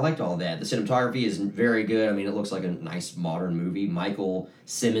 I liked all that. The cinematography is very good. I mean, it looks like a nice modern movie. Michael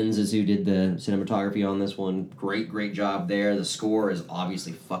Simmons is who did the cinematography on this one. Great job there. The score is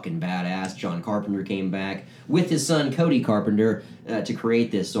obviously fucking badass. John Carpenter came back with his son Cody Carpenter to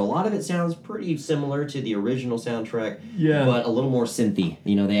create this. So a lot of it sounds pretty similar to the original soundtrack, Yeah. but a little more synthy.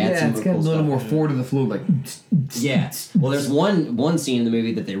 They add Yeah, some it's cool got a little stuff. more forward of the flow, like Yeah. Well, there's one scene in the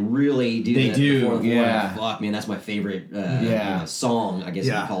movie that they really do. They do, before the yeah. Fuck, man, that's my favorite song. I guess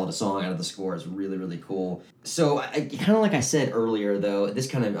you could call it a song out of the score. It's really, really cool. So, kind of like I said earlier, though,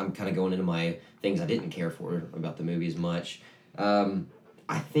 I'm kind of going into my things I didn't care for about the movie as much.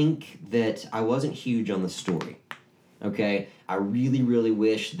 I think that I wasn't huge on the story. Okay? I really, really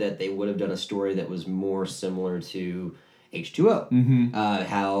wish that they would have done a story that was more similar to H2O. Mm-hmm.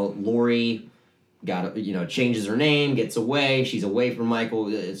 How Laurie changes her name, gets away, she's away from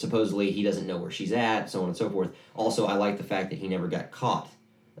Michael, supposedly he doesn't know where she's at, so on and so forth. Also, I like the fact that he never got caught.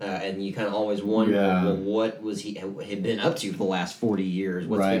 And you kind of always wonder, well, what was he had been up to for the last 40 years?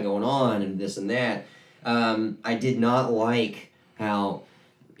 What's been going on and this and that? I did not like how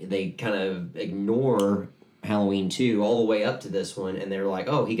they kind of ignore Halloween 2 all the way up to this one, and they're like,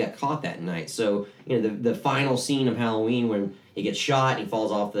 oh, he got caught that night. So, the final scene of Halloween when he gets shot, he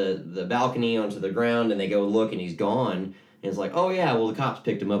falls off the balcony onto the ground, and they go look, and he's gone. And it's like, oh, yeah, well, the cops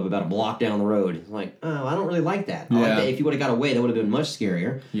picked him up about a block down the road. It's like, oh, I don't really like that. I like that. If he would have got away, that would have been much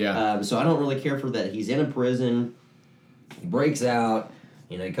scarier. Yeah. So I don't really care for that. He's in a prison. He breaks out.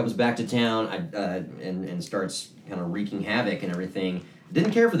 He comes back to town and starts kind of wreaking havoc and everything.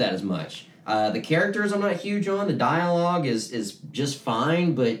 Didn't care for that as much. The characters I'm not huge on. The dialogue is just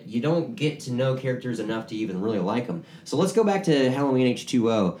fine, but you don't get to know characters enough to even really like them. So let's go back to Halloween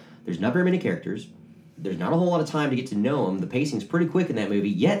H2O. There's not very many characters. There's not a whole lot of time to get to know them. The pacing's pretty quick in that movie,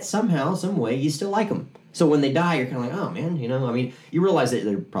 yet somehow, some way, you still like them. So when they die, you're kind of like, oh, man, you realize that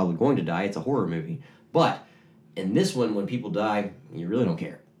they're probably going to die. It's a horror movie. But in this one, when people die, you really don't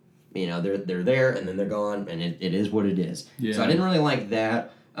care. They're there, and then they're gone, and it is what it is. Yeah. So I didn't really like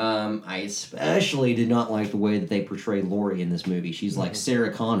that. I especially did not like the way that they portray Laurie in this movie. She's like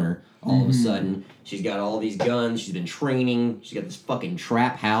Sarah Connor all of a sudden. She's got all these guns. She's been training. She's got this fucking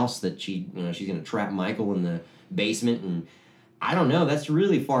trap house that she's going to trap Michael in the basement. And I don't know. That's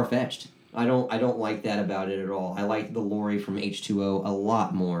really far-fetched. I don't like that about it at all. I like the Laurie from H2O a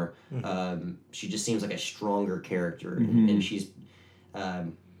lot more. She just seems like a stronger character. And she's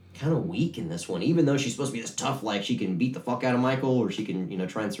kind of weak in this one, even though she's supposed to be this tough, like she can beat the fuck out of Michael, or she can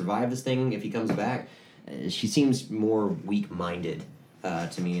try and survive this thing if he comes back. She seems more weak-minded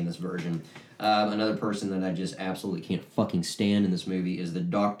to me in this version. Another person that I just absolutely can't fucking stand in this movie is the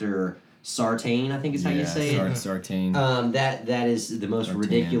Dr. Sartain, I think is how you say it. Sartain. That is the most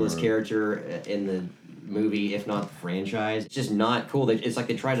ridiculous character in the movie, if not the franchise. It's just not cool. It's like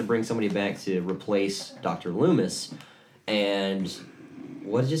they tried to bring somebody back to replace Dr. Loomis, and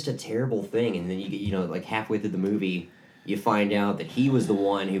was just a terrible thing. And then you get, like halfway through the movie, you find out that he was the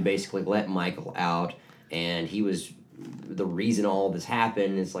one who basically let Michael out, and he was the reason all this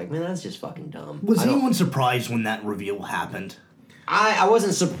happened. It's like, man, that's just fucking dumb. Was anyone surprised when that reveal happened? I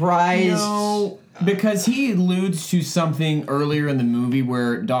wasn't surprised. No, because he alludes to something earlier in the movie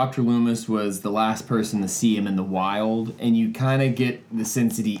where Dr. Loomis was the last person to see him in the wild, and you kind of get the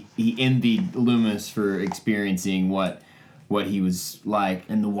sense that he envied Loomis for experiencing what he was like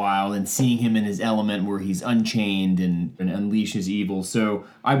in the wild and seeing him in his element where he's unchained and unleashes evil. So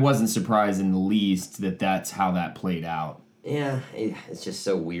I wasn't surprised in the least that that's how that played out. Yeah, it's just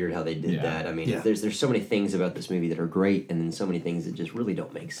so weird how they did that. I mean, there's so many things about this movie that are great, and then so many things that just really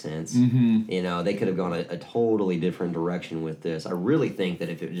don't make sense. Mm-hmm. They could have gone a totally different direction with this. I really think that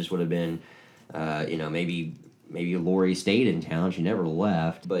if it just would have been, maybe Laurie stayed in town, she never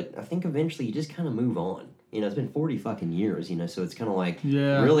left. But I think eventually you just kind of move on. It's been 40 fucking years, so it's kind of like,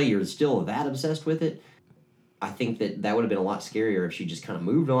 really, you're still that obsessed with it? I think that would have been a lot scarier if she just kind of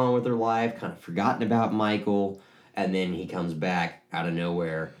moved on with her life, kind of forgotten about Michael, and then he comes back out of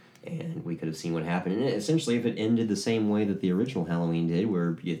nowhere, and we could have seen what happened. And essentially, if it ended the same way that the original Halloween did,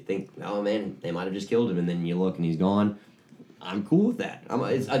 where you think, oh man, they might have just killed him, and then you look and he's gone, I'm cool with that.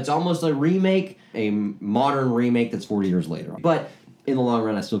 It's almost a remake, a modern remake that's 40 years later. But in the long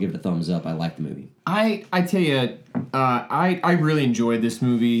run, I still give it a thumbs up. I like the movie. I tell you, I really enjoyed this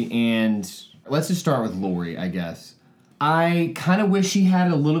movie, and let's just start with Laurie, I guess. I kind of wish she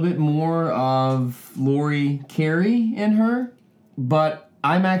had a little bit more of Laurie Carey in her, but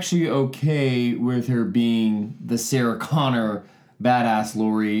I'm actually okay with her being the Sarah Connor badass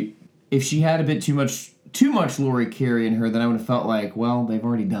Laurie. If she had a bit too much Laurie Carey in her, then I would have felt like, well, they've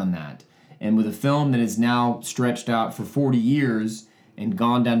already done that. And with a film that is now stretched out for 40 years and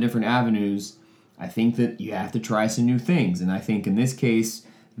gone down different avenues, I think that you have to try some new things. And I think in this case,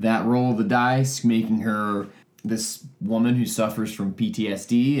 that roll of the dice, making her this woman who suffers from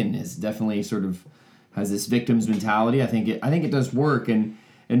PTSD and is definitely sort of has this victim's mentality, I think it does work. And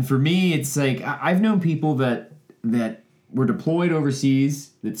for me, it's like I've known people that were deployed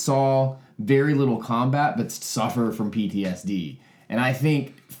overseas that saw very little combat but suffer from PTSD. And I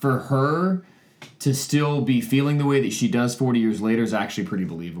think for her to still be feeling the way that she does 40 years later is actually pretty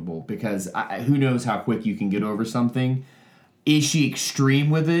believable, because who knows how quick you can get over something. Is she extreme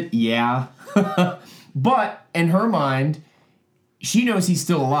with it? Yeah. But in her mind, she knows he's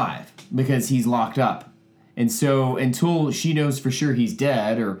still alive because he's locked up. And so until she knows for sure he's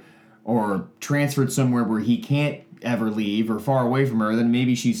dead or transferred somewhere where he can't ever leave or far away from her, then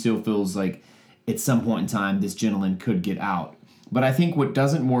maybe she still feels like at some point in time this gentleman could get out. But I think what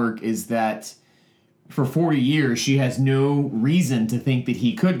doesn't work is that for 40 years she has no reason to think that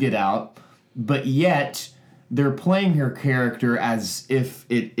he could get out, but yet they're playing her character as if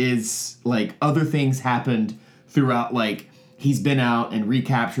it is like other things happened throughout, like he's been out and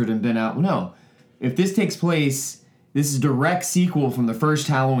recaptured and been out. No. If this takes place, this is a direct sequel from the first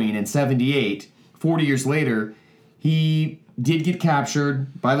Halloween in 1978. 40 years later, he did get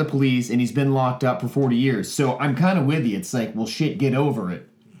captured by the police and he's been locked up for 40 years. So I'm kind of with you. It's like, well, shit, get over it.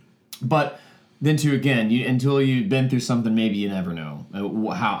 But then too, again, until you've been through something, maybe you never know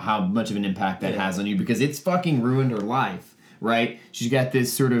how much of an impact that has on you, because it's fucking ruined her life, right? She's got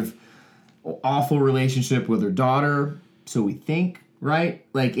this sort of awful relationship with her daughter, so we think, right?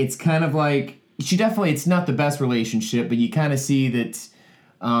 Like, it's kind of like, it's not the best relationship, but you kind of see that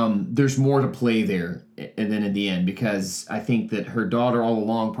there's more to play there, and then in the end, because I think that her daughter all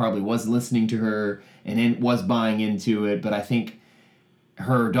along probably was listening to her and was buying into it, but I think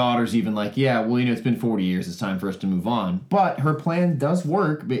her daughter's even like, yeah, well, it's been 40 years, it's time for us to move on. But her plan does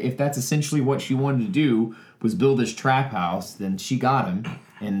work. But if that's essentially what she wanted to do, was build this trap house, then she got him.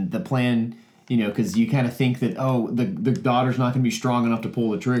 And the plan, because you kind of think that, the daughter's not going to be strong enough to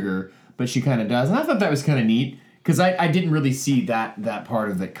pull the trigger, but she kind of does. And I thought that was kind of neat, because I didn't really see that part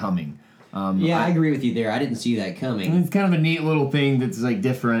of it coming. I agree with you there. I didn't see that coming. It's kind of a neat little thing that's like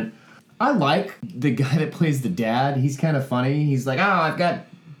different. I like the guy that plays the dad. He's kind of funny. He's like, I've got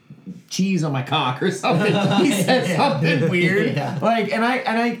cheese on my cock or something. He says something weird. Yeah. Like, and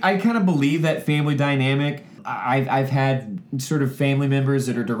I kind of believe that family dynamic. I've had sort of family members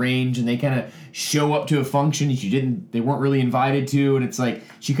that are deranged and they kind of show up to a function that they weren't really invited to, and it's like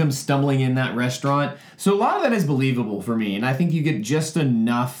she comes stumbling in that restaurant. So a lot of that is believable for me, and I think you get just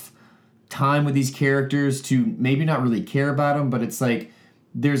enough time with these characters to maybe not really care about them, but it's like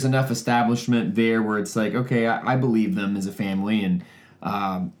there's enough establishment there where it's like, okay, I believe them as a family, and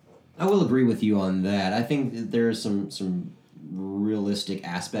I will agree with you on that. I think that there are some realistic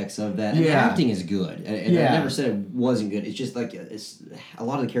aspects of that. And the acting is good. And I never said it wasn't good. It's just like it's a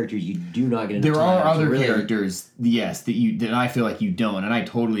lot of the characters you do not get enough time. There are other really characters, yes, that I feel like you don't, and I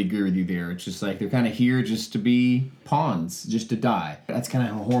totally agree with you there. It's just like they're kind of here just to be pawns, just to die. That's kind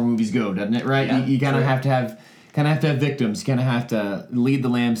of how horror movies go, doesn't it? Right? Yeah, you kind of have to have victims. You kind of have to lead the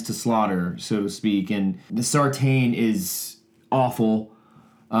lambs to slaughter, so to speak. And the Sartain is awful.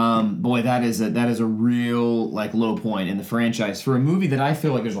 Boy, that is a real like low point in the franchise for a movie that I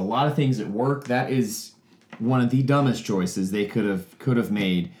feel like there's a lot of things that work. That is one of the dumbest choices they could have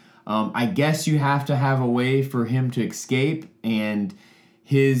made. I guess you have to have a way for him to escape, and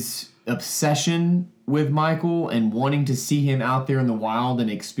his obsession with Michael and wanting to see him out there in the wild and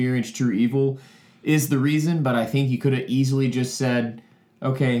experience true evil is the reason. But I think you could have easily just said,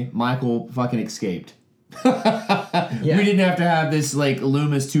 okay, Michael fucking escaped. We didn't have to have this like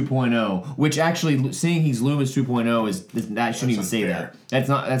Loomis 2.0, which actually saying he's Loomis 2.0 is that shouldn't even say that. That's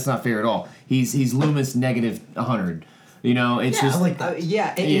not fair at all. He's Loomis negative 100. It's just like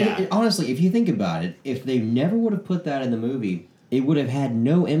and honestly, if you think about it, if they never would have put that in the movie, it would have had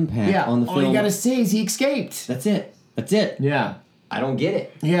no impact on the film. All you gotta say is he escaped. That's it. Yeah. I don't get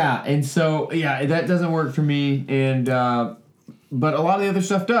it. Yeah, and so that doesn't work for me, and but a lot of the other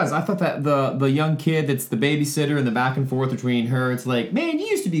stuff does. I thought that the young kid that's the babysitter and the back and forth between her, it's like, man, you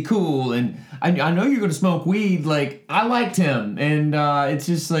used to be cool, and I know you're going to smoke weed. Like, I liked him, and it's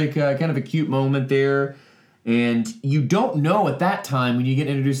just like kind of a cute moment there. And you don't know at that time when you get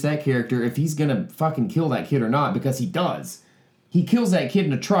introduced to that character if he's going to fucking kill that kid or not, because he does. He kills that kid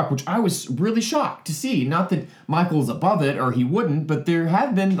in a truck, which I was really shocked to see. Not that Michael's above it, or he wouldn't, but there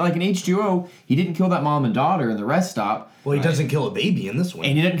have been, like in H2O, he didn't kill that mom and daughter in the rest stop. Well, he doesn't kill a baby in this one.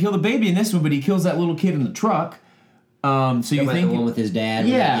 And he doesn't kill the baby in this one, but he kills that little kid in the truck. So you think... the one with his dad?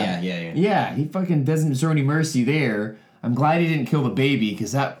 Yeah, he fucking doesn't show any mercy there. I'm glad he didn't kill the baby,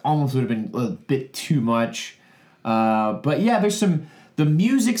 because that almost would have been a bit too much. But yeah, there's some... The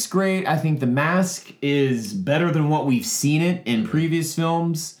music's great. I think The Mask is better than what we've seen it in previous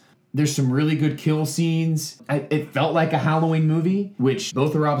films. There's some really good kill scenes. It felt like a Halloween movie, which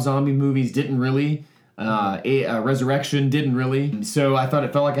both the Rob Zombie movies didn't really. Resurrection didn't really. So I thought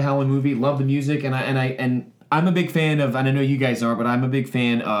it felt like a Halloween movie. Love the music, and I'm a big fan of, and I know you guys are, but I'm a big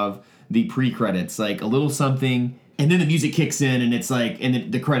fan of the pre-credits, like a little something, and then the music kicks in, and it's like,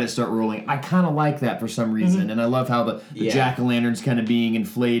 and the credits start rolling. I kind of like that for some reason, and I love how the jack-o'-lanterns kind of being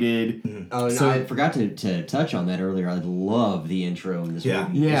inflated. Oh, no, I forgot to touch on that earlier. I love the intro in this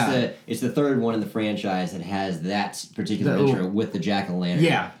movie. Yeah. It's the third one in the franchise that has that particular intro with the jack-o'-lantern.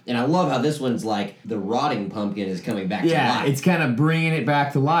 Yeah. And I love how this one's like the rotting pumpkin is coming back to life. Yeah, it's kind of bringing it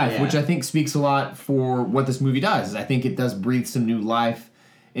back to life, Yeah. which I think speaks a lot for what this movie does. I think it does breathe some new life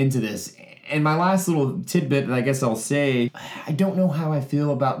into this. And my last little tidbit that I guess I'll say, I don't know how I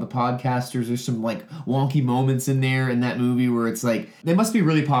feel about the podcasters. There's some like wonky moments in there in that movie where it's like, they must be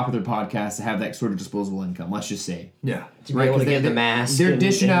really popular podcasts to have that sort of disposable income, let's just say. Yeah. To be able to get the mask. They're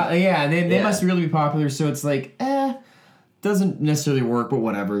dishing out, they must Yeah. really be popular, so it's like, doesn't necessarily work, but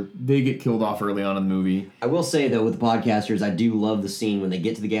whatever. They get killed off early on in the movie. I will say, though, with the podcasters, I do love the scene when they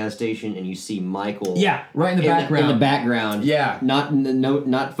get to the gas station and you see Michael. Yeah, right in the background. In the background. Yeah.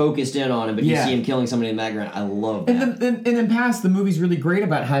 Not focused in on him, but you Yeah. see him killing somebody in the background. I love that. And in the past, the movie's really great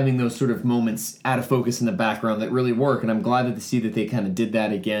about having those sort of moments out of focus in the background that really work, and I'm glad to see that they kind of did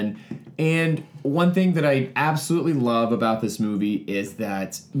that again. And one thing that I absolutely love about this movie is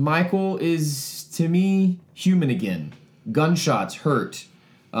that Michael is, to me, human again. Gunshots hurt.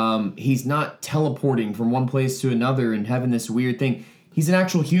 He's not teleporting from one place to another and having this weird thing. He's an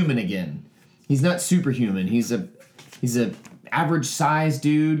actual human again. He's not superhuman. He's a average sized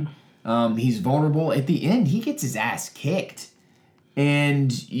dude. He's vulnerable. At the end, he gets his ass kicked,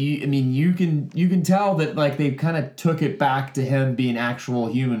 and you can tell that like they kind of took it back to him being actual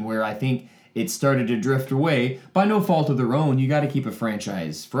human. Where I think it started to drift away by no fault of their own. You got to keep a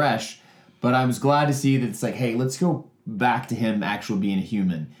franchise fresh, but I was glad to see that it's like, hey, let's go back to him actually being a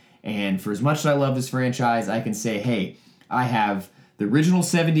human. And for as much as I love this franchise, I can say, hey, I have the original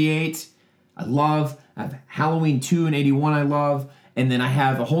 78, I have Halloween 2 and 81 I love, and then I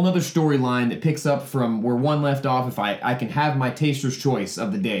have a whole other storyline that picks up from where one left off if I can have my taster's choice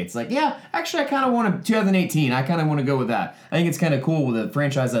of the day. It's like, yeah, actually I kind of want to, 2018, I kind of want to go with that. I think it's kind of cool with a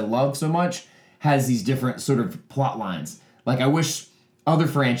franchise I love so much has these different sort of plot lines. Like I wish other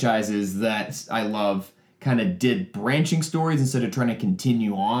franchises that I love kind of did branching stories instead of trying to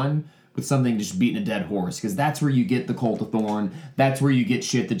continue on with something just beating a dead horse, because that's where you get the Cult of Thorn. That's where you get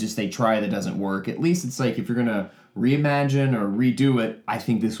shit that just they try that doesn't work. At least it's like if you're gonna reimagine or redo it, I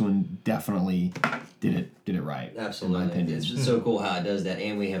think this one definitely did it right. Absolutely. In my opinion. It's just so cool how it does that,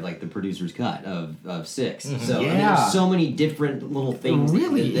 and we have like the producer's cut of 6. So I mean, Yeah. there's so many different little things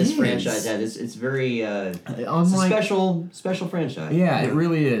really that this is. franchise has. It's very it's a Unlike- special franchise. Yeah, it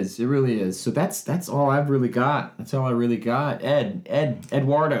really is. It really is. So that's all I've really got. That's all I really got.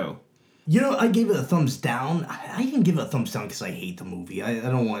 Eduardo. You know, I gave it a thumbs down. I didn't give it a thumbs down because I hate the movie. I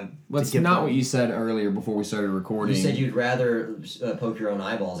don't want That's to give not it- what you said earlier before we started recording. You said you'd rather poke your own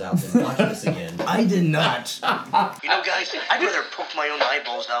eyeballs out than watch this again. I did not. You know, guys, I'd rather poke my own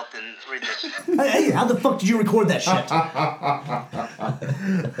eyeballs out than read this. Hey, how the fuck did you record that shit?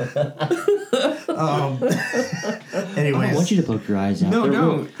 Anyways, I want you to poke your eyes out.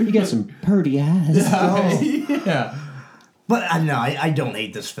 No. You got some purty eyes. yeah. But I don't know, I don't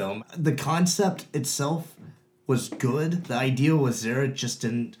hate this film. The concept itself was good. The idea was there, it just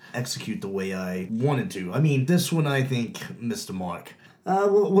didn't execute the way I wanted to. I mean, this one I think missed the mark.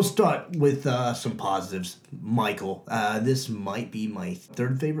 We'll start with some positives. Michael. This might be my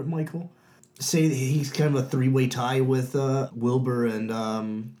third favorite Michael. Say he's kind of a three-way tie with Wilbur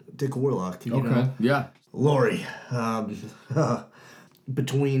and Dick Warlock. You know? Yeah. Laurie.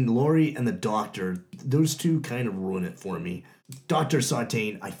 Between Laurie and the Doctor, those two kind of ruin it for me. Dr.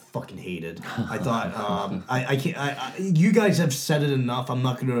 Sartain, I fucking hated. I thought, I can't, you guys have said it enough. I'm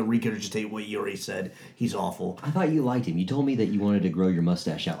not going to regurgitate what you already said. He's awful. I thought you liked him. You told me that you wanted to grow your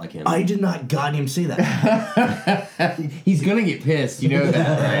mustache out like him. I did not goddamn say that. He's gonna get pissed, you know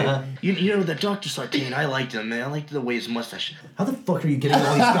that, right? You know, that Dr. Sartain, I liked him, man. I liked the way his mustache. How the fuck are you getting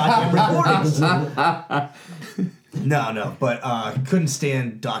all these goddamn recordings? No, but couldn't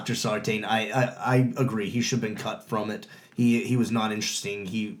stand Dr. Sartain. I agree. He should have been cut from it. He was not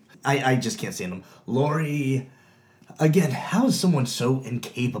interesting. I just can't stand him. Laurie, again, how is someone so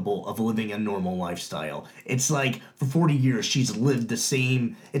incapable of living a normal lifestyle? It's like for 40 years she's lived the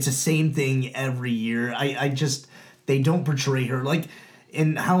same. It's the same thing every year. They don't portray her like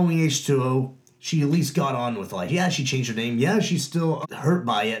in Halloween H2O. She at least got on with life. Yeah, she changed her name. Yeah, she's still hurt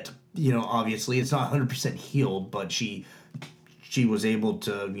by it. You know, obviously it's not 100% healed, but she she was able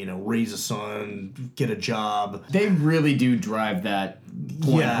to, raise a son, get a job. They really do drive that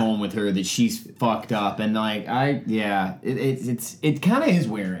point Yeah. home with her that she's fucked up, and it kind of is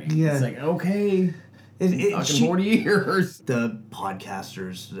wearing. Yeah. It's like, okay, fucking 40 years. The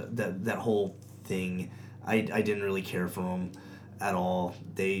podcasters, that whole thing, I didn't really care for them at all.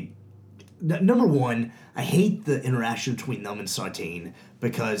 Number one, I hate the interaction between them and Sartain,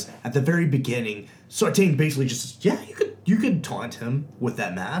 because at the very beginning, Sartain basically just says, yeah, you could taunt him with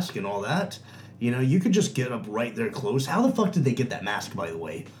that mask and all that. You could just get up right there close. How the fuck did they get that mask, by the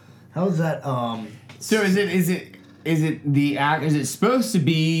way? How is that? So is it supposed to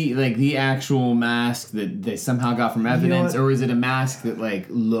be like the actual mask that they somehow got from evidence, or is it a mask that like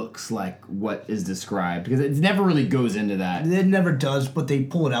looks like what is described? Because it never really goes into that. It never does, but they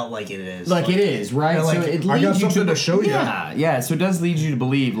pull it out like it is. Like it is, right? Yeah, like, so it I got leads you something to show you. Yeah. So it does lead you to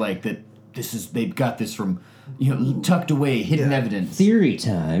believe like that they've got this from tucked away, hidden evidence. Theory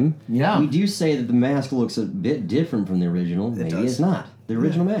time. Yeah. We do say that the mask looks a bit different from the original. Maybe does. it's not the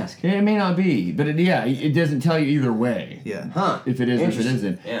original mask. It may not be, but it doesn't tell you either way. Yeah. Huh. If it is or if it Interesting.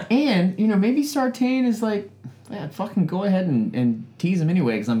 isn't. Yeah. And, maybe Sartain is like, yeah, fucking go ahead and tease him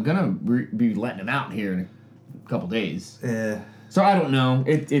anyway, because I'm going to be letting him out here in a couple days. So I don't know.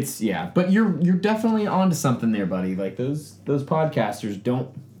 It's but you're definitely onto something there, buddy. Like those podcasters don't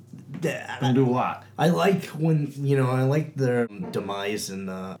do a lot. I like when, I like their demise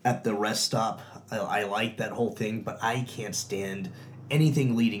at the rest stop. I like that whole thing, but I can't stand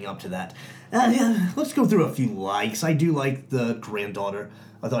anything leading up to that. Let's go through a few likes. I do like the granddaughter.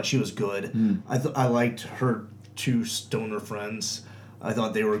 I thought she was good. I liked her two stoner friends. I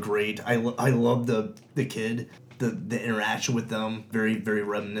thought they were great. I love the kid. The interaction with them, very, very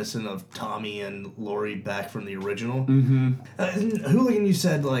reminiscent of Tommy and Lori back from the original. Mm-hmm. Hooligan, you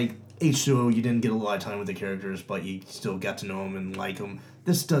said, like, H2O, you didn't get a lot of time with the characters, but you still got to know them and like them.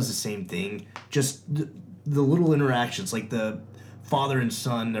 This does the same thing. Just the little interactions, like the father and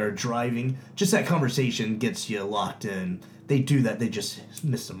son are driving, just that conversation gets you locked in. They do that, they just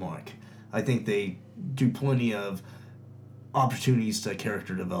miss the mark. I think they do plenty of opportunities to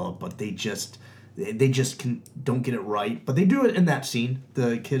character develop, but they just don't get it right. But they do it in that scene,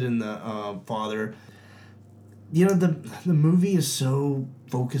 the kid and the father. The movie is so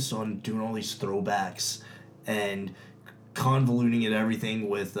focused on doing all these throwbacks and convoluting it everything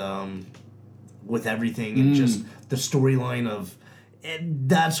with everything and just the storyline of. And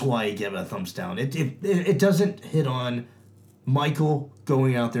that's why I give it a thumbs down. It doesn't hit on Michael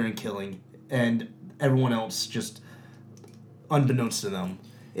going out there and killing and everyone else just unbeknownst to them.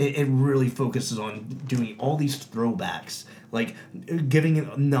 It really focuses on doing all these throwbacks, like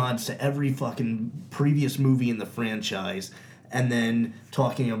giving nods to every fucking previous movie in the franchise, and then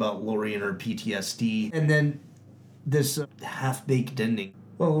talking about Lori and her PTSD, and then this half-baked ending.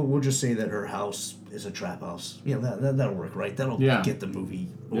 Well, we'll just say that her house is a trap house. That'll work, right? That'll get the movie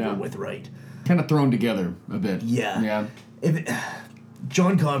over with, right? Kind of thrown together a bit. Yeah.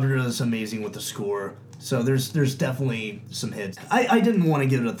 John Carpenter is amazing with the score. So there's definitely some hits. I didn't want to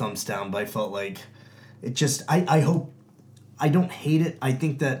give it a thumbs down, but I felt like it just... I hope... I don't hate it. I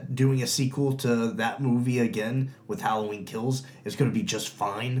think that doing a sequel to that movie again with Halloween Kills is going to be just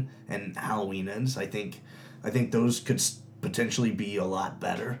fine, and Halloween Ends. I think those could potentially be a lot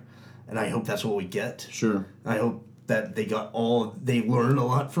better, and I hope that's what we get. Sure. I hope that they learned a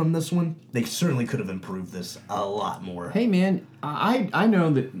lot from this one. They certainly could have improved this a lot more. Hey man, I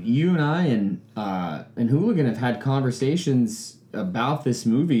know that you and I and Hooligan have had conversations about this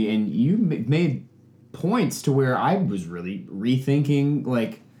movie, and you made points to where I was really rethinking,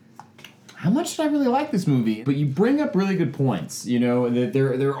 like, how much did I really like this movie? But you bring up really good points. That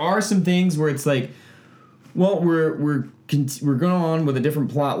there are some things where it's like, well, we're going on with a different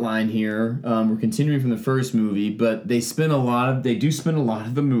plot line here. We're continuing from the first movie, but they do spend a lot of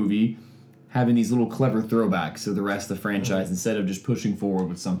the movie having these little clever throwbacks of the rest of the franchise instead of just pushing forward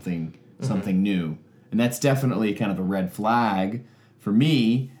with something new. And that's definitely kind of a red flag for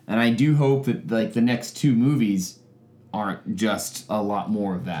me. And I do hope that like the next two movies aren't just a lot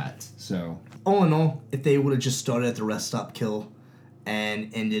more of that. So all in all, if they would have just started at the rest stop kill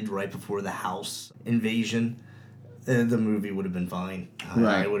and ended right before the house invasion, the movie would have been fine.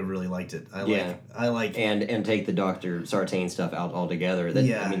 Right. I would have really liked it. I like and take the Dr. Sartain stuff out altogether. That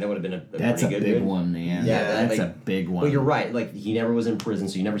would have been a that's pretty a good big movie. one, man. Yeah, that's a big one. Well, you're right. Like, he never was in prison,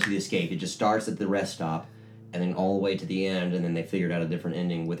 so you never see the escape. It just starts at the rest stop, and then all the way to the end, and then they figured out a different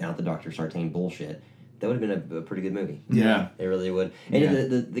ending without the Dr. Sartain bullshit. That would have been a pretty good movie. Yeah. It really would.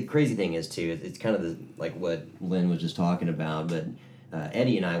 And the crazy thing is, too, it's kind of like what Lynn was just talking about, but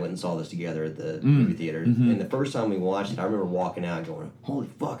Eddie and I went and saw this together at the movie theater. And the first time we watched it, I remember walking out going, "Holy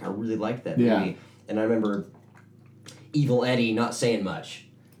fuck, I really liked that movie." And I remember Evil Eddie not saying much.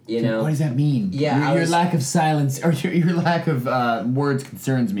 You know? What does that mean? Yeah, your lack of silence or your lack of words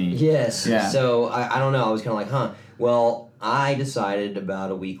concerns me. Yes. Yeah. So I don't know. I was kind of like, huh. Well, I decided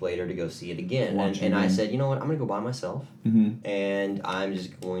about a week later to go see it again, and I said, you know what, I'm gonna go by myself, and I'm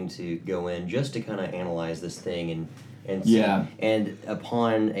just going to go in just to kind of analyze this thing and see. Yeah. And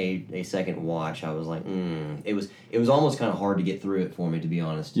upon a second watch, I was like, it was almost kind of hard to get through it for me, to be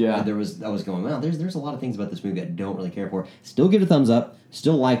honest. Yeah. I was going, wow, there's a lot of things about this movie I don't really care for. Still give it a thumbs up.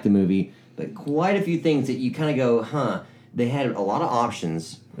 Still like the movie, but quite a few things that you kind of go, huh. They had a lot of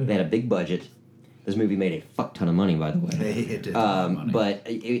options. They had a big budget. This movie made a fuck ton of money, by the way. It did. But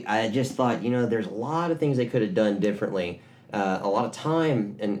I just thought, there's a lot of things they could have done differently. A lot of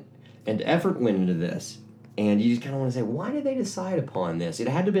time and effort went into this. And you just kind of want to say, why did they decide upon this? It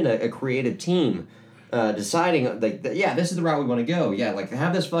had to have been a creative team deciding, like, yeah, this is the route we want to go. Yeah, like,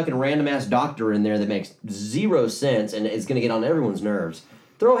 have this fucking random-ass doctor in there that makes zero sense and is going to get on everyone's nerves.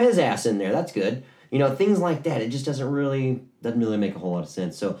 Throw his ass in there. That's good. Things like that. It just doesn't really make a whole lot of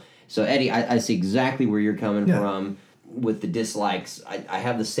sense. So Eddie, I see exactly where you're coming from with the dislikes. I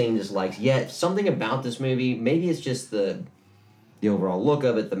have the same dislikes. Yet something about this movie, maybe it's just the overall look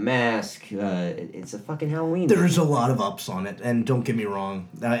of it, the mask. It's a fucking Halloween. There's a lot of ups on it, and don't get me wrong,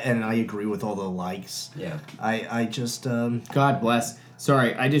 and I agree with all the likes. Yeah. I just God bless.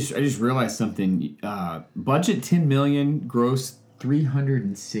 Sorry, I just realized something. Budget $10 million, gross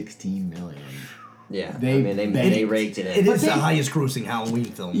 $316 million. Yeah, They raked it in. It is the highest grossing Halloween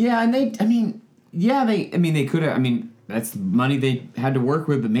film. Yeah, and they could have. That's the money they had to work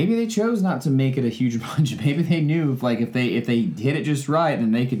with, but maybe they chose not to make it a huge budget. Maybe they knew if they hit it just right,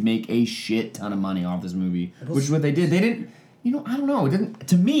 then they could make a shit ton of money off this movie, which is what they did. They didn't. I don't know. It didn't.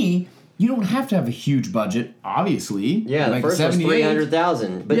 To me, you don't have to have a huge budget, obviously. Yeah, the first was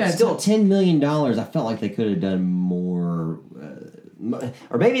 $300,000, but still $10 million. I felt like they could have done more.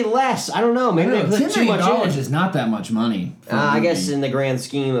 Or maybe less. I don't know. Maybe they put too much in. Is not that much money. I guess in the grand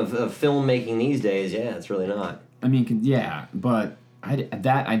scheme of filmmaking these days, yeah, it's really not. But I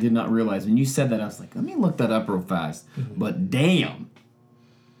did not realize. When you said that, I was like, let me look that up real fast. But damn,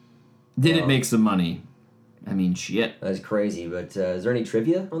 did it make some money? Shit. That's crazy. But is there any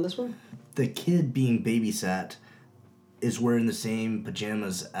trivia on this one? The kid being babysat is wearing the same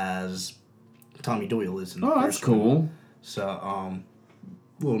pajamas as Tommy Doyle is in the Oh, first that's cool. one. So,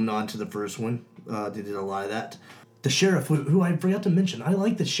 little nod to the first one. They did a lot of that. The sheriff, who I forgot to mention, I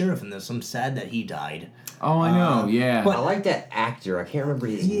like the sheriff in this. I'm sad that he died. Oh, I know, yeah. But I like that actor. I can't remember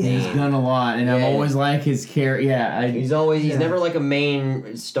his name. He's done a lot, and I've always liked his character. Yeah, he's never like a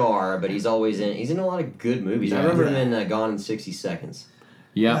main star, but he's in a lot of good movies. Yeah. I remember him in Gone in 60 Seconds.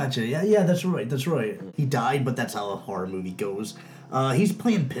 Yeah. Gotcha. Yeah, that's right. He died, but that's how a horror movie goes. He's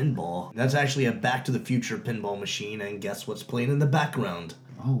playing pinball. That's actually a Back to the Future pinball machine, and guess what's playing in the background?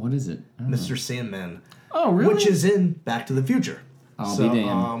 Oh, what is it? Mr. Sandman. Oh, really? Which is in Back to the Future. I'll be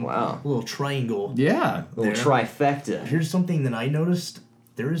damned. Wow. A little triangle. Yeah. Little trifecta. Here's something that I noticed.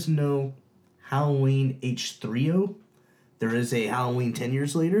 There is no Halloween H3O. There is a Halloween 10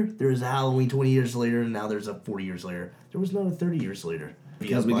 years later. There is a Halloween 20 years later, and now there's a 40 years later. There was not a 30 years later.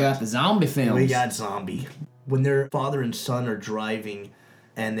 Because we got the zombie films. We got zombie. When their father and son are driving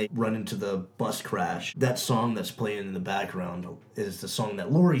and they run into the bus crash, that song that's playing in the background is the song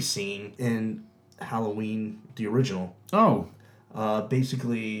that Laurie's singing in Halloween, the original. Oh.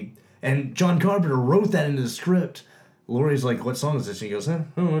 Basically, and John Carpenter wrote that into the script. Laurie's like, "What song is this?" And he goes, "I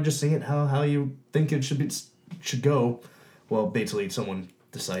don't know, just sing it how you think it should go." Well, basically, someone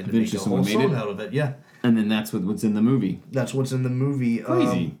decided to make a whole song out of it. Yeah. And then that's what's in the movie. That's what's in the movie.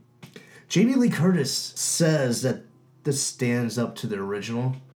 Crazy. Jamie Lee Curtis says that this stands up to the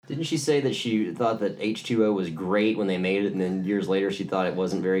original. Didn't she say that she thought that H2O was great when they made it, and then years later she thought it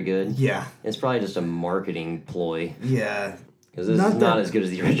wasn't very good? Yeah. It's probably just a marketing ploy. Yeah. Because this is not as good as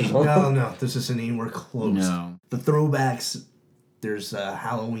the original. No, this isn't anywhere close. No. The throwbacks, there's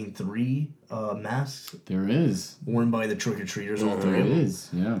Halloween 3 masks. There is. Worn by the trick-or-treaters, all three There of them. is,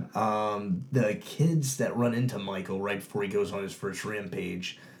 yeah. The kids that run into Michael right before he goes on his first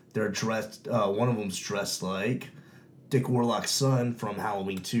rampage, they're dressed, one of them's dressed like Dick Warlock's son from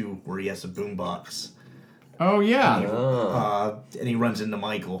Halloween 2, where he has a boombox. Oh, yeah. And he runs into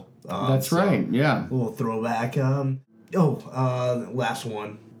Michael. That's right, yeah. A little throwback. Last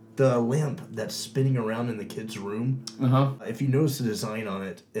one. The lamp that's spinning around in the kid's room. Uh-huh. If you notice the design on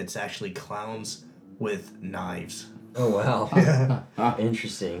it, it's actually clowns with knives. Oh wow.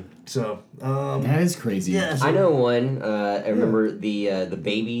 Interesting. So, That is crazy. yeah. So, I know one. I remember the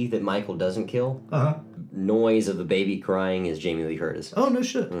baby that Michael doesn't kill. Uh-huh. Noise of the baby crying is Jamie Lee Curtis. Oh, no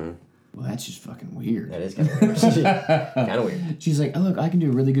shit. Well, that's just fucking weird. That is kind of weird. Kind of weird. She's like, oh, look, I can do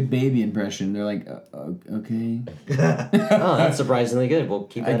a really good baby impression. They're like, okay. Oh, that's surprisingly good. We'll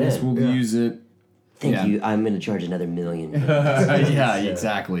keep I that guess in. we'll use it. Thank yeah. you. I'm going to charge another $1 million. Yeah,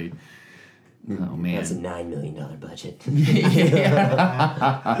 exactly. Oh, man. That's a $9 million budget.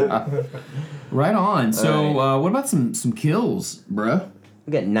 Right on. So, what about some kills, bruh?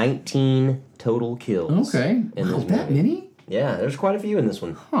 We got 19 total kills. Okay. In Wow, this that movie. many? Yeah, there's quite a few in this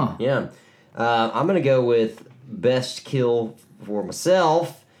one. Huh. Yeah. I'm going to go with best kill for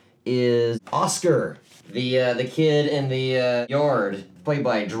myself is Oscar, the kid in the yard, played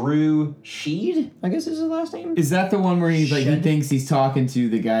by Drew Sheed, I guess is his last name. Is that the one where he's like, he thinks he's talking to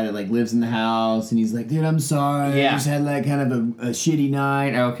the guy that like lives in the house, and he's like, dude, I'm sorry. Yeah. I just had like kind of a shitty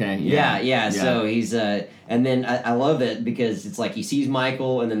night. Okay. Yeah. So he's and then I love it because it's like he sees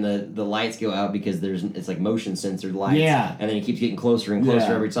Michael and then the lights go out because it's like motion censored lights. Yeah. And then he keeps getting closer and closer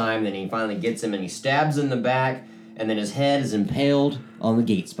Yeah. every time. Then he finally gets him and he stabs in the back and then his head is impaled on the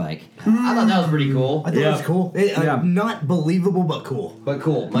gate spike. I thought that was pretty cool. I think it was cool. Not believable, but cool. But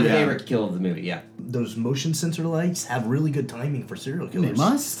cool. My Yeah. favorite kill of the movie, yeah. Those motion sensor lights have really good timing for serial killers. They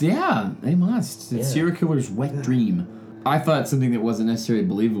must, yeah. They must. It's Yeah. serial killer's wet dream. I thought something that wasn't necessarily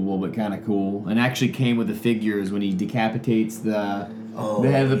believable, but kind of cool, and actually came with the figures when he decapitates the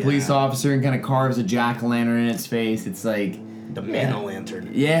head of the police officer and kind of carves a jack-o'-lantern in its face. It's like... The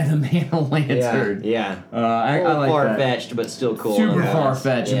man-o'-lantern. Yeah, the man-o'-lantern. Yeah. I like that. Far-fetched, but still cool. Super Yeah.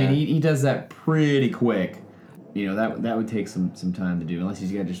 far-fetched. I Yeah. mean, he does that pretty quick. You know, that would take some time to do, unless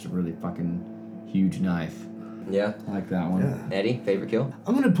he's got just a really fucking huge knife. Yeah. I like that one. Yeah. Eddie, favorite kill?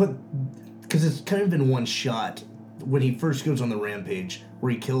 I'm going to put... Because it's kind of in one shot. When he first goes on the rampage,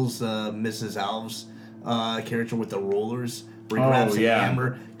 where he kills Mrs. Alves' character with the rollers, where he grabs a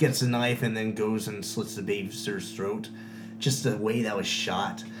hammer, gets a knife, and then goes and slits the babysitter's throat. Just the way that was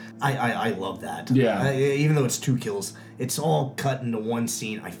shot. I love that. Yeah. Even though it's 2 kills, it's all cut into one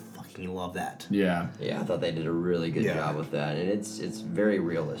scene. I fucking love that. Yeah. Yeah, I thought they did a really good job with that, and it's very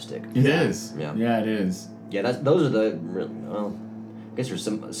realistic. It is. Yeah. Yeah, it is. Yeah, those are the well, I guess there's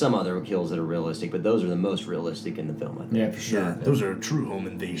some other kills that are realistic, but those are the most realistic in the film, I think. Yeah, for sure. Yeah, those are true home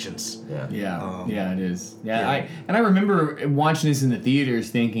invasions. Yeah. Yeah, yeah, it is. Yeah, I remember watching this in the theaters,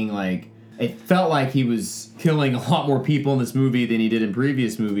 thinking like it felt like he was killing a lot more people in this movie than he did in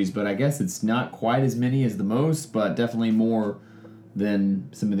previous movies. But I guess it's not quite as many as the most, but definitely more than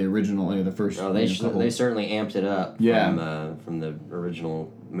some of the original, the first. Oh, they certainly amped it up. From the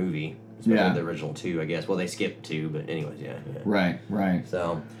original movie. Especially the original 2, I guess. Well, they skipped 2, but anyways, yeah. Right.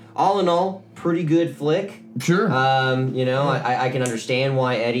 So, all in all, pretty good flick. Sure. I can understand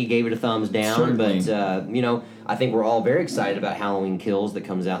why Eddie gave it a thumbs down, Certainly. but I think we're all very excited about Halloween Kills that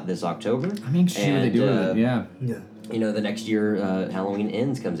comes out this October. I'm anxious to see what they do with it. Yeah. Yeah. The next year Halloween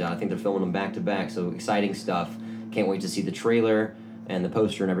Ends comes out. I think they're filming them back to back, so exciting stuff. Can't wait to see the trailer and the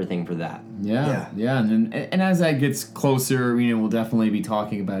poster and everything for that. Yeah, and as that gets closer, we'll definitely be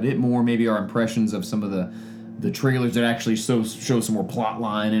talking about it more. Maybe our impressions of some of the trailers that actually show some more plot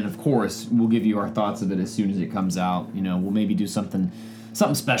line, and of course, we'll give you our thoughts of it as soon as it comes out. We'll maybe do something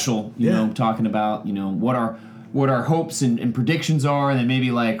special. Talking about what our hopes and predictions are, and then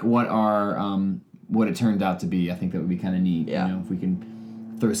maybe like what it turned out to be. I think that would be kind of neat. Yeah. If we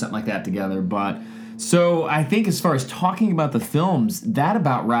can throw something like that together, but. So I think as far as talking about the films, that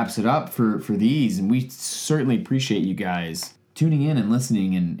about wraps it up for these, and we certainly appreciate you guys tuning in and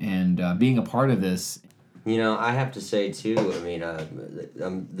listening and being a part of this. I have to say too. I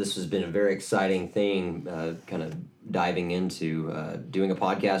mean, this has been a very exciting thing, kind of diving into doing a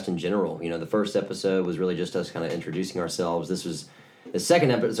podcast in general. The first episode was really just us kind of introducing ourselves. The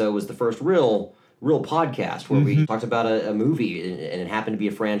second episode was the first real podcast where we talked about a movie, and it happened to be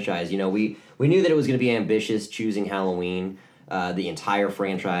a franchise. We knew that it was going to be ambitious choosing Halloween, the entire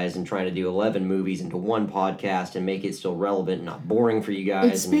franchise, and trying to do 11 movies into one podcast and make it still relevant and not boring for you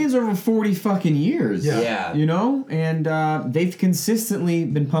guys. It spans over 40 fucking years. Yeah. And they've consistently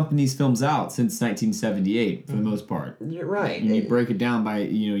been pumping these films out since 1978 for the most part. You're right. And you break it down by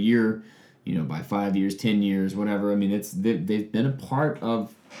year, by 5 years, 10 years, whatever. I mean, they've been a part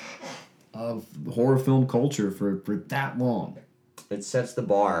of horror film culture for that long. It sets the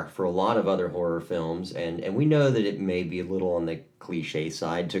bar for a lot of other horror films, and we know that it may be a little on the cliche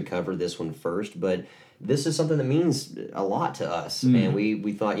side to cover this one first, but this is something that means a lot to us, and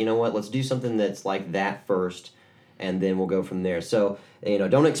we thought, let's do something that's like that first, and then we'll go from there. So,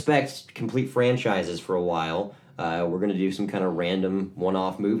 don't expect complete franchises for a while. We're going to do some kind of random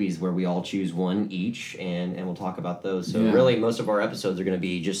one-off movies where we all choose one each, and we'll talk about those. So really, most of our episodes are going to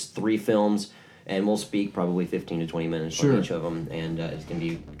be just 3 films, and we'll speak probably 15 to 20 minutes on each of them, and it's going to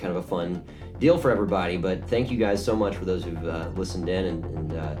be kind of a fun deal for everybody. But thank you guys so much for those who've listened in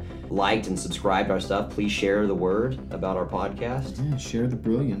and liked and subscribed our stuff. Please share the word about our podcast. Yeah, share the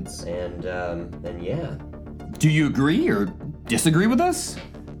brilliance. And yeah. Do you agree or disagree with us?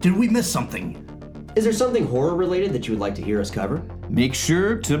 Did we miss something? Is there something horror-related that you would like to hear us cover? Make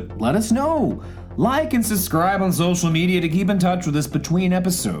sure to let us know. Like and subscribe on social media to keep in touch with us between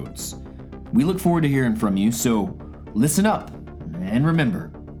episodes. We look forward to hearing from you, so listen up. And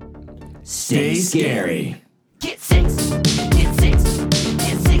remember, stay scary. Get 6.